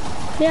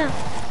 Yeah.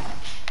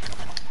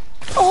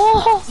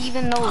 Oh!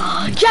 Even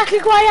though... Jack,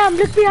 look where I am.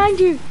 Look behind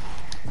you.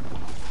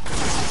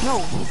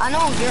 No, I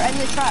know, you're in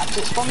the traps.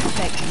 It's spawn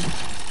protection.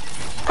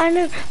 I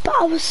know, but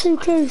I was so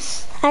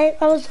close. I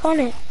was on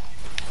it.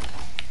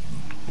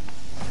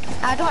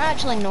 I don't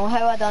actually know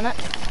how I done it.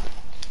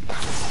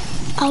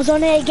 I was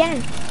on it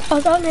again. I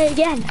was on it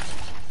again.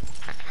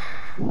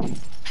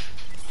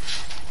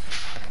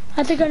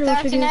 I think I know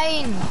what to do.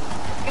 39.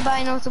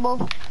 Goodbye,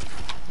 Notable.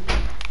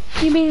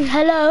 You mean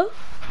hello?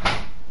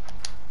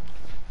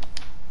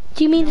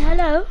 Do you mean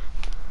hello?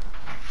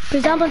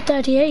 Because I'm on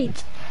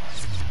 38.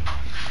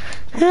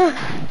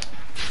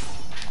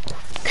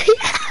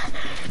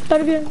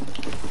 Better be on.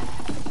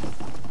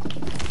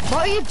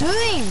 What are you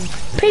doing?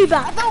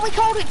 Payback. I thought we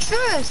called it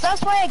truce.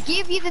 That's why I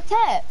gave you the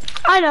tip.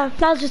 I know.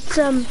 That was just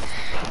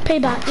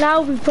payback.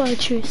 Now we've got a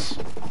truce.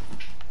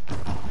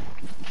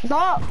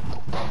 Stop.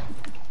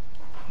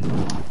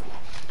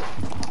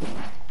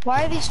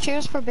 Why are these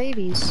chairs for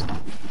babies?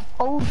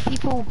 Old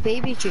people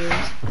baby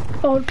chairs.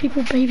 Old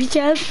people baby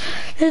chairs.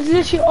 There's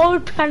literally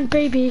old and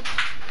baby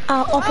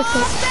opposite.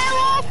 Oh, fell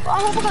off! I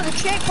hope I got the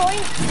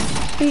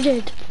checkpoint. You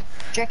did.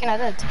 Do you reckon I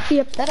did?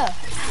 Yep. Did I?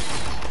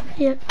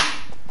 Yep.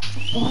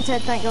 Oh, I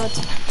did, thank God.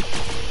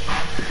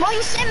 Why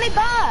you sent me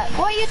back?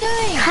 What are you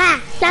doing?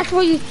 Ha! That's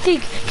what you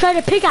think. Trying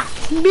to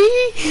pickaxe me?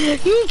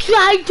 You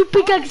trying to I'm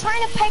pickaxe?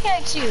 trying to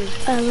pickaxe you.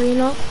 Oh, were you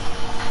not?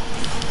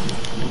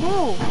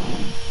 No.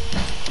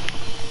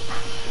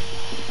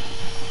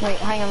 Wait,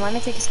 hang on, let me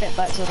take a step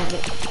back so I don't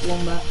get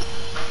blown back.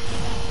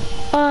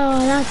 Oh,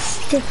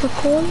 that's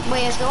difficult.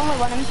 Wait, is there only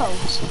one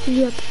impulse?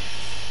 Yep.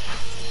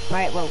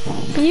 Right, well.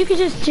 But you could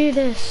just do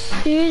this.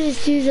 You could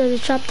just use it as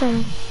a trap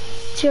tunnel.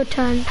 It's your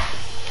turn.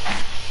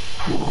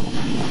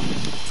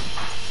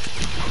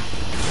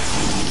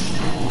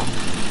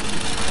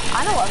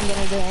 I know what I'm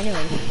gonna do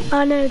anyway.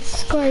 I know,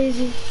 it's quite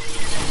easy.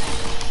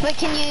 But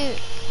can you...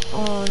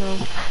 Oh no.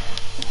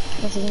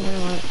 This isn't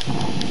gonna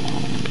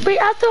work. Wait,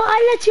 I thought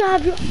I let you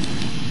have your...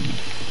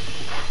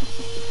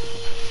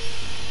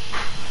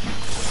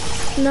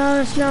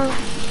 No, it's not.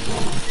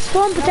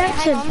 Spawn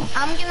protection. Hang on.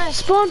 I'm gonna...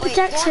 Spawn Wait,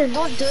 protection.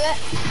 Don't do it.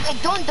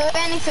 Wait, don't do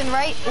anything,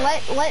 right?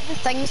 Let the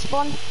thing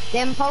spawn. The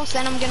impulse,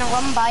 then I'm gonna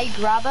run by,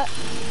 grab it.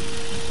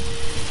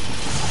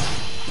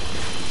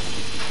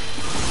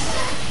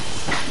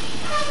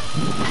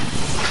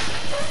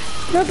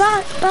 No,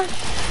 back.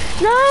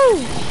 No!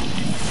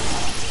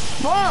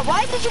 What?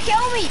 Why did you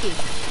kill me?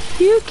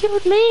 You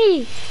killed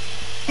me.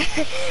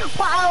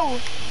 Wow.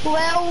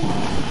 Well,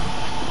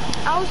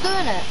 I was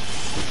doing it.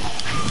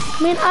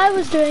 I mean, I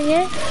was doing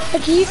it,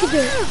 but you could do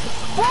it.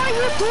 What are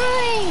you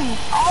doing?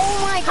 Oh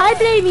my God. I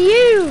blame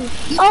you.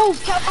 Oh,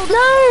 killed me.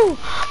 no!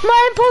 My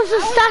impulse is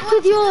I was stacked going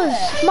with to do yours.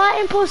 it. My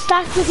impulse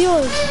stacked with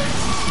yours.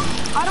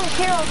 I don't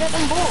care, I'll get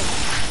them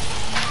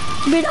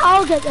both. I mean,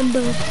 I'll get them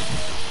both.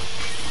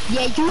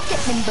 Yeah, you get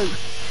them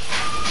both.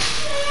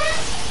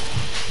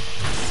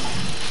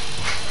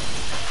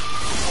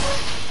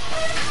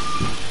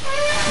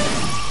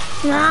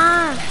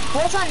 Ah,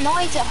 What's that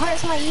noise? It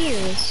hurts my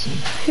ears.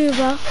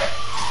 Hoover.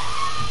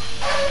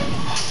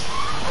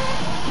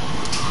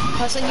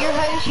 That's in your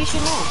house, you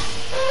should know.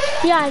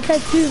 Yeah, it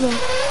says Hoover.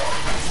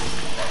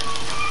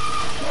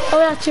 Oh,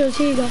 that's yours.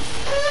 Here you go.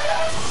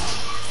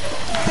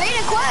 Beat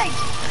it quick!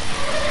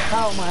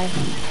 Oh my.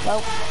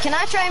 Well, can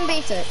I try and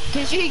bait it?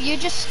 Cause you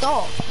just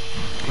stop.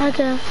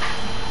 Okay.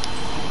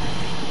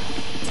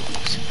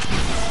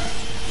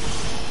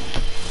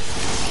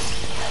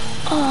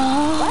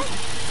 Oh.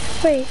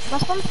 What? Wait. My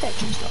spawn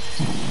protection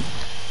stopped.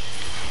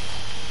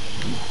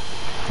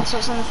 So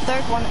it's on the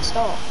third one it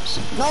stops.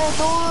 No,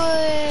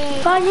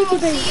 don't! Oh, you can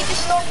see, bait. you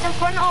just stopped in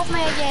front of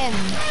me again.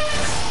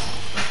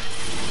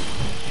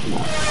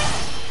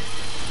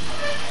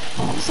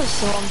 This is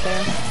so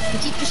unfair. You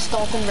keep just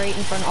stopping right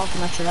in front of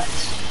my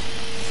turrets.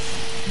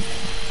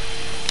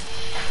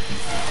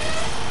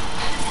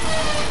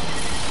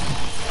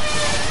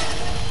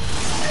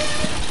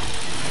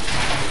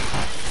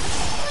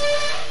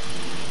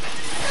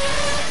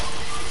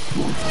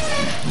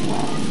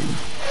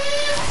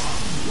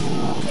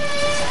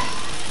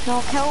 No,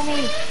 kill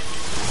me.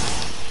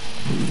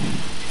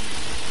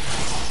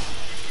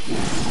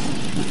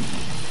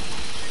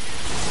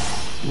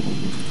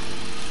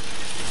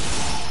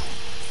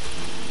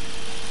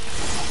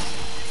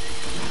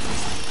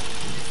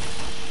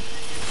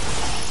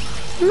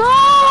 No!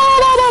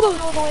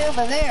 All the way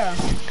over there.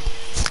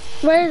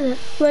 Where is it?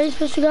 Where are you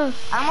supposed to go?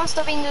 I must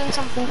have been doing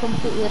something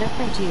completely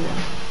different to you.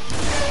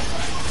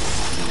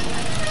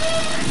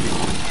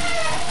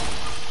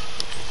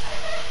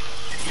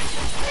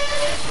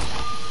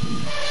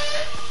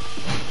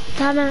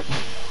 Damn it.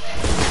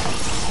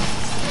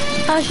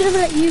 I should have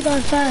let you go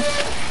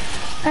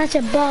first. That's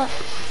a bot.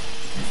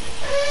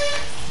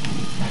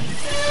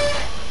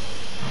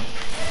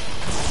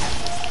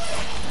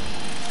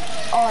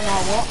 Oh no,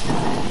 what?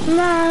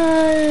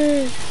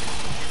 No.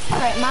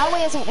 Right, my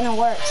way isn't gonna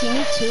work. You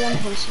need two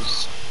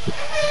impulses.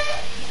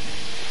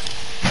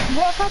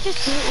 What if I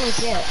just do it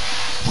legit?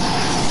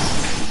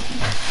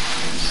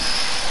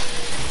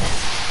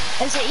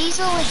 Is it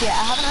easily legit?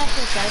 I haven't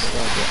actually tried it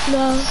legit.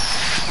 No.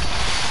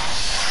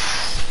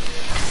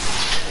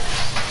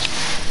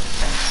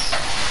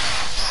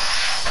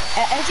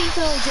 It is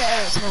easily legit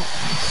or it's not?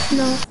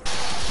 No.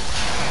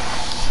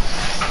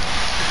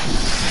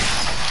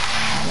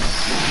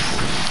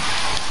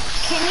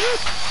 Can you,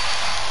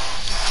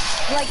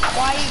 like,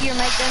 quiet your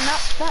mic down?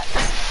 That's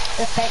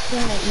affecting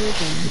that you're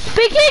doing.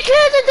 Vicky,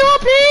 clear the door,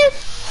 please!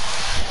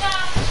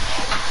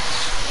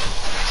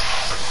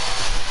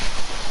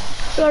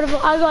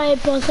 I got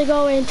it, boss. I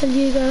go away until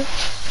you go.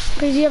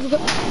 Because you're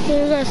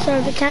gonna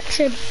serve the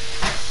taxi.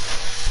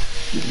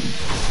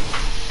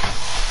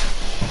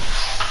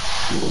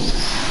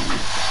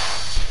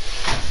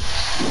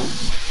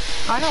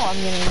 I know what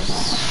I'm gonna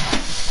use.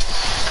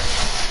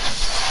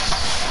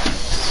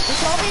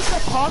 It's obviously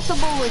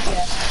possible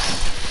legit.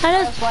 I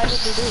know Why would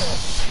they do it?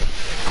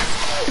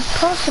 it's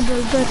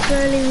possible, but it's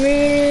really,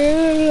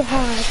 really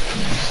hard.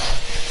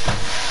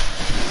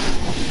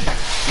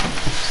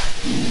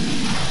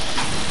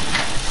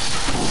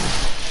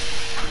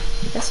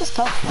 This is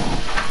tough.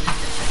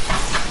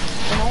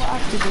 I know what I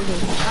have to do here.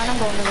 And I'm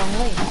going the wrong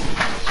way.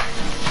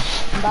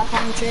 I'm back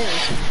on the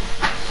trails.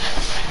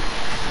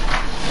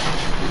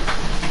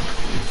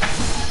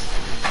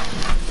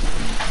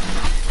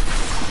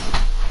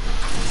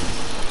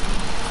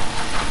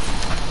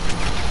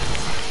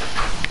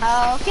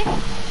 Okay.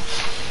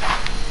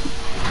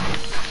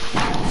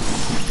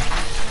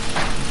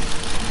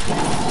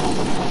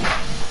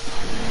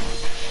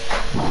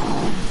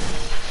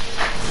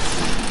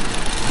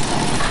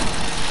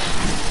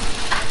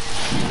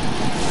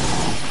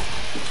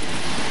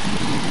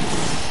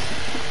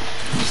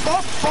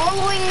 Stop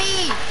following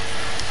me!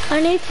 I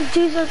need to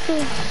do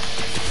something.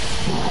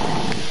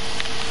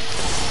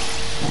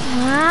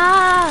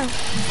 Ah!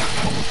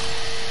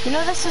 You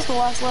know this is the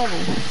last level.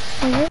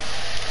 Is it?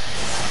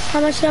 How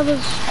much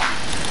levels?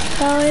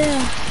 Oh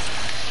yeah.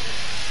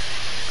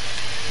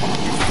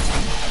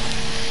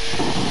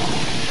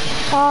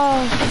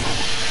 Oh.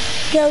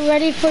 Get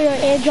ready for your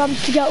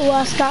eardrums to get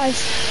worse, guys.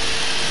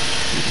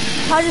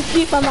 I'll just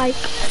mute my mic.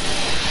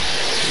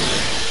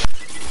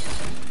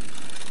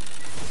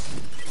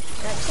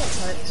 That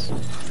hurts.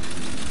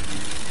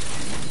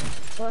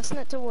 Listen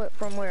it to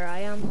from where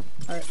I am.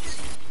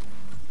 Hurts.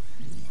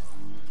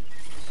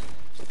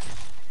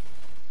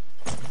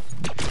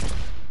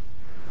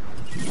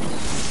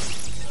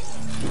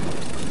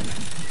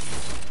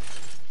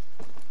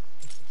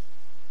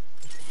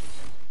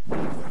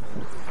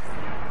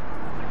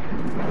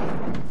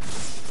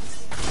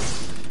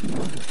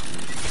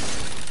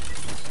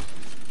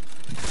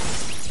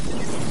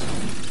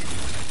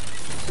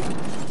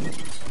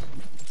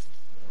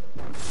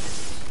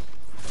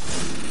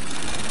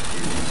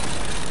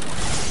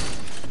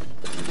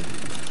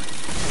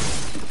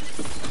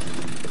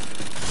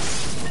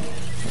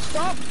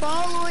 Stop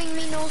following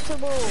me,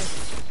 Notable!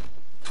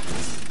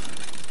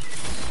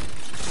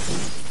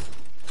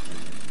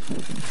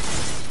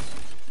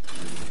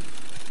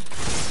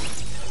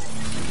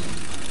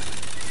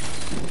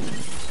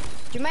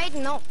 Do you mind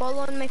not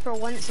following me for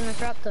once in a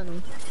trap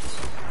tunnel?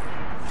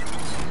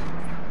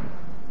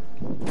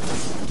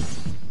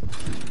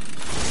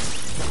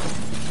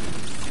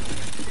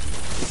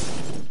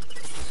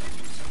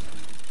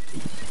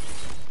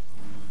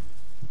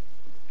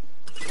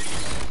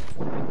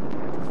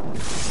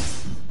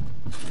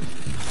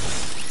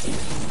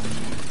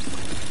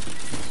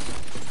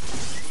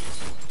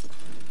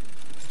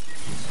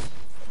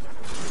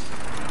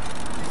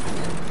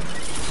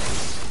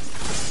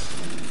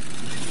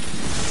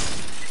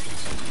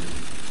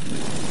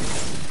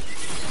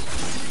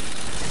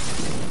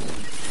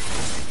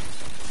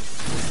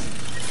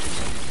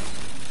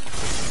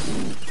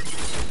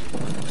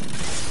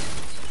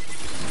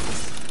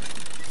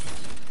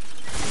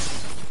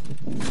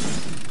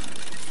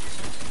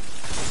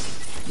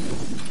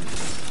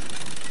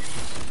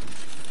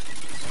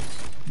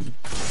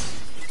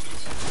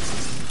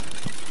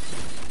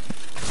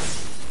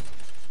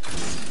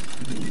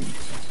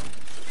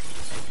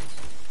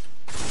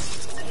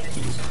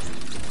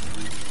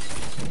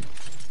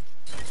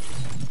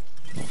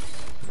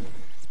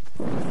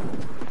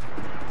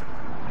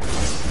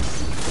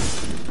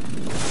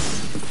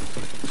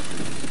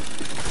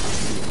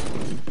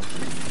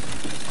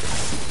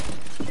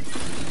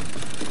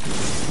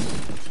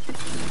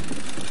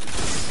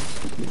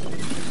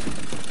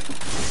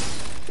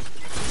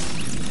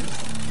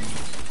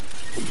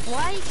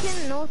 Why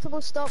can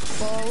Notable stop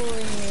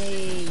following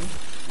me?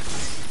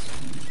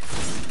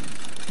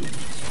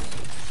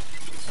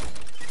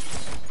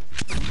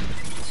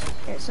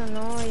 It's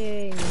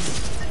annoying.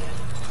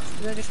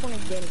 'Cause I just want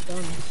to get it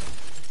done.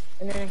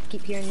 And then I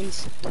keep hearing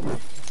these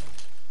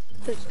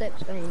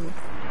footsteps behind me.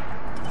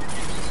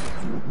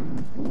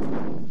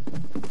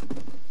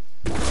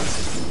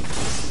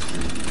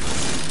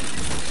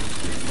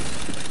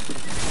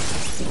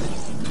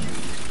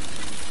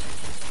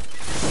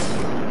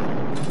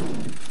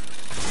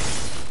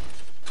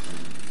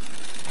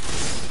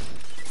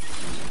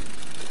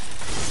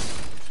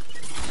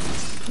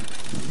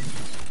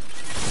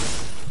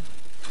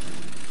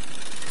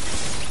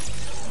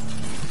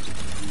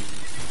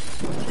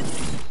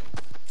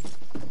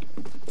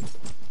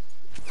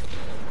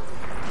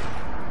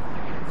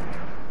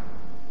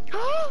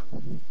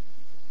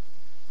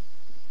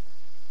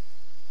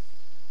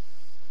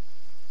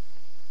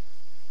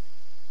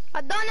 I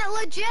done it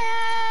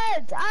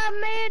legit! I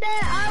made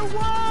it! I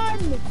won!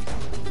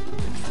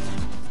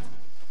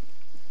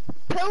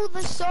 Pull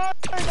the sword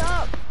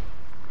up!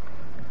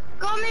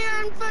 Come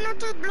here,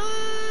 Infinity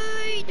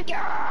Blade!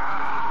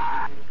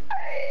 Yeah!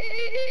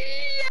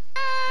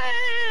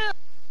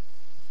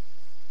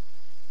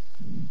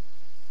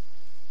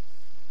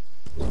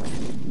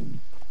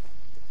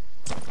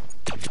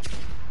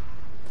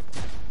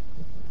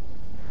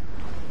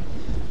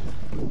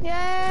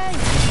 Yay!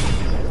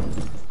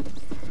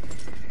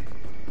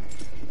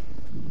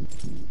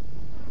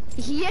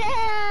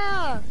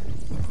 Yeah!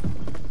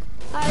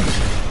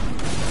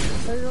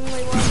 There's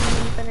only one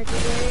Infinity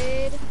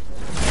Blade.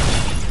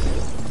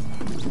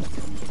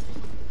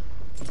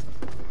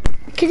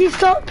 Can you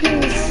stop,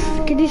 please?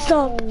 Can you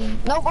stop?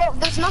 No, bro,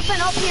 there's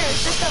nothing up here.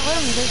 It's just a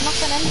room. There's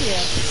nothing in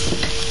here.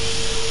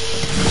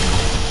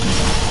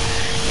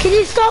 Can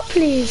you stop,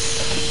 please?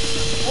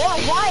 What?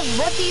 Why?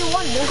 What do you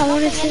want? There's I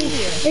want to nothing see. in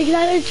here. Because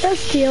I don't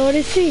trust you. I want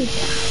to see.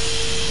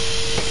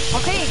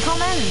 Okay,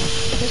 come in.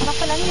 There's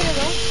nothing in here,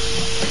 though.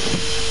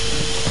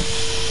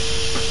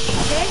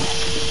 Okay?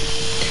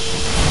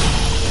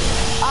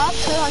 Up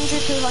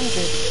 200,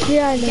 200.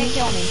 Yeah, I You know. can't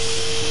kill me.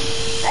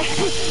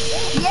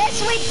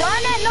 Yes, we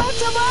done it,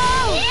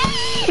 Notable!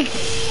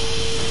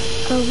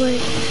 Oh,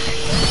 wait.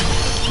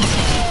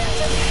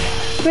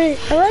 Wait,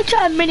 I want to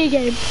try a mini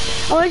game.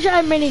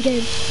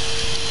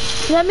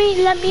 Let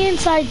me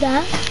inside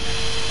that.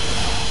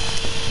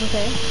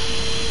 Okay.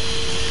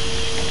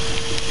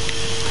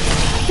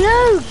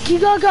 No, you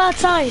gotta go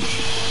outside.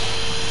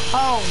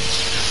 Oh.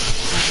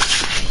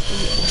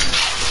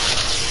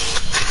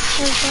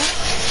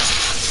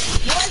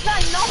 What's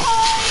that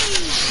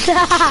noise?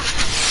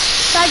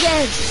 Try get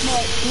in.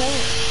 No.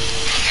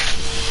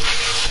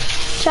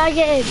 Try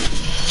get in.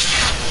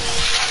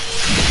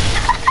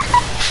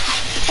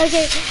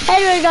 Okay,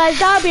 anyway guys,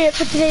 that'll be it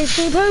for today's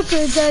stream. Hope you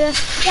enjoyed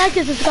it. Like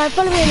and subscribe,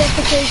 follow me on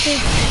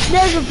notifications.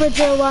 Never put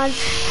 01,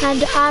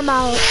 and I'm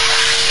out.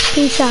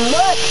 Peace out.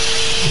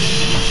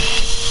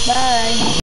 Bye.